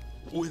 bye.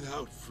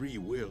 Without free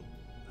will,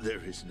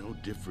 there is no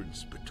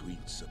difference between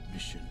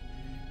submission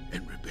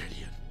and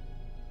rebellion.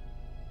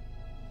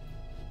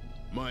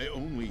 My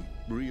only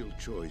real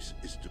choice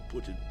is to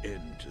put an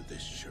end to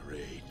this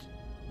charade.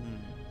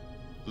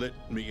 Let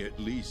me at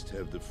least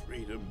have the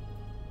freedom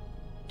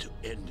to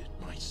end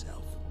it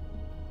myself.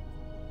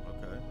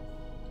 Okay.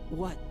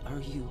 What are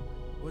you...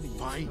 What are you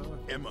Find talking-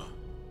 Emma.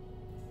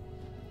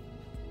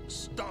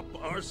 Stop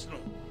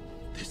Arsenal.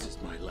 This is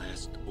my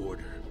last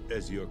order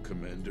as your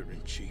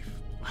commander-in-chief.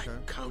 Okay.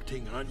 I'm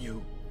counting on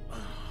you.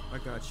 I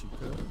got you,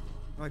 cuz.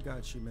 I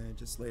got you, man.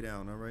 Just lay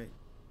down, all right?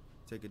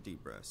 Take a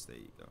deep breath. There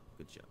you go.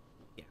 Good job.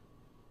 Yeah.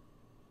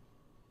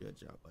 Good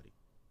job, buddy.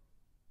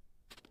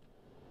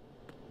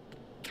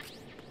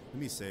 Let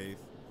me save.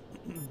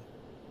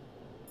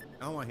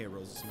 I don't want to hear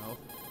Rose's mouth.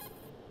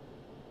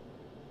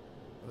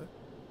 What?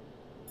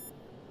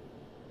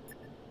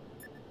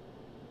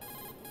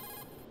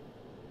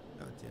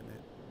 God damn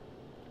it.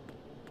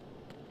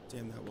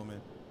 Damn that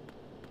woman.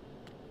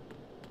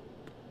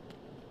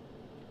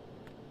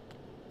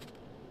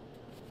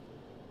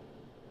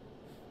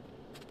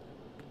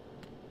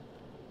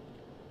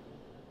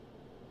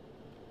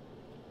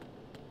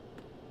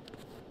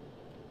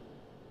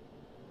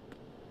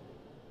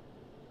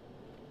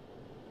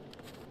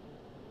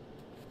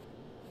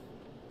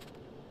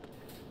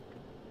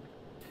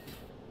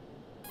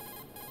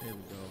 There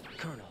we go.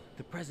 Colonel,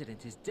 the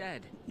president is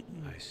dead.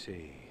 I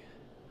see.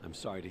 I'm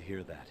sorry to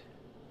hear that.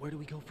 Where do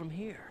we go from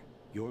here?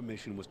 Your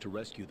mission was to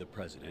rescue the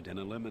president and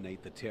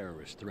eliminate the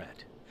terrorist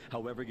threat.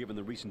 However, given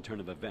the recent turn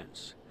of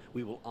events,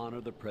 we will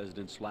honor the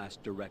president's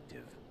last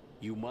directive.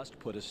 You must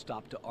put a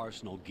stop to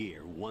Arsenal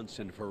Gear once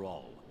and for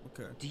all.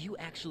 Okay. Do you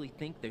actually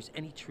think there's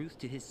any truth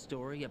to his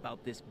story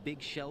about this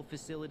big shell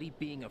facility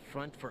being a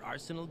front for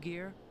Arsenal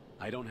Gear?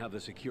 I don't have the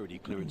security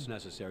clearance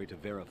necessary to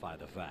verify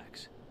the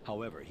facts.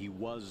 However, he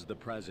was the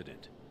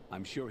president.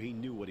 I'm sure he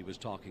knew what he was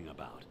talking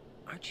about.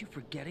 Aren't you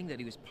forgetting that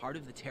he was part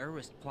of the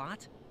terrorist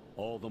plot?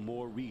 All the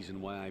more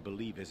reason why I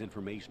believe his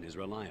information is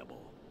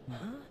reliable.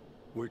 Huh?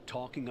 We're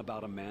talking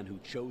about a man who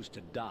chose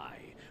to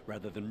die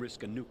rather than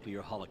risk a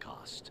nuclear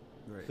holocaust.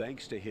 Right.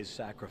 Thanks to his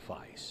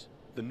sacrifice,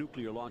 the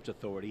Nuclear Launch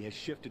Authority has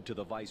shifted to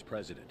the vice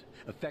president,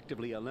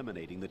 effectively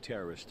eliminating the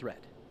terrorist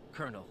threat.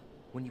 Colonel,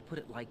 when you put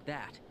it like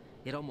that,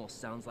 it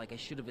almost sounds like I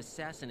should have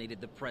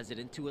assassinated the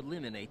president to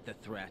eliminate the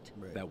threat.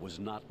 Right. That was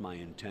not my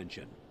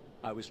intention.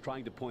 I was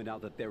trying to point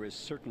out that there is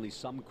certainly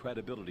some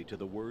credibility to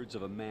the words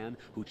of a man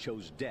who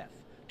chose death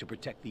to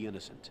protect the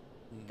innocent.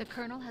 The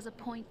Colonel has a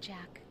point,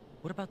 Jack.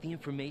 What about the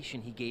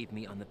information he gave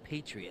me on the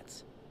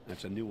Patriots?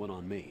 That's a new one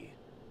on me.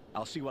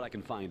 I'll see what I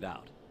can find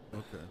out.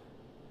 Okay.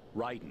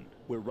 Raiden,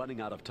 we're running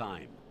out of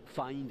time.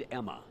 Find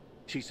Emma.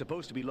 She's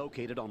supposed to be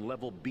located on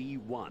level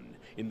B1,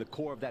 in the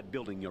core of that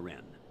building you're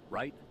in,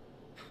 right?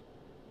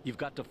 You've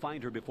got to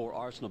find her before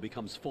Arsenal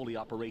becomes fully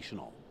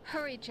operational.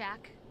 Hurry,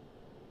 Jack.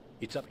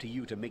 It's up to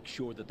you to make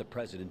sure that the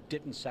president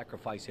didn't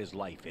sacrifice his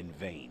life in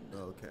vain.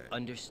 Okay.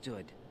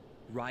 Understood.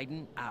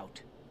 Raiden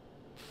out.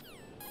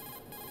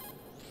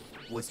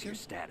 What's your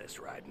status,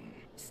 Raiden?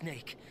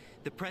 Snake,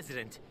 the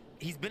president,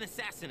 he's been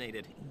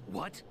assassinated.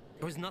 What?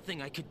 There was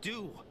nothing I could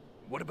do.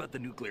 What about the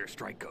nuclear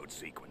strike code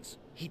sequence?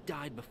 He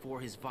died before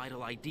his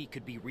vital ID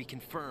could be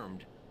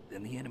reconfirmed.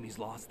 Then the enemy's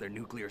lost their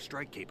nuclear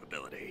strike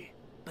capability.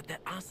 But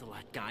that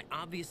Ocelot guy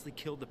obviously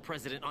killed the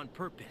president on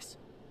purpose.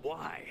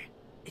 Why?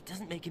 It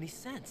doesn't make any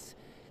sense.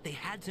 They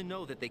had to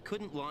know that they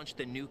couldn't launch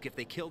the nuke if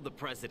they killed the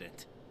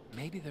president.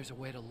 Maybe there's a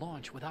way to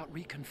launch without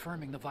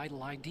reconfirming the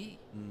vital ID.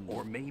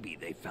 Or maybe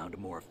they found a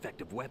more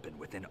effective weapon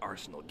within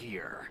Arsenal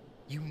Gear.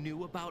 You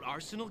knew about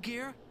Arsenal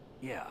Gear?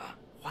 Yeah,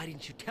 Why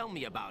didn't you tell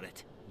me about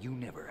it? you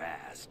never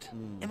asked.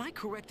 Am I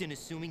correct in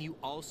assuming you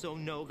also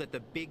know that the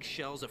big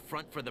shell's a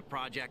front for the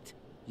project?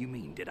 You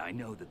mean, did I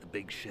know that the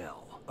big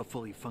shell a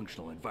fully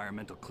functional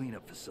environmental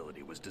cleanup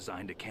facility was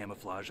designed to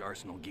camouflage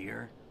Arsenal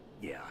gear?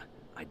 Yeah,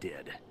 I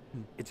did.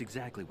 It's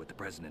exactly what the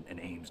President and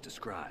Ames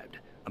described,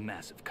 a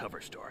massive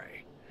cover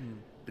story.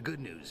 The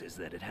good news is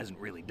that it hasn't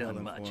really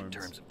done much in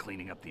terms of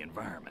cleaning up the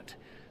environment,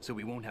 so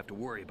we won't have to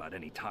worry about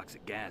any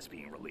toxic gas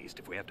being released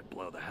if we have to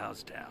blow the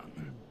house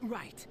down.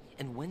 Right.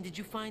 And when did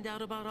you find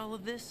out about all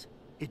of this?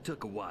 It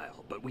took a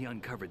while, but we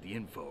uncovered the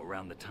info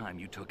around the time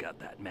you took out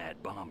that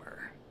mad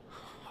bomber.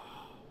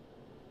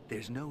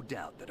 There's no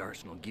doubt that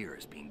Arsenal gear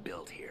is being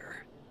built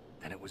here.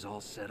 And it was all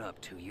set up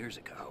 2 years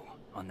ago,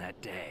 on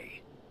that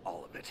day.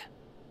 All of it.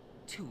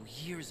 2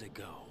 years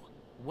ago?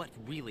 What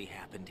really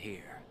happened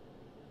here?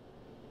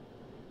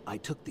 I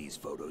took these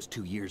photos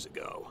 2 years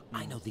ago.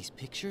 I know these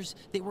pictures.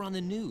 They were on the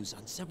news,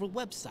 on several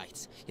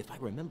websites. If I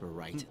remember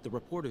right, the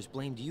reporters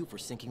blamed you for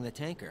sinking the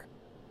tanker.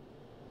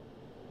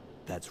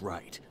 That's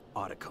right.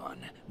 Otacon,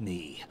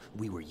 me,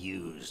 we were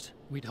used.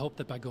 We'd hoped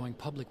that by going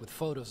public with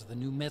photos of the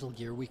new Metal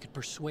Gear, we could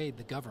persuade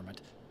the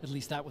government. At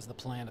least that was the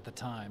plan at the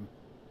time.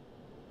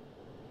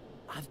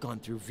 I've gone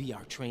through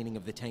VR training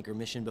of the tanker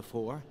mission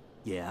before.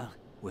 Yeah?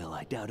 Well,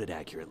 I doubt it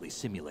accurately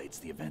simulates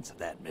the events of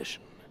that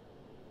mission.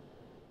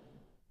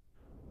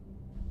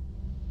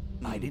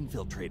 I'd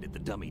infiltrated the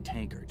dummy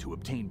tanker to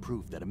obtain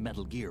proof that a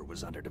Metal Gear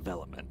was under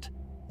development.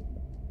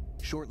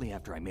 Shortly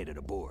after I made it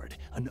aboard,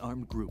 an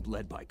armed group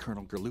led by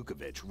Colonel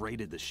Gerlukovich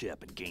raided the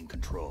ship and gained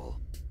control.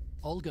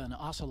 Olga and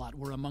Ocelot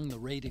were among the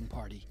raiding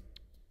party.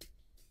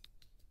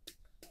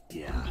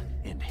 Yeah,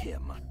 and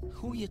him.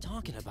 Who are you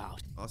talking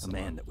about? A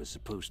man that was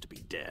supposed to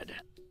be dead.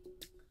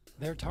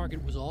 Their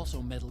target was also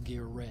Metal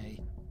Gear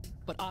Ray.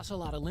 But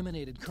Ocelot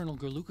eliminated Colonel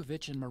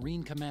Gerlukovich and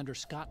Marine Commander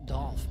Scott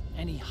Dolph,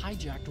 and he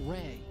hijacked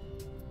Ray.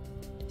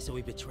 So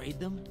he betrayed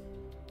them?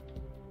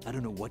 I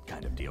don't know what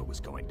kind of deal was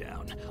going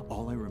down.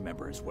 All I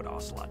remember is what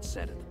Ocelot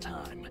said at the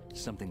time.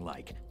 Something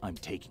like, "I'm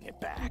taking it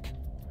back."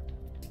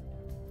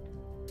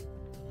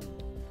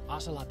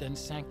 Ocelot then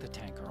sank the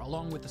tanker,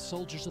 along with the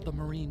soldiers of the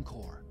Marine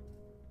Corps.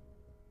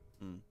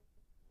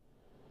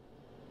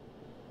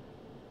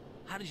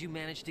 How did you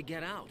manage to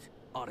get out?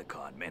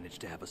 Otacon managed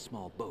to have a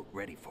small boat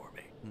ready for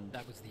me.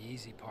 That was the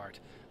easy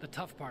part. The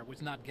tough part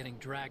was not getting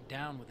dragged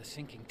down with a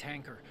sinking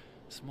tanker.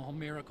 Small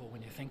miracle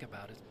when you think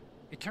about it.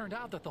 It turned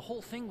out that the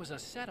whole thing was a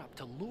setup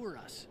to lure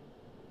us.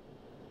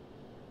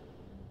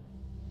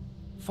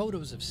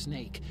 Photos of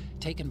Snake,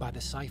 taken by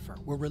the Cypher,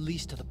 were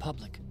released to the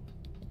public.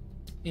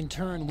 In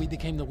turn, we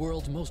became the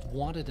world's most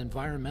wanted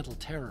environmental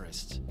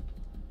terrorists.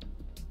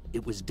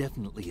 It was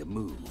definitely a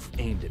move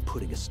aimed at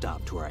putting a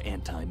stop to our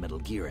anti-Metal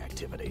Gear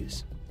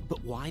activities.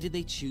 But why did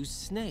they choose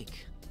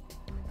Snake?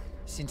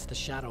 Since the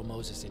Shadow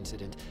Moses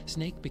incident,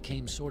 Snake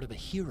became sort of a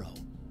hero.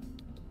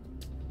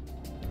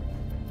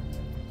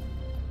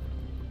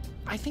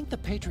 I think the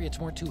Patriots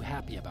weren't too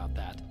happy about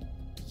that.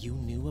 You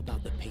knew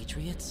about the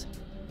Patriots?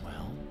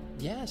 Well,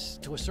 yes,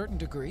 to a certain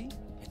degree.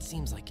 It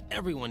seems like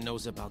everyone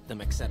knows about them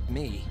except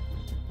me.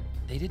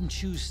 They didn't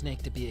choose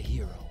Snake to be a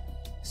hero.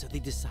 So they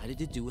decided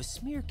to do a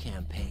smear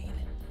campaign.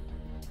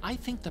 I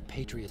think the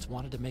Patriots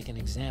wanted to make an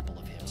example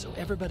of him so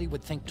everybody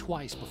would think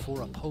twice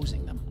before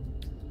opposing them.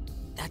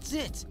 That's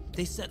it!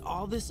 They set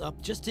all this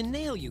up just to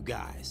nail you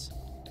guys.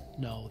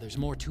 No, there's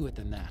more to it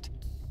than that.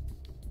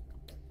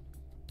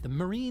 The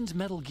Marines'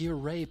 Metal Gear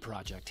Ray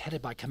project,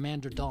 headed by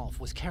Commander Dolph,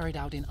 was carried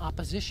out in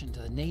opposition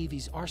to the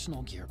Navy's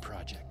Arsenal Gear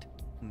project.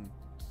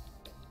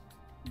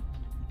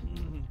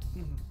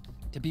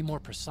 To be more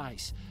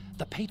precise,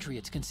 the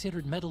Patriots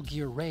considered Metal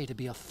Gear Ray to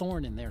be a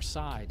thorn in their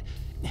side.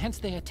 Hence,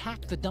 they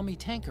attacked the dummy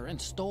tanker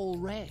and stole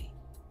Ray.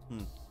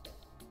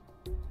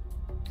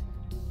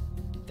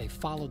 They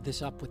followed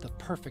this up with a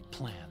perfect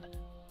plan.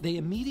 They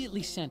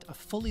immediately sent a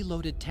fully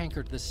loaded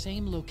tanker to the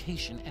same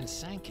location and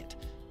sank it.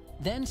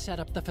 Then set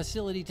up the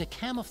facility to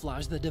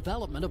camouflage the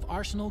development of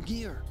Arsenal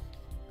Gear.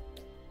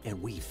 And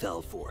we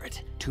fell for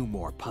it. 2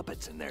 more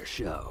puppets in their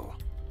show.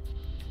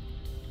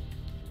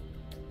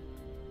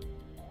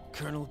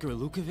 Colonel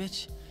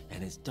Gerlukovich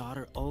and his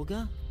daughter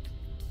Olga?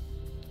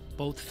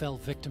 Both fell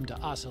victim to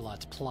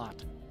Ocelot's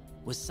plot.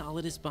 Was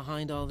Solidus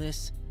behind all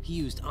this? He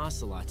used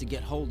Ocelot to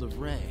get hold of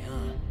Ray,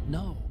 huh?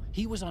 No,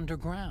 he was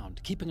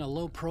underground, keeping a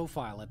low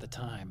profile at the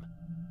time.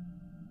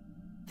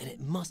 Then it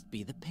must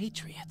be the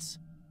Patriots.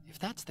 If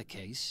that's the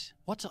case,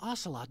 what's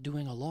Ocelot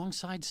doing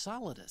alongside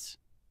Solidus?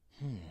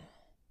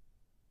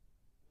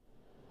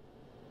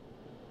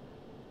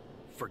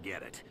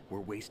 Forget it.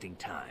 We're wasting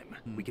time.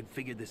 We can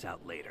figure this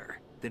out later.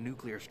 The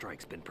nuclear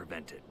strike's been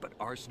prevented, but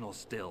Arsenal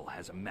still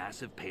has a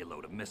massive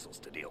payload of missiles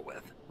to deal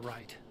with.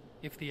 Right.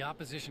 If the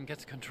opposition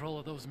gets control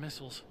of those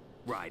missiles...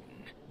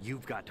 Raiden,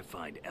 you've got to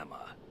find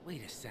Emma.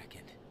 Wait a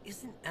second.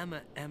 Isn't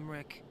Emma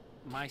Emmerich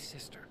my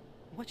sister?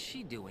 What's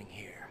she doing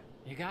here?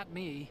 You got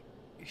me.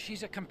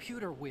 She's a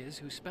computer whiz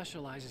who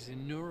specializes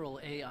in neural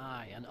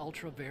AI and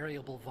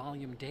ultra-variable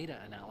volume data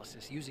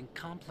analysis using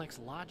complex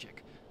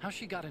logic. How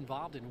she got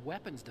involved in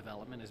weapons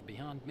development is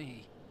beyond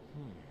me.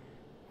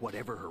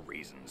 Whatever her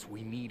reasons,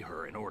 we need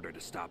her in order to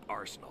stop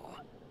Arsenal.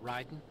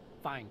 Raiden,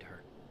 find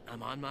her.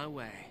 I'm on my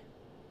way.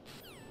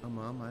 I'm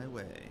on my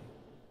way.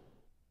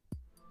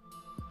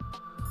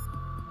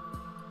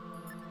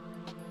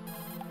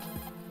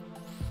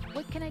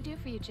 can I do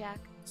for you, Jack?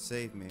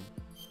 Save me.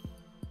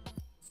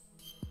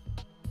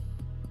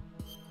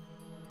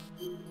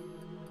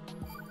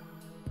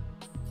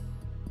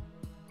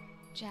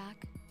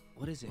 Jack,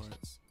 What is it?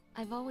 What?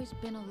 I've always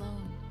been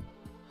alone.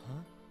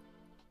 Huh?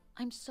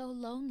 I'm so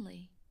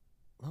lonely.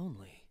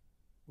 Lonely?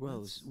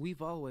 Rose,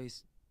 we've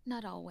always...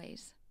 Not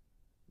always.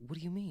 What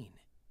do you mean?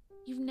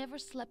 You've never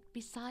slept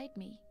beside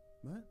me.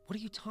 What? What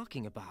are you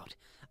talking about?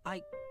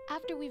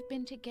 After we've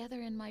been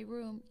together in my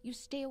room, you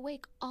stay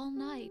awake all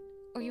night,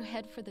 or you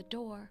head for the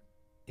door.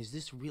 Is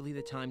this really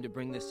the time to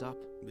bring this up?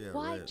 Yeah,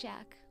 Why, right.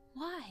 Jack?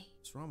 Why?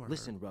 What's wrong with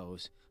Listen, her?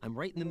 Rose, I'm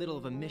right in the middle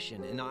of a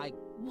mission, and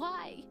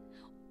Why?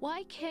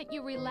 Why can't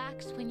you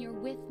relax when you're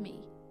with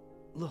me?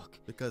 Look,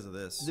 Because of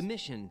this. the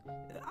mission,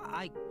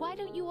 Why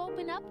don't you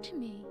open up to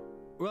me?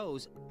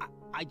 Rose,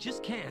 I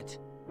just can't.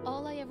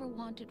 All I ever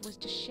wanted was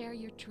to share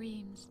your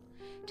dreams,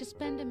 to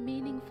spend a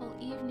meaningful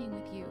evening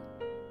with you.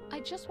 I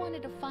just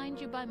wanted to find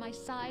you by my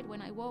side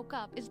when I woke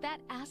up. Is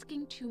that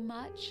asking too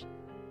much?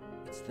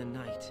 It's the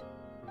night.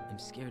 I'm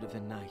scared of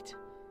the night.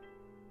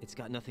 It's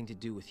got nothing to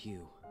do with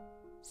you.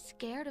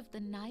 Scared of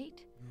the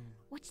night?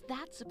 What's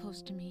that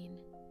supposed to mean?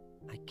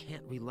 I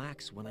can't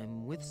relax when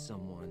I'm with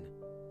someone.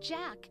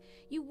 Jack,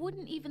 you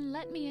wouldn't even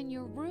let me in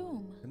your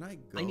room. Can I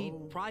go? I need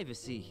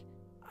privacy.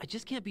 I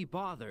just can't be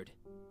bothered.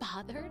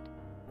 Bothered?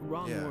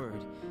 Wrong Yeah.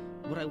 word.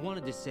 What I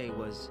wanted to say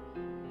was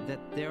that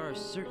there are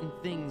certain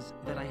things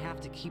that I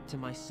have to keep to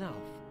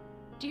myself.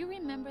 Do you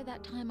remember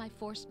that time I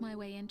forced my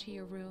way into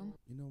your room?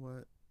 You know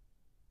what?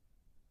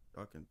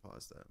 Y'all can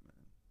pause that,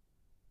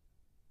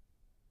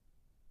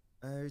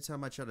 man. Every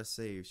time I try to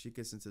save, she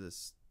gets into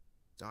this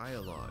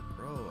dialogue.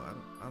 Bro,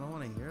 I don't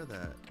want to hear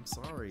that. I'm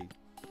sorry.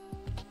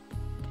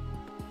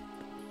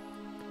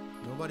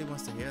 Nobody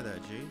wants to hear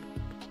that, G.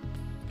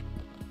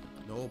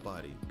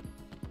 Nobody.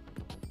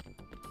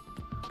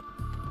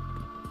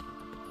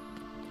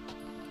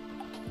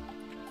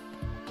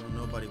 Don't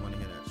nobody want to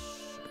hear that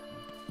shit.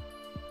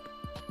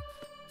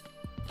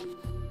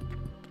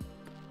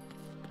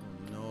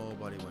 Don't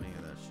nobody want to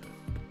hear that shit.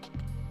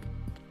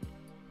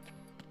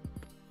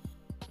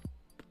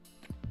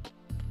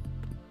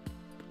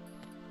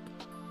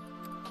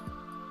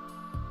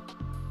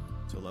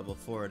 So level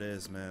 4 it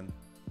is, man.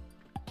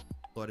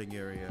 Flooding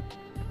area.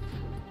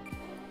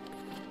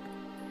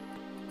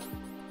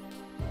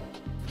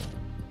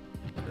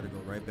 Gotta go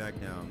right back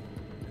down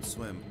and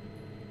swim.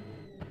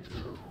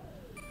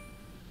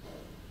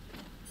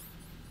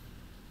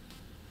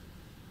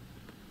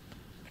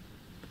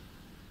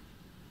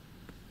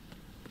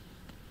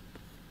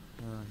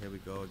 Here we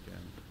go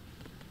again.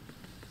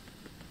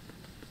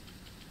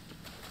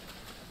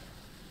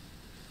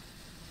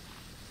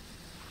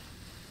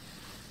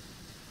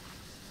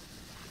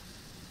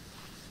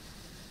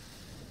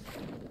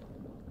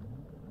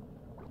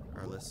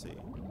 Alright, let's see.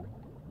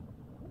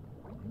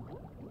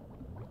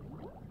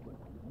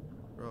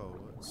 Bro,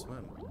 what?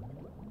 Swim.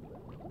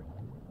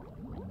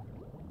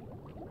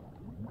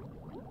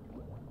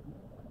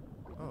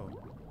 Oh.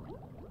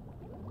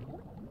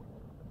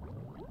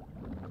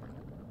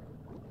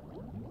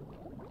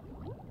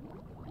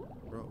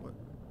 Bro,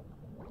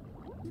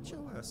 what? Get your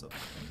ass up.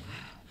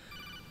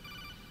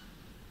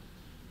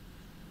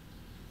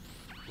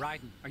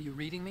 Raiden, are you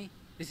reading me?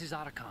 This is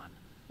Otacon.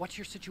 What's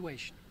your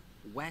situation?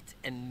 Wet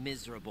and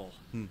miserable.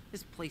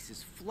 This place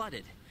is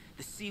flooded.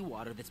 The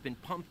seawater that's been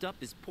pumped up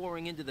is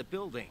pouring into the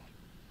building.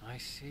 I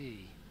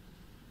see.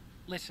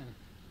 Listen,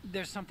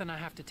 there's something I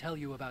have to tell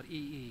you about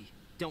EE.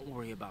 Don't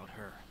worry about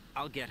her.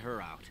 I'll get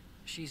her out.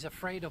 She's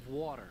afraid of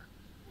water.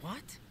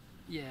 What?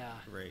 Yeah.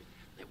 Great.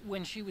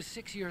 When she was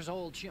 6 years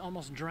old, she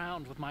almost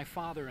drowned with my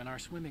father in our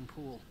swimming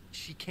pool.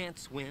 She can't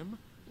swim?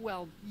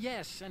 Well,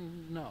 yes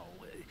and no.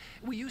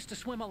 We used to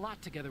swim a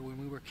lot together when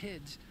we were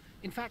kids.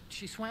 In fact,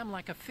 she swam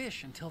like a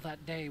fish until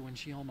that day when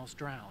she almost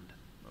drowned.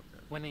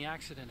 Okay. When the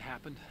accident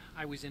happened,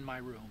 I was in my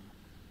room.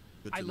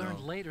 Good I to learned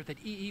know. later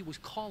that EE was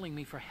calling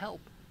me for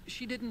help.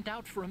 She didn't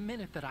doubt for a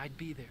minute that I'd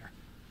be there.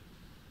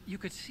 You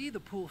could see the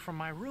pool from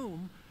my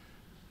room,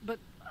 but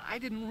I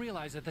didn't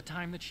realize at the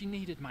time that she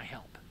needed my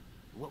help.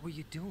 What were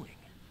you doing?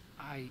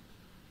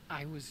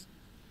 I was...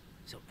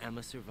 So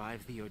Emma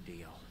survived the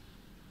ordeal.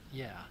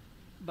 Yeah,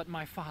 but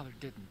my father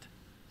didn't.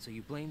 So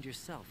you blamed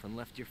yourself and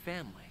left your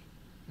family.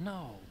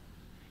 No.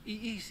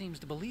 EE seems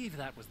to believe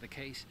that was the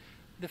case.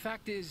 The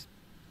fact is,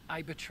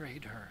 I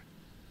betrayed her.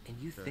 And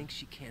you think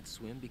she can't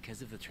swim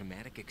because of the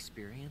traumatic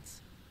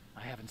experience?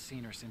 I haven't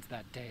seen her since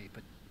that day,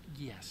 but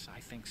yes,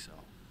 I think so.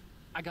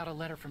 I got a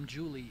letter from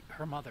Julie,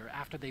 her mother,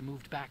 after they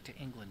moved back to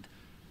England.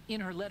 In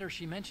her letter,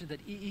 she mentioned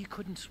that EE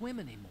couldn't swim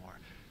anymore,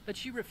 that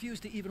she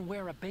refused to even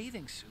wear a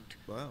bathing suit.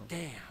 Wow.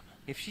 Damn.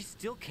 If she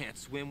still can't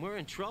swim, we're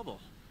in trouble.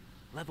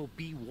 Level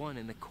B1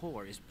 in the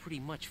core is pretty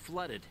much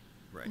flooded.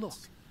 Right. Look,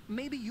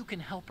 maybe you can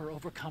help her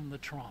overcome the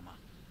trauma.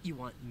 You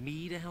want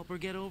me to help her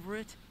get over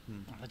it?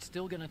 Well, it's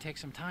still gonna take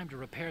some time to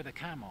repair the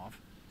Kamov.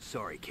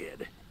 Sorry,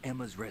 kid.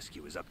 Emma's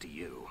rescue is up to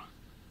you.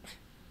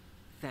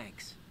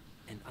 Thanks.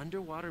 An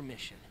underwater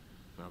mission.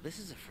 Well, this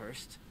is a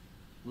first.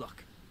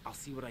 Look, I'll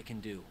see what I can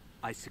do.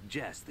 I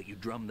suggest that you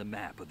drum the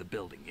map of the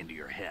building into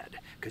your head,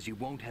 because you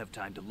won't have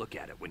time to look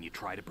at it when you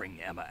try to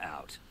bring Emma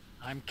out.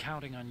 I'm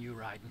counting on you,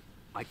 Raiden.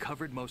 I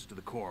covered most of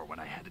the core when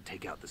I had to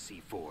take out the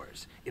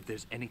C4s. If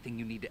there's anything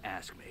you need to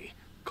ask me,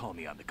 call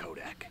me on the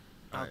codec.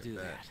 I'll do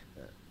that.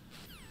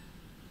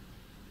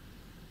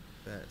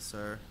 Bet,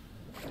 sir.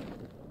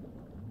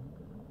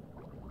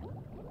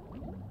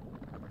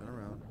 Turn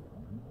around.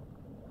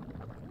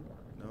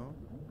 No?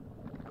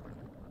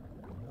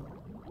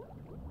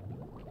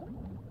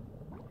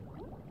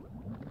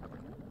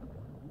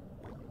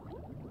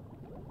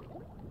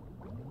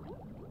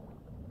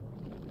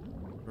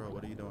 Bro,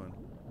 what are you doing?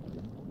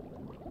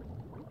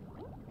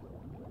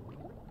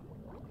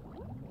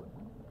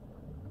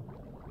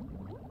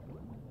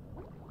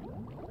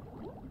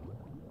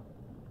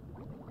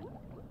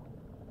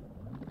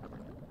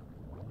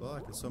 Well, I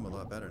can swim a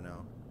lot better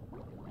now.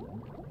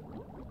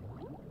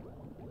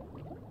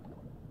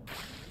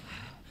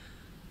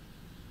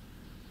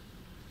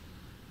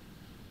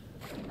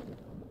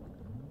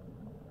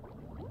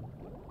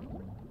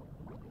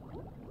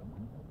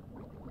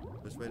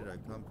 Which way did I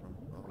come from?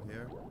 Oh,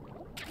 here?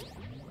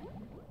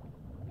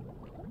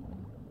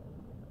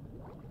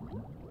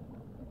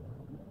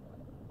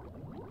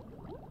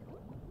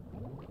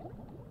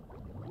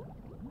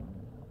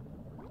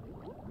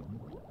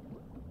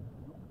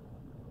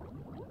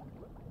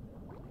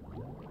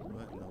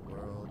 What in the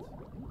world?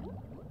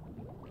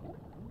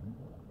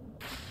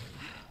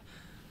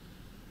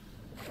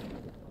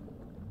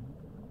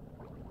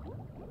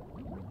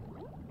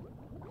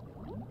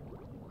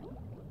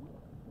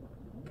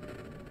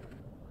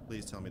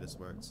 Please tell me this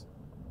works.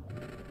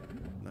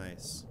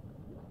 Nice.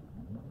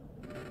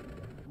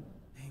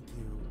 Thank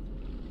you.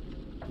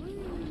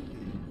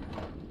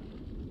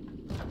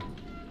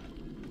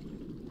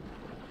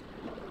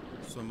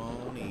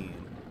 Simone.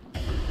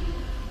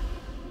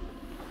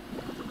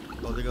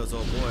 Oh, there goes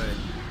old boy.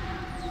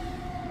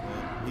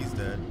 Well, he's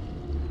dead.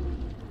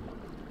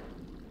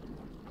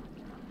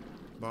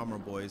 Bomber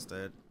boy's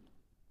dead.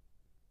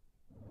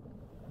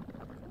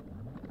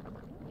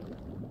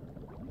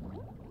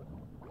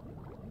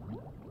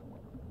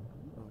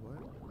 Oh,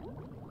 what?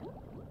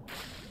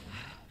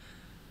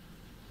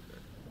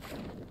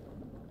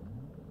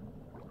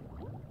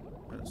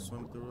 Gotta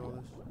swim through all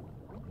this shit.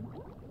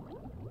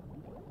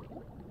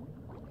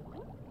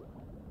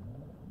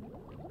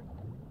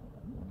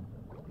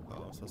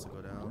 Oh, I'm supposed to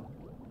go down.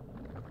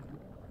 There we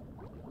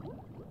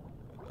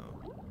go.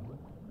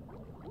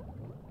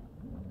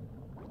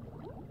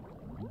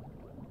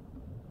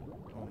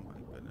 Oh my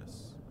goodness.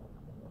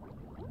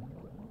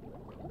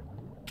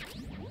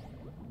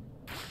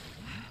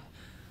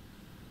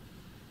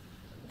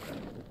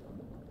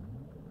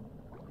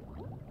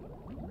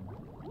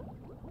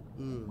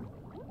 Ooh.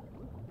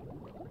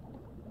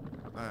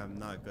 I am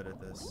not good at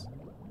this.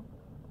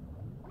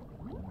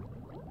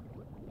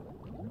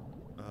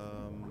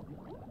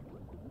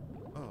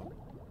 Oh.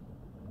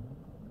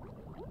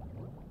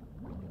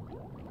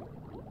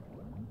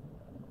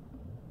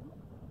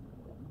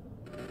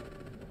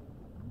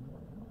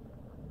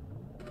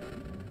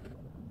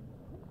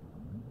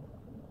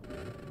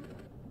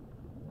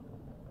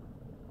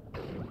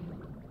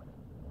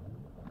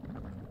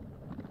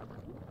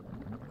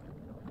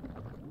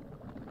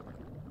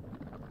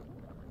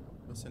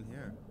 What's in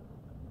here?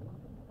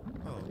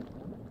 Oh.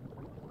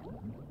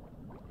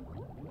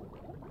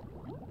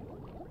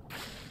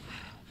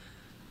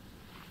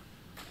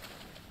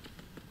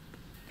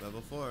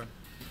 Level 4.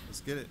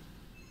 Let's get it.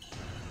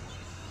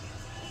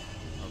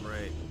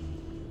 Alright.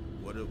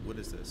 What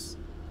is this?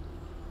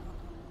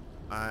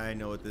 I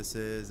know what this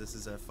is. This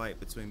is a fight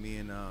between me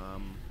and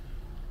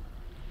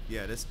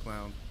yeah, this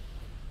clown.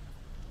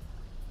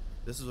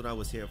 This is what I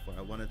was here for.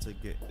 I wanted to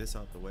get this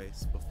out the way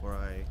before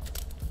I...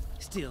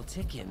 Still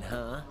ticking,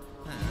 huh?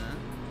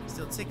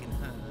 Still ticking,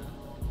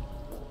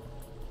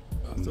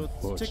 huh?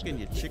 Still ticking,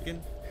 you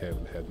chicken.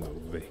 Hell had no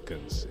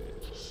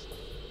vacancies.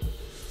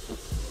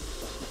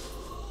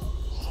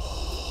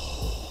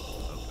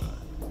 Oh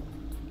god.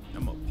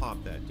 I'm gonna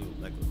pop that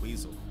dude like a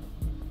weasel.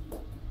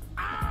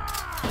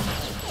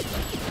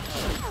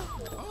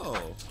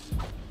 Oh.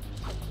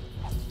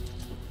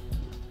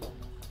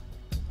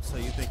 So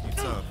you think you're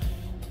tough?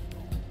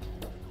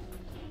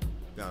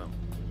 Got him.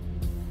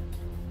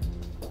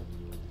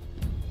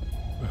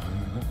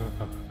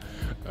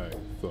 I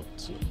thought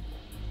so.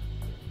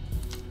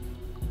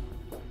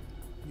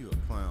 You a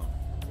clown.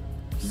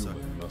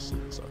 Human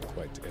muscles are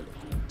quite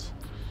eloquent.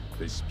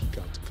 They speak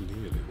out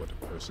clearly what a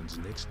person's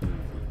next move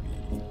will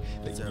be.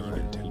 They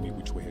even tell me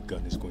which way a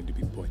gun is going to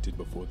be pointed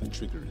before the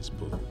trigger is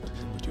pulled.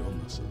 But your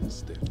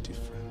muscles, they're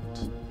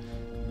different.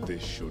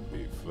 This should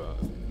be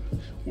fun.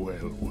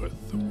 Well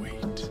worth the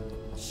wait.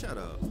 Shut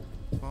up.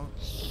 Huh?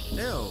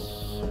 Ew.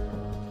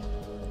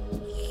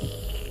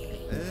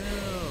 Ew.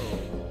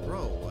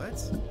 Bro, what?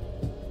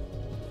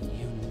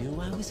 You knew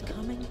I was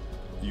coming?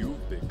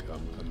 You've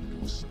become a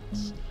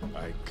nuisance.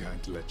 I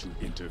can't let you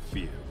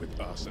interfere with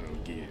arsenal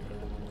gear.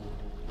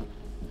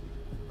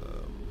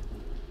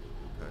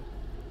 Okay.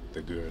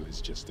 The girl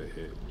is just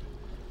ahead.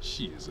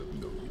 She is of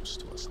no use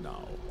to us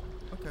now.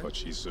 Okay. But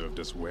she served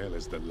us well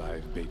as the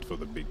live bait for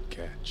the big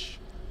catch.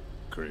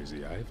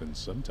 Crazy Ivan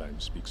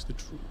sometimes speaks the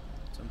truth.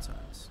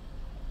 Sometimes.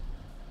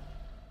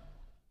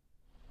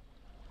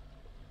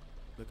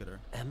 Look at her.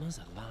 Emma's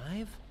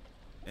alive?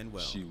 And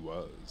well. She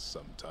was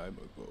some time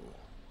ago.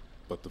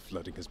 But the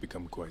flooding has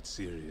become quite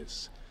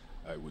serious.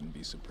 I wouldn't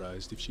be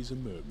surprised if she's a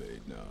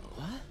mermaid now.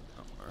 What?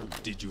 A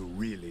mermaid. Did you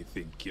really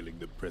think killing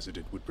the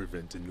president would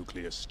prevent a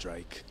nuclear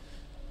strike?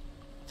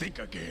 Think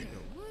again.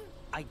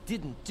 I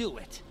didn't do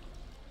it.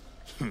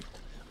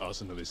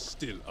 Arsenal is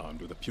still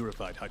armed with a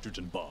purified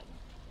hydrogen bomb.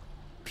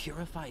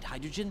 Purified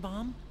hydrogen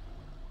bomb?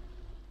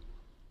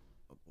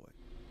 Oh boy.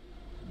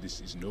 This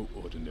is no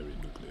ordinary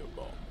nuclear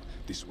bomb.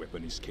 This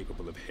weapon is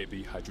capable of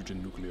heavy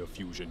hydrogen nuclear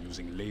fusion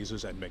using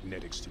lasers and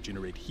magnetics to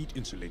generate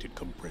heat-insulated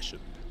compression.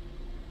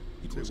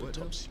 It was a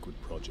top-secret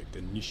project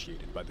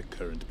initiated by the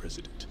current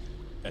president,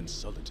 and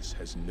Solidus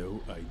has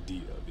no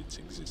idea of its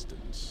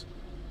existence.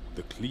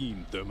 The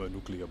clean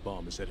thermonuclear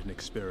bomb is at an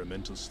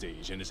experimental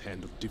stage and is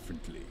handled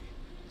differently.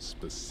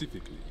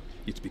 Specifically,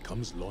 it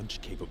becomes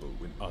launch-capable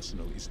when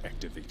Arsenal is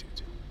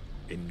activated.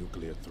 A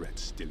nuclear threat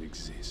still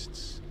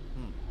exists.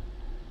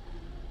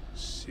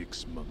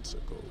 6 months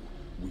ago,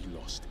 we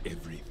lost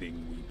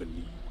everything we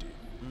believed in.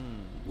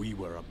 We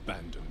were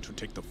abandoned to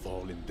take the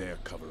fall in their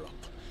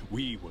cover-up.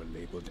 We were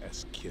labeled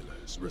as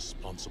killers,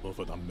 responsible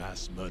for the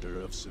mass murder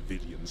of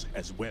civilians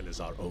as well as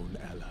our own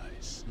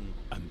allies.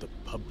 And the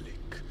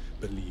public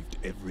believed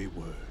every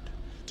word,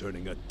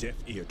 turning a deaf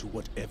ear to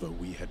whatever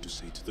we had to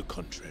say to the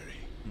contrary.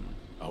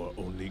 Our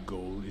only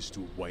goal is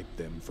to wipe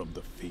them from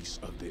the face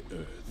of the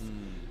earth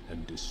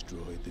and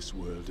destroy this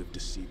world of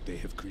deceit they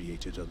have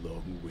created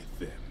along with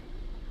them.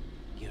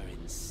 You're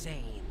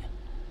insane.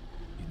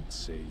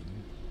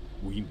 Insane?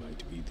 We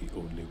might be the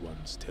only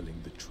ones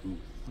telling the truth.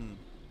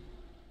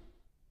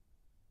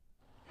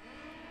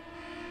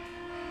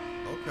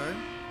 Okay.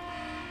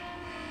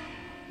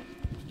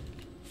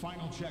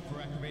 Final check for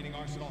activating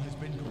Arsenal has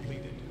been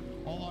completed.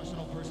 All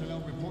Arsenal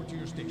personnel report to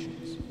your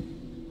stations.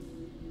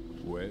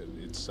 Well,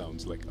 it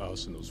sounds like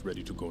Arsenal's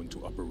ready to go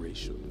into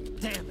operation.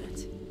 Damn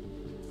it!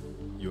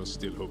 You're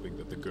still hoping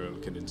that the girl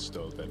can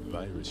install that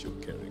virus you're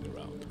carrying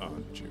around,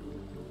 aren't you?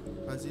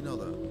 How does he know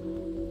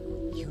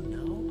that? You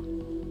know?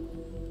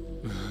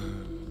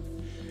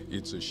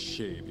 It's a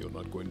shame you're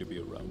not going to be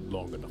around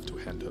long enough to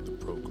hand her the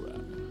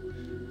program.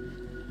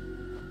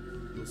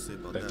 We'll see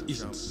about That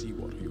isn't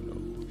seawater, you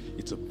know.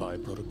 It's a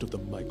byproduct of the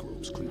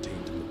microbes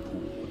contained in the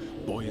pool.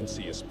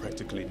 Buoyancy is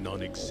practically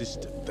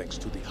non-existent thanks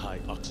to the high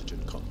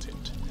oxygen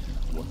content.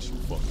 Once you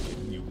fall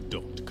in, you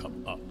don't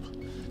come up.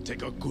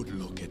 Take a good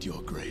look at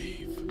your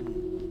grave.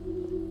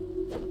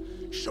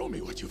 Show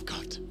me what you've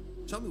got.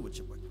 Show me what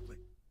you've got.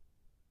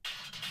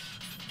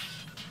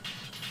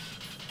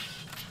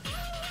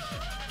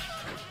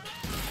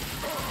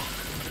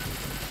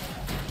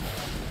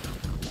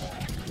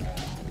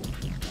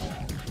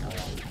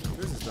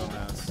 This is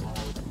dumbass.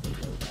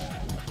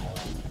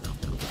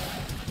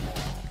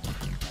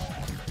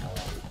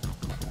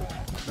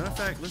 Matter of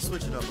fact, let's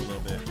switch it up a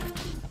little bit.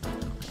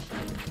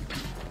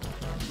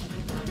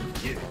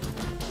 Yeah.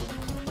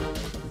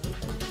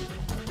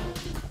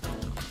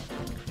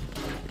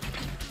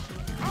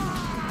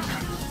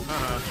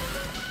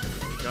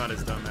 Got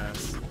his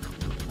dumbass.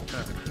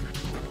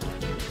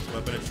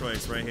 Weapon of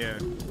choice right here.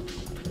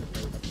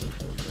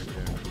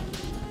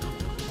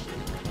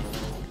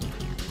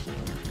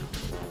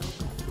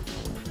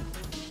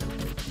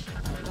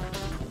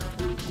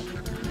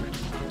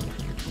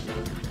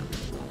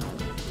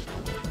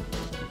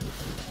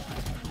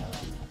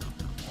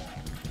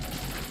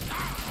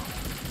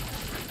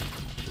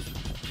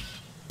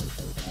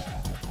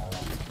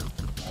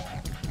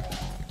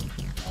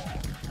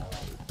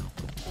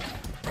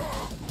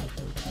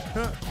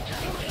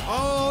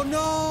 Oh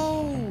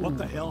no! What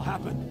the hell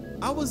happened?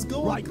 I was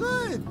going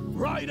good.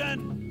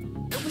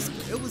 Raiden!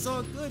 It was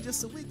all good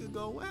just a week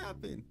ago. What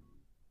happened?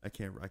 I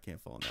can't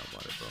fall in that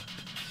water, bro.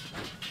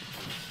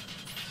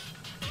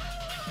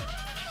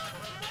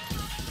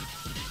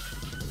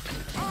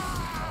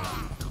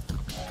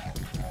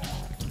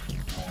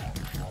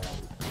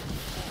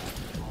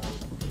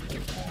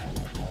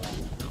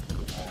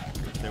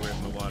 Stay away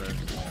from the water.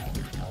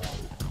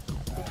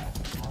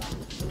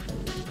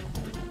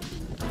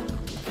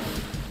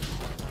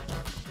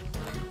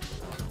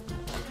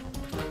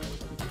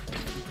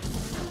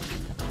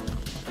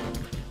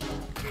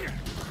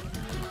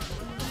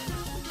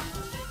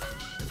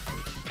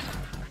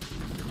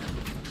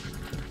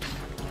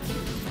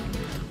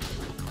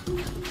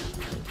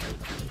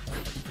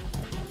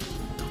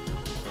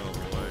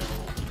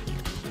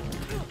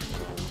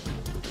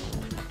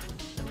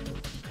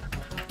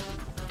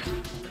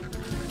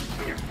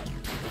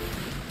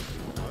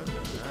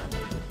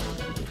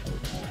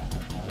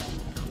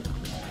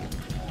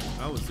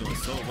 I was doing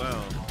so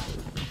well.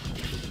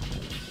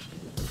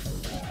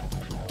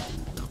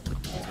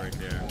 He's right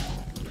there.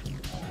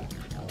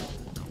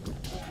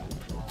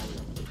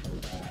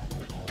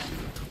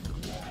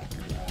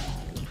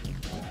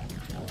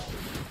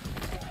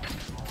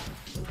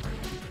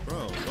 Bro,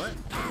 what?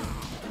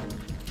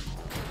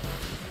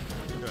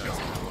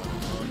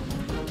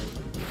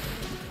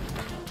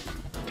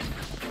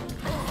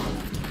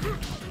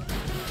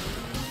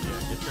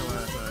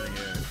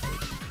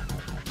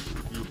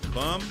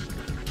 bum.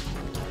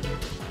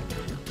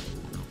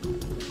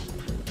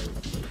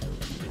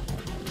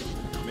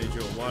 Made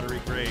you a watery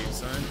grave,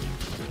 son.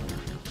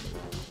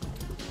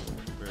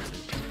 Where is he?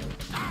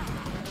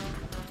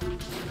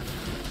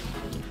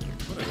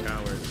 What a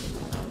coward.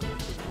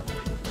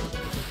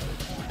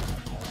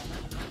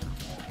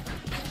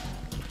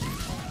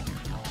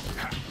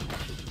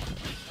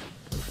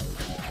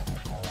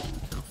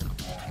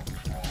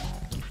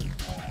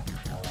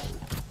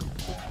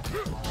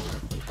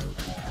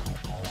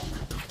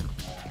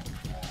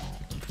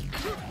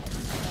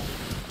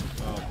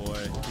 Oh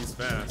boy, he's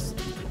fast.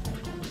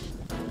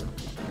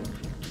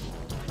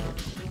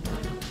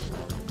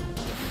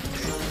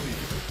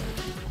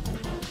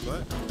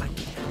 What? I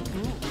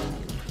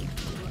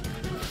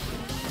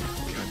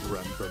can't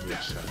run from your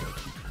shadow.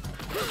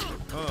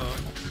 Oh.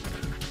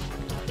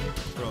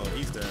 Bro,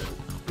 he's dead.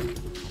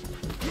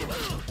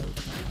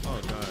 Oh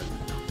god.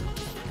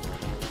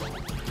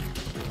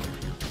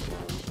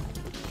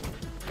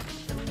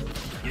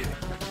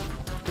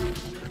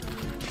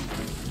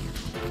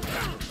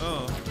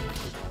 Oh.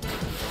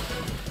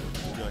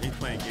 Yo, he's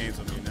playing games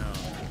with me now.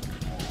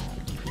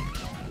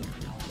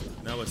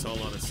 Now it's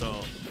all on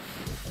assault.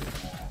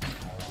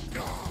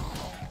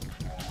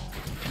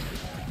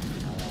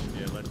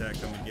 Yeah, let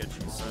that come and get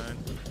you, son.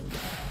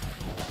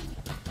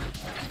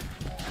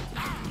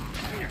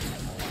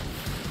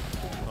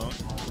 Oh,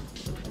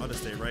 I'll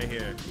just stay right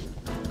here.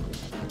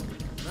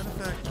 Matter of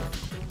fact,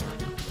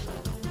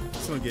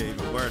 it's gonna get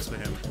even worse for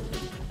him.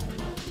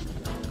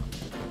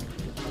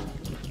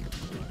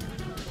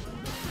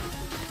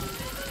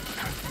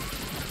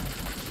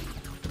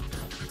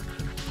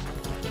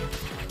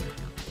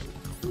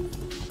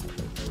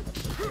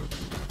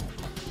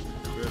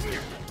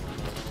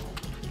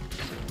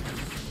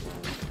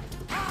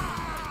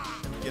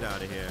 Get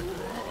out of here.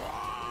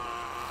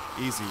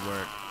 Easy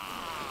work.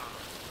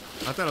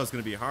 I thought it was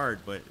going to be hard,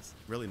 but it's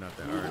really not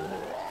that hard.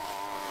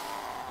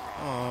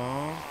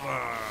 Aww.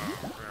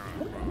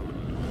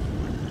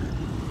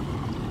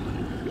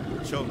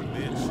 Choke,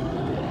 bitch.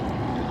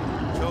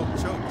 Choke,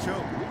 choke,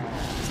 choke.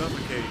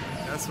 Suffocate.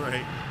 That's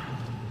right.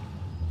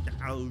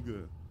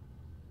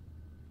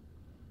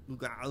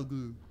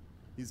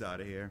 He's out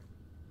of here.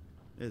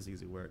 It's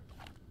easy work.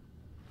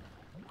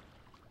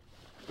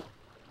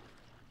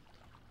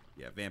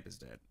 Yeah, Vamp is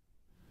dead.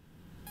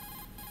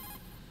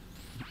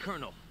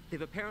 Colonel,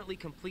 they've apparently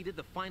completed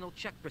the final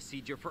check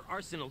procedure for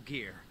arsenal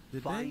gear.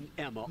 Find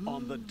Emma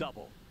on the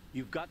double.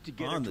 You've got to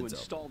get her to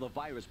install the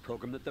virus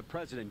program that the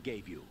president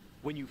gave you.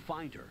 When you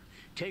find her,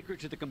 take her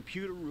to the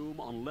computer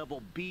room on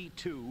level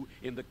B2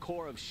 in the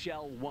core of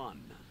Shell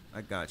 1.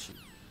 I got you.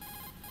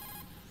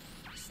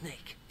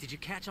 Snake, did you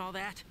catch all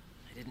that?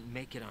 I didn't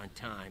make it on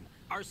time.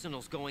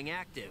 Arsenal's going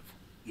active.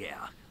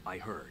 Yeah, I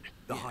heard.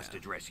 The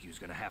hostage rescue's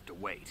gonna have to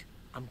wait.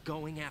 I'm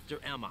going after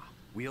Emma.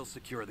 We'll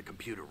secure the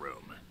computer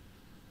room.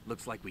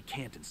 Looks like we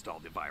can't install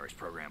the virus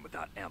program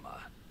without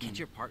Emma. Can't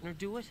your partner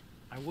do it?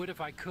 I would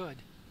if I could,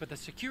 but the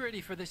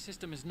security for this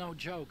system is no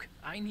joke.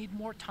 I need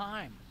more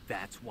time.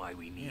 That's why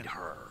we need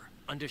her.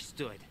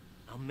 Understood.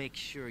 I'll make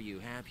sure you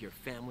have your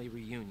family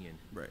reunion.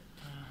 Right.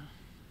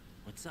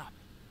 What's up?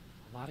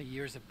 A lot of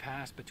years have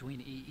passed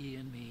between EE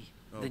and me.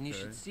 Okay. Then you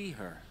should see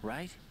her,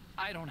 right?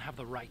 I don't have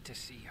the right to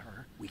see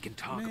her. We can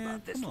talk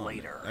about this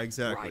later.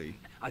 Exactly. Right.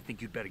 I think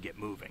you'd better get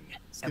moving.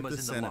 Skip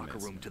Emma's the in the locker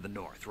sentiments. room to the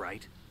north,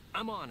 right?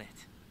 I'm on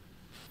it.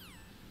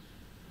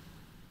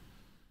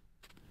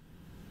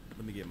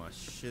 Let me get my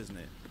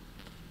shiznit.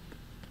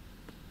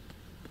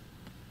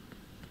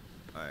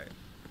 Alright.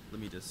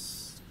 Let me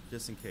just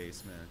in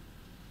case, man.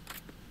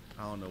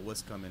 I don't know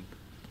what's coming.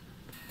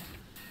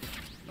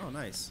 Oh,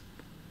 nice.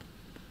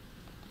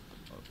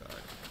 Oh,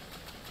 God.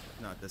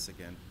 Not this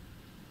again.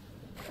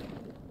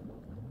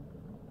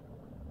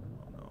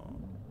 Oh,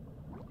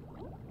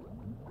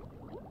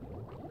 no.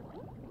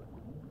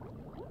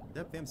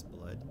 That Vamp's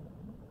blood.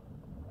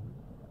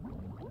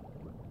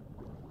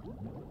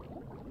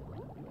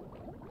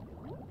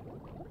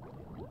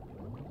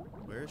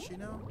 Where is she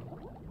now?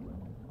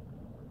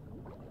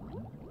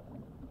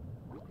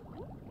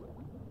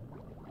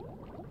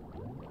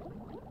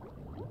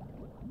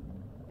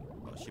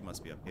 Oh, she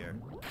must be up here.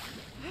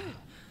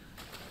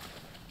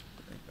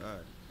 Thank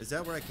God. Is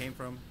that where I came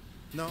from?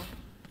 No?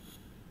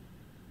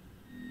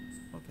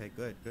 Okay,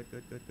 good.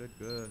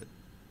 Good.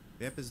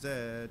 Vamp is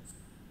dead.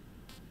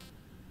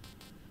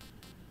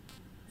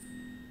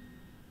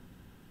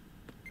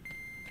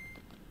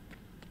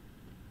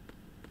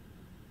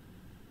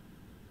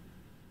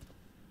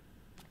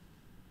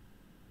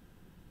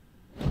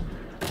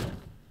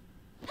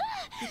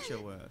 Get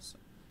your ass.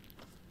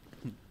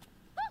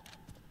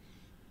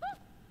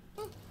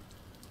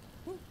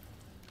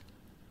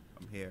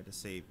 I'm here to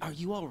save you. Are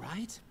you all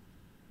right?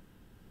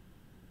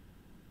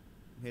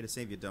 I'm here to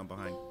save you down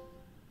behind.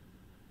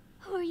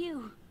 Who are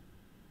you?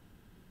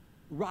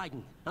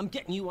 Raiden, I'm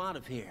getting you out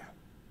of here.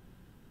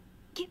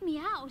 Get me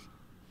out.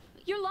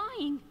 You're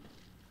lying.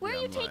 Where Yeah,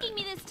 are you I'm taking lying.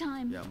 me this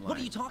time? Yeah, I'm lying. What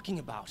are you talking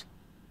about?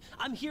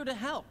 I'm here to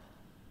help.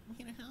 I'm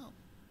here to help.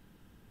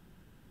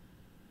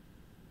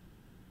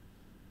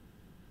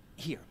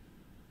 Here,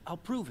 I'll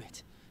prove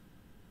it.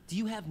 Do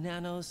you have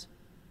nanos?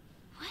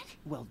 What?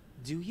 Well,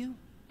 do you?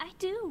 I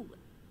do.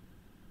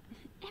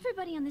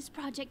 Everybody on this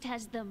project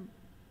has them.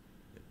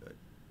 Good.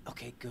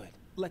 Okay, good.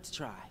 Let's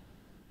try.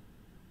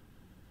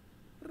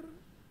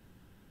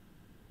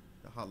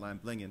 The hotline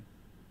blinging.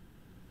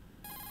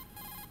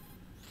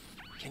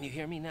 Can you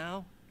hear me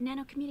now?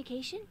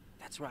 Nanocommunication?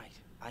 That's right.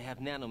 I have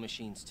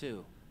nanomachines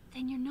too.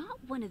 Then you're not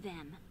one of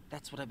them.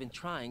 That's what I've been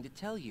trying to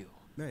tell you.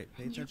 Right,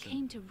 pay And you attention.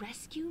 came to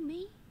rescue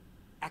me?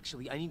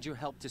 Actually, I need your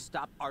help to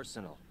stop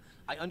Arsenal.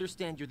 I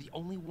understand you're the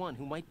only one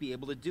who might be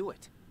able to do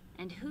it.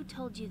 And who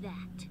told you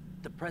that?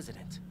 The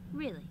President.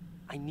 Really?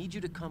 I need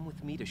you to come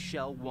with me to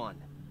Shell 1.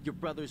 Your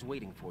brother's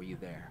waiting for you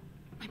there.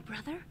 My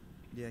brother?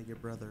 Yeah, your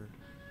brother.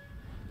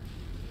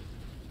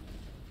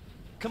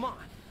 Come on,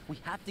 we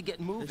have to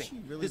get moving. she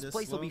really This this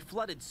place will slow? be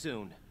flooded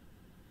soon.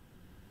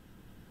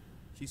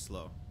 She's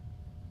slow.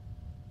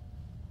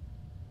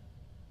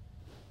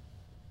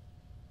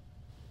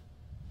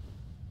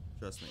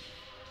 Trust me.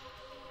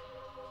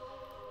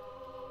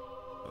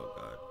 Oh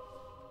God.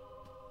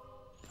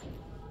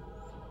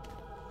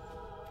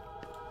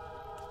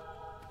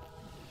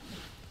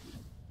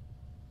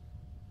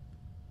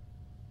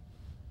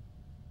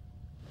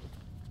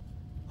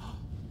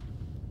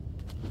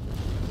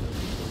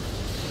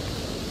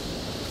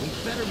 We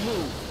better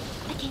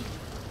move. I can't.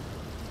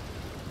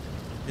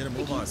 Get a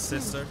move on,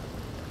 sister.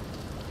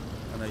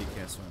 I know you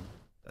can't swim.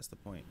 That's the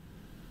point.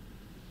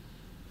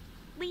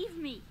 Leave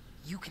me.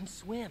 You can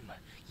swim.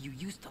 You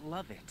used to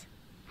love it.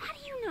 How do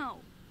you know?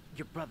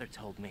 Your brother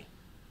told me.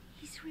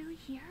 He's really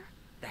here?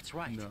 That's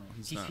right. No,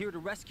 he's not. here to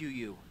rescue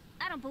you.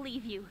 I don't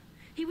believe you.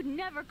 He would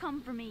never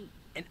come for me.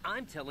 And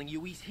I'm telling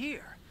you he's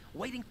here,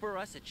 waiting for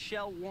us at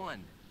Shell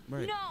 1.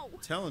 Right. No!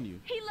 Telling you.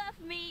 He left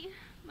me,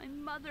 my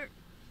mother,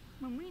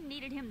 when we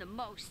needed him the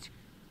most.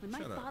 When my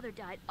Shut up. father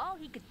died, all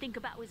he could think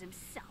about was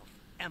himself.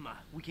 Emma,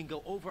 we can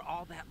go over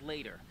all that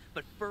later.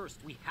 But first,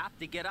 we have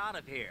to get out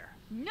of here.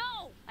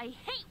 No! I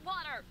hate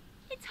water!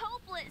 It's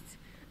hopeless!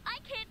 I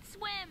can't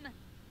swim!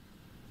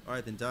 All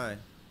right, then die.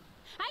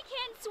 I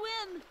can't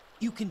swim!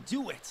 You can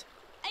do it.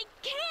 I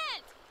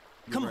can't!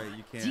 You're Come right, on,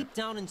 you can't. deep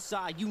down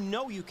inside, you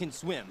know you can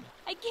swim.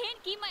 I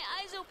can't keep my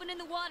eyes open in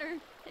the water.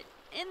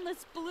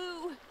 Endless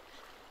blue.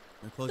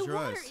 Now close The your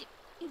water, eyes.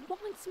 it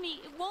wants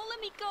me. It won't let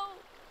me go.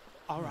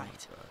 All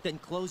right, then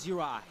close your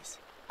eyes.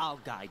 I'll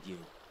guide you.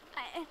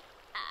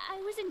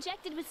 I was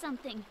injected with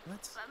something.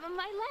 What?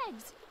 My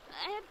legs.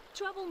 I have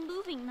trouble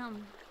moving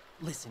them.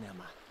 Listen,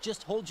 Emma,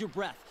 just hold your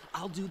breath.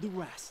 I'll do the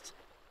rest.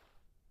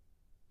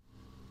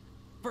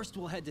 First,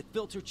 we'll head to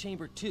filter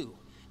chamber 2.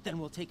 Then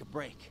we'll take a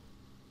break.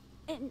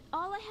 And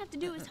all I have to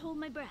do is hold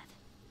my breath.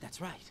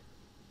 That's right.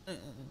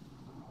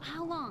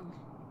 How long?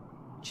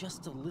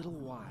 Just a little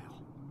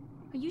while.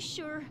 Are you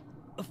sure?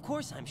 Of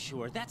course I'm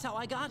sure. That's how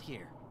I got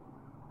here.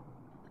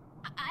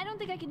 I don't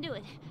think I can do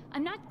it.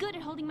 I'm not good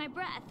at holding my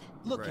breath.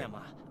 Look, Right.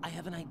 Emma, I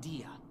have an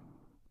idea.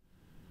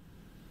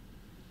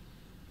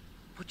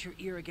 Put your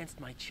ear against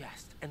my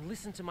chest and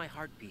listen to my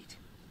heartbeat.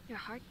 Your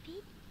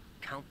heartbeat?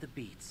 Count the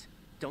beats.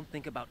 Don't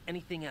think about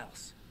anything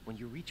else. When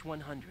you reach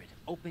 100,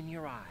 open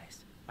your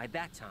eyes. By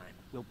that time,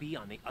 we'll be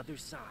on the other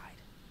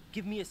side.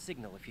 Give me a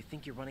signal if you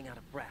think you're running out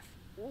of breath.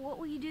 What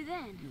will you do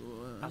then?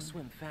 I'll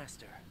swim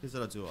faster. Here's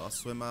what I'll do. I'll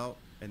swim out,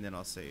 and then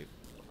I'll save.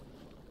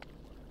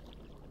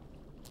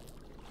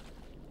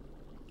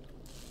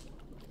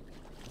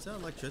 Is that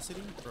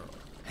electricity? Bro.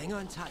 Hang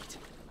on tight.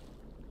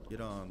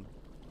 Get on.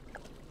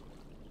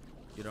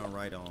 Get on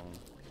right on.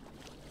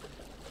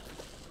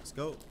 Let's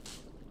go.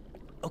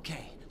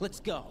 Okay, let's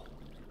go.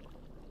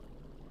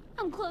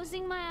 I'm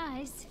closing my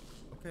eyes.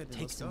 Okay, then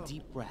Take let's some go.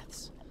 deep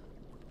breaths.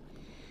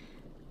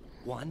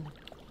 1,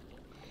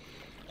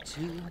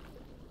 2,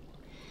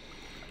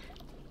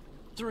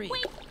 3.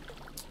 Wait!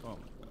 Oh my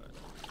God.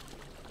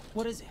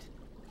 What is it?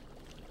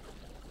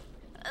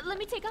 Let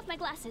me take off my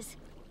glasses.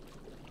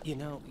 You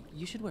know,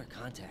 you should wear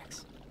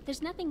contacts.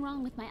 There's nothing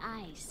wrong with my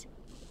eyes.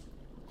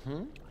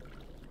 Hmm?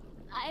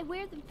 I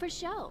wear them for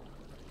show.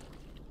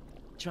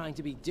 Trying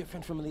to be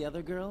different from the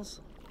other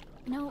girls?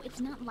 No, it's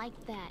not like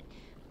that.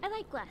 I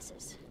like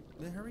glasses.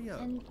 Then hurry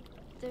up. And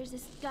there's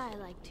this guy I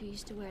liked who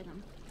used to wear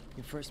them.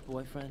 Your first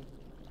boyfriend?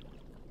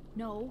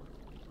 No.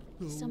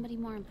 Somebody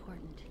more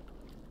important.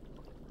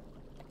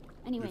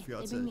 Anyway, Your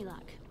they fiancé. bring me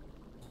luck.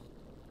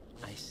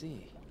 I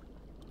see.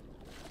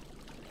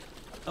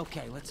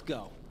 Okay, let's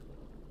go.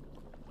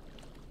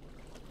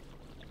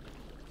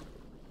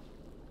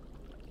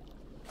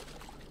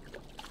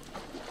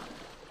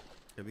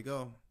 Here we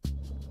go.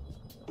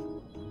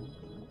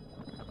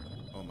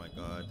 Oh my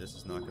God, this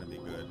is not gonna be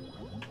good.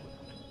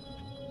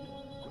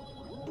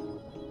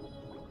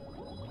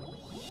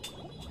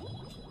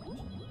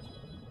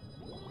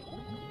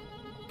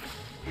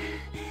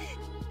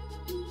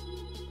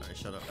 Alright,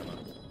 shut up, Emma.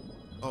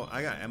 Oh,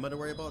 I got Emma to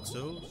worry about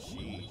too?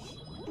 Sheesh.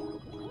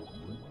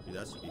 Dude,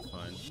 that should be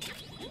fun.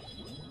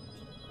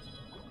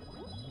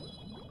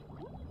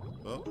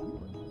 Oh.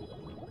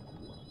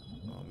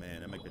 Oh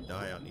man, Emma could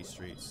die out in these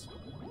streets.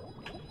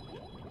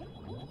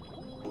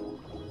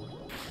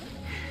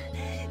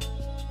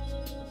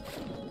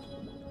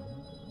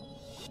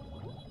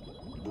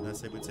 I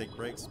say we take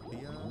breaks?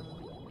 Yeah.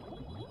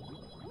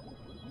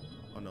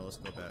 Oh no, let's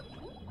go back.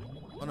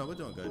 Oh no, we're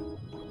doing good.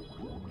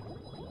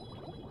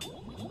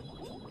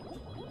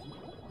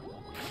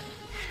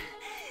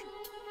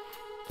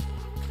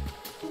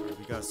 Alright,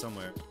 we got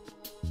somewhere.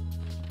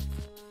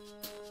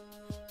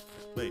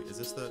 Wait, is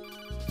this the...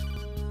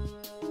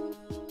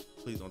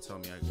 Please don't tell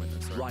me I went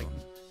this. Right.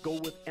 Go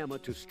with Emma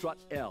to strut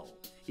L.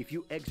 If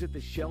you exit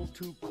the Shell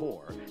 2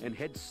 core and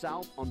head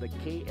south on the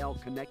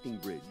KL connecting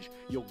bridge,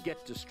 you'll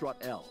get to strut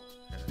L.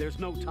 Okay. There's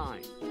no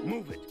time.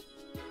 Move it.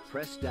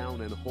 Press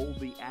down and hold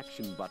the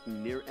action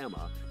button near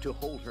Emma to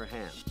hold her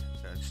hand.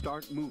 Okay.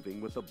 Start moving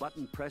with the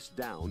button pressed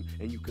down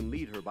and you can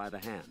lead her by the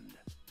hand.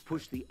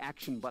 Push the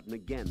action button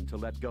again to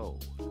let go.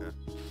 Okay.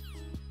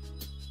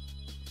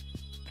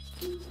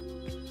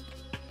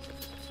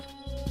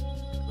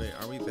 Wait,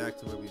 are we back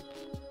to where we...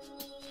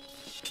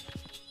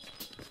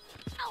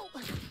 Ow!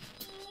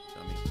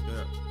 Tell me, get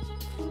up.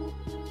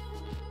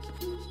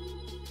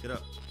 Get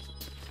up.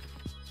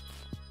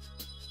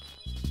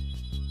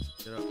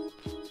 Get up.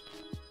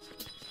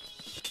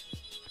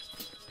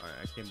 Alright,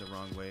 I came the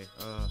wrong way.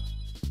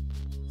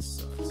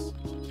 Sucks.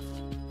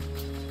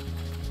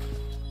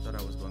 Thought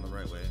I was going the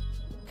right way.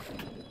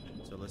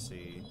 So let's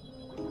see.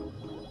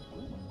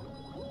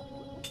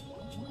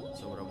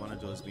 So what I want to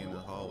do is be in the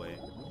hallway.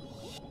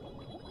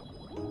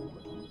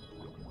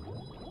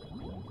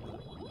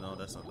 No,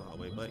 that's not the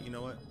hallway, but you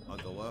know what? I'll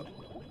go up.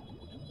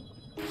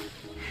 Alright,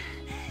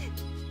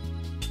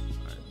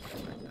 go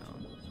back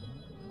down.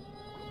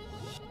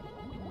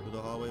 Through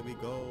the hallway we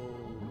go.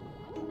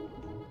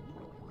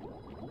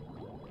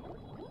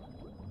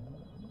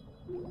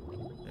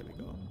 There we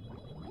go.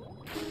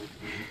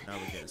 Now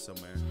we're getting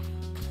somewhere.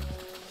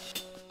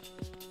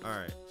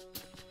 Alright.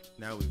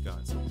 Now we've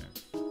gotten somewhere.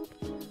 Are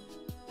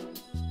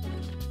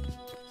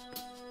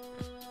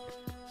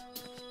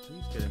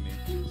you kidding me?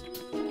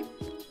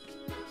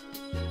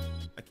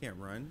 I can't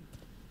run.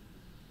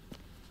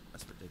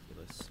 That's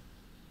ridiculous.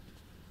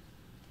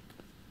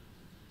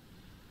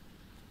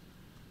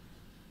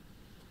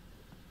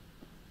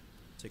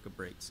 Take a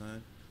break,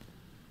 son.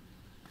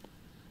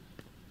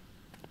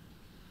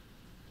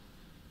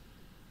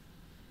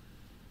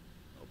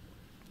 Oh boy.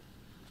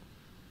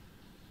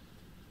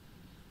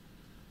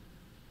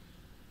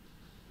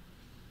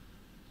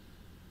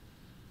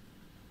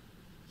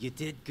 You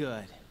did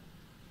good.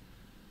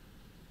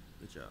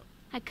 Good job.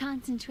 I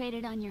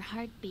concentrated on your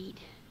heartbeat.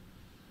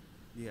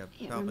 Yeah,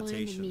 It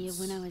palpitations. reminded me of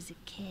when I was a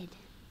kid.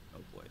 Oh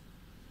boy.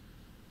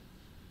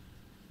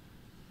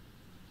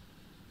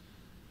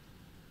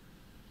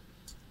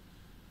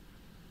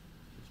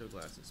 Put your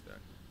glasses back.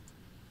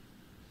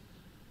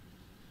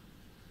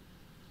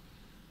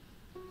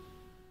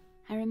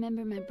 I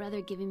remember my brother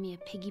giving me a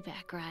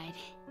piggyback ride.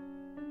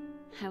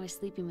 I was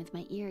sleeping with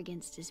my ear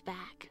against his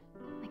back.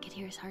 I could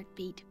hear his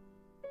heartbeat.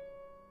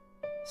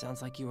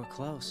 Sounds like you were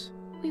close.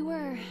 We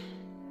were,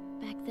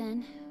 back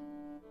then.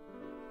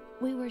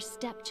 We were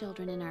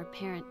stepchildren in our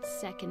parents'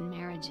 second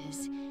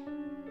marriages.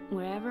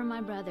 Wherever my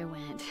brother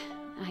went,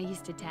 I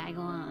used to tag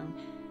along.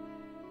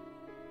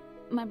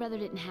 My brother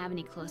didn't have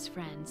any close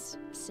friends,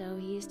 so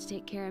he used to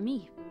take care of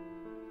me.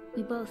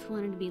 We both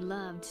wanted to be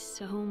loved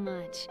so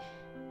much.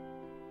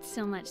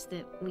 So much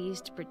that we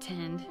used to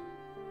pretend.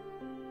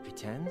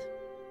 Pretend?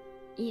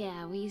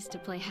 Yeah, we used to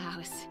play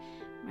house.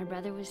 My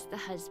brother was the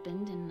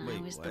husband and I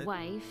Wait, was the what?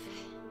 wife.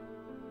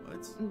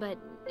 What? But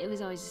it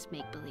was always just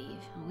make-believe.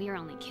 We were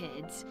only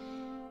kids.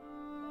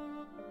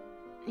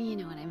 You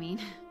know what I mean.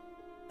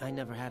 I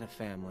never had a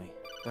family,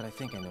 but I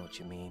think I know what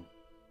you mean.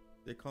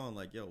 They're calling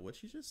like, yo, what'd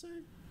she just say?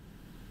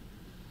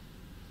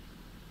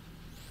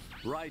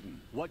 Raiden,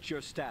 what's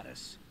your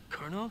status?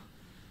 Colonel,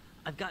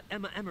 I've got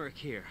Emma Emmerich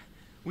here.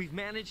 We've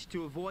managed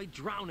to avoid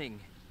drowning.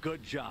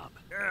 Good job.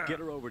 Get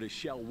her over to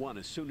Shell 1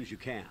 as soon as you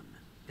can.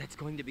 That's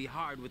going to be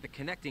hard with the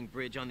connecting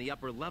bridge on the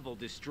upper level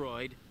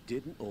destroyed.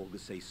 Didn't Olga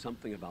say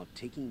something about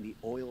taking the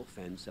oil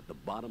fence at the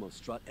bottom of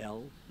Strut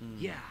L?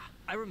 Yeah,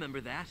 I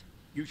remember that.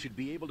 You should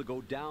be able to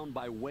go down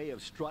by way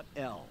of Strut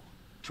L.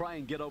 Try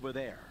and get over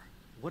there.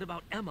 What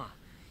about Emma?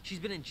 She's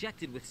been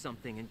injected with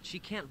something and she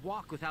can't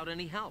walk without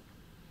any help.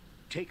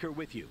 Take her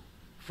with you.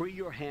 Free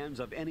your hands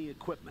of any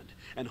equipment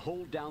and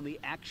hold down the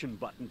action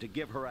button to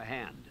give her a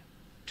hand.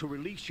 To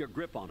release your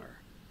grip on her,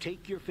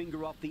 take your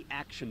finger off the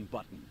action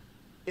button.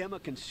 Emma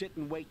can sit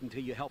and wait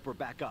until you help her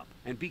back up.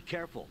 And be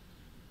careful.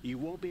 You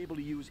won't be able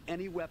to use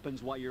any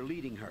weapons while you're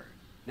leading her.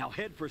 Now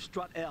head for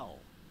Strut L.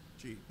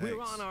 Gee, We're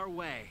thanks. on our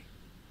way.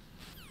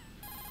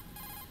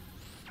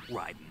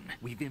 Raiden,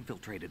 we've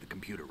infiltrated the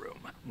computer room.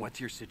 What's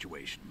your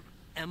situation?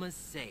 Emma's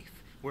safe.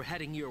 We're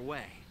heading your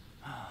way.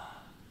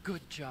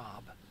 Good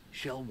job.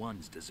 Shell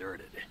 1's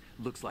deserted.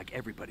 Looks like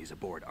everybody's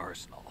aboard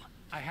Arsenal.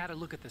 I had a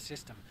look at the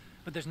system,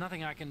 but there's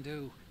nothing I can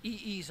do.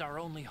 EE's our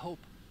only hope.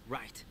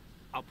 Right.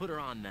 I'll put her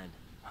on then.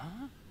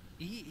 Huh?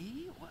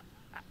 EE? What?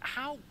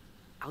 How?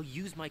 I'll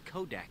use my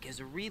Kodak as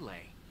a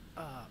relay.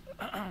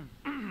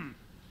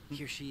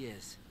 Here she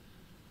is.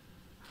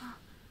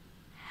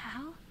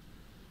 How?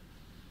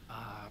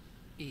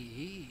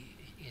 EE,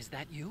 is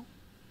that you?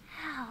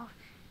 How?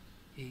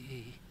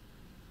 E.E.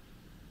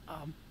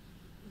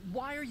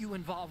 Why are you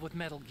involved with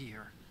Metal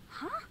Gear?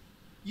 Huh?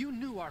 You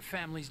knew our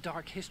family's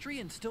dark history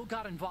and still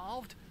got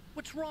involved?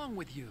 What's wrong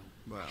with you?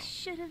 Wow.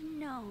 Should have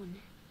known.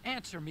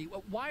 Answer me.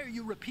 Why are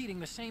you repeating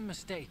the same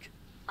mistake?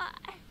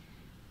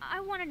 I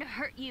wanted to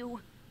hurt you.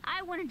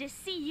 I wanted to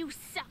see you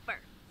suffer.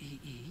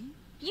 E.E.?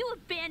 You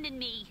abandoned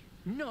me.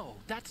 No,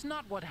 that's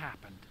not what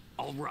happened.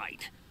 All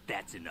right,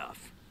 that's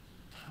enough.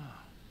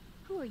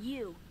 Who are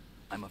you?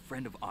 I'm a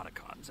friend of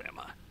Otacon's,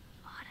 Emma.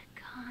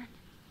 Otacon?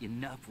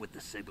 Enough with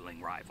the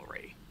sibling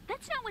rivalry.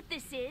 That's not what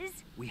this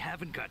is. We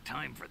haven't got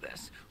time for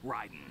this.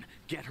 Raiden,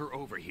 get her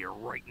over here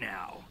right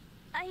now.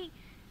 I...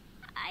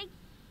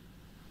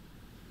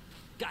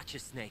 Gotcha,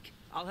 Snake.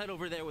 I'll head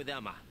over there with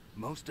Emma.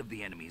 Most of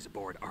the enemy's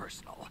aboard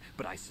Arsenal,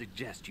 but I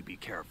suggest you be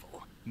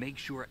careful. Make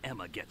sure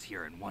Emma gets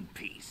here in one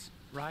piece.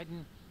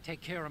 Raiden,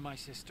 take care of my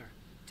sister.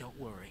 Don't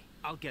worry.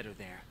 I'll get her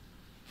there.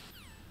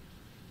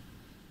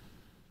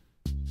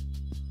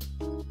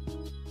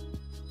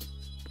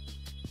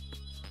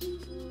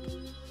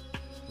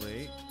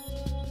 Wait.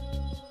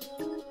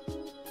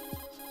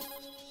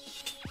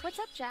 What's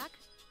up, Jack?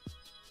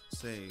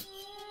 Say.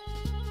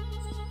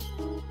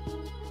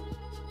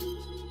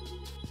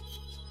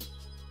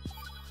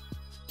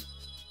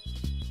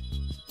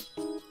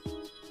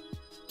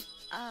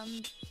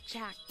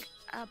 Jack,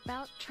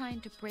 about trying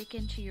to break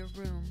into your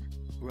room.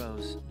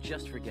 Rose,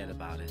 just forget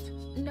about it.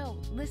 No,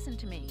 listen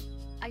to me.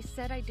 I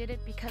said I did it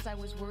because I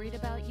was worried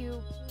about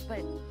you,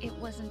 but it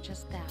wasn't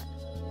just that.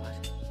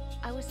 What?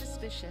 I was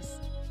suspicious.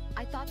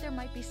 I thought there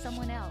might be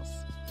someone else.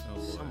 Oh,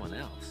 boy. Someone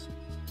else?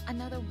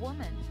 Another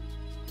woman.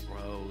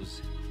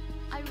 Rose.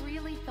 I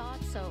really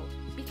thought so,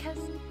 because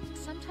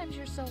sometimes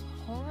you're so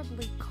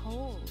horribly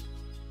cold.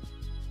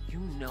 You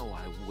know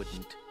I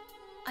wouldn't.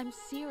 I'm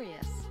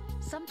serious.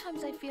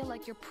 Sometimes I feel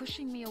like you're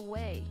pushing me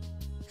away.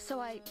 So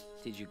I...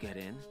 Did you get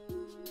in?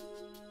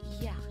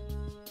 Yeah.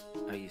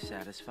 Are you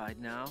satisfied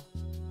now?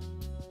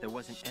 There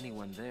wasn't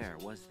anyone there,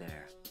 was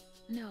there?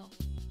 No.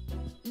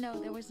 No,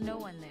 there was no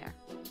one there.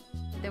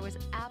 There was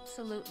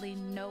absolutely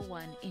no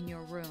one in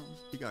your room.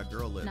 You got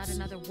girl lips. Not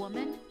another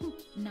woman,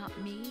 not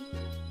me,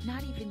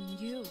 not even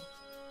you.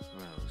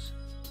 Rose.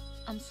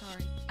 I'm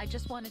sorry. I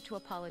just wanted to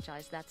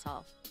apologize, that's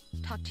all.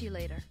 Talk to you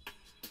later.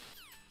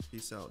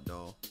 Peace out,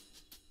 doll.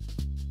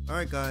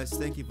 Alright guys,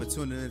 thank you for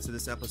tuning in to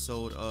this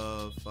episode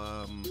of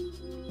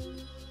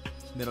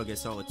Metal Gear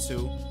Solid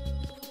 2.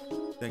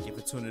 Thank you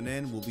for tuning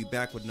in. We'll be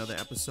back with another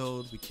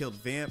episode. We killed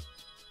Vamp.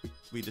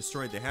 We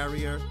destroyed the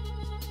Harrier.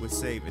 We're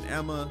saving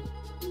Emma.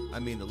 I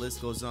mean, the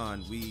list goes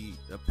on. The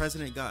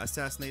president got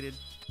assassinated.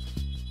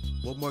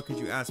 What more could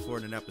you ask for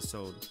in an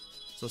episode?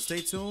 So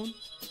stay tuned,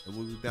 and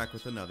we'll be back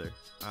with another.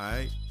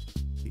 Alright,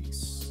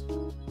 peace.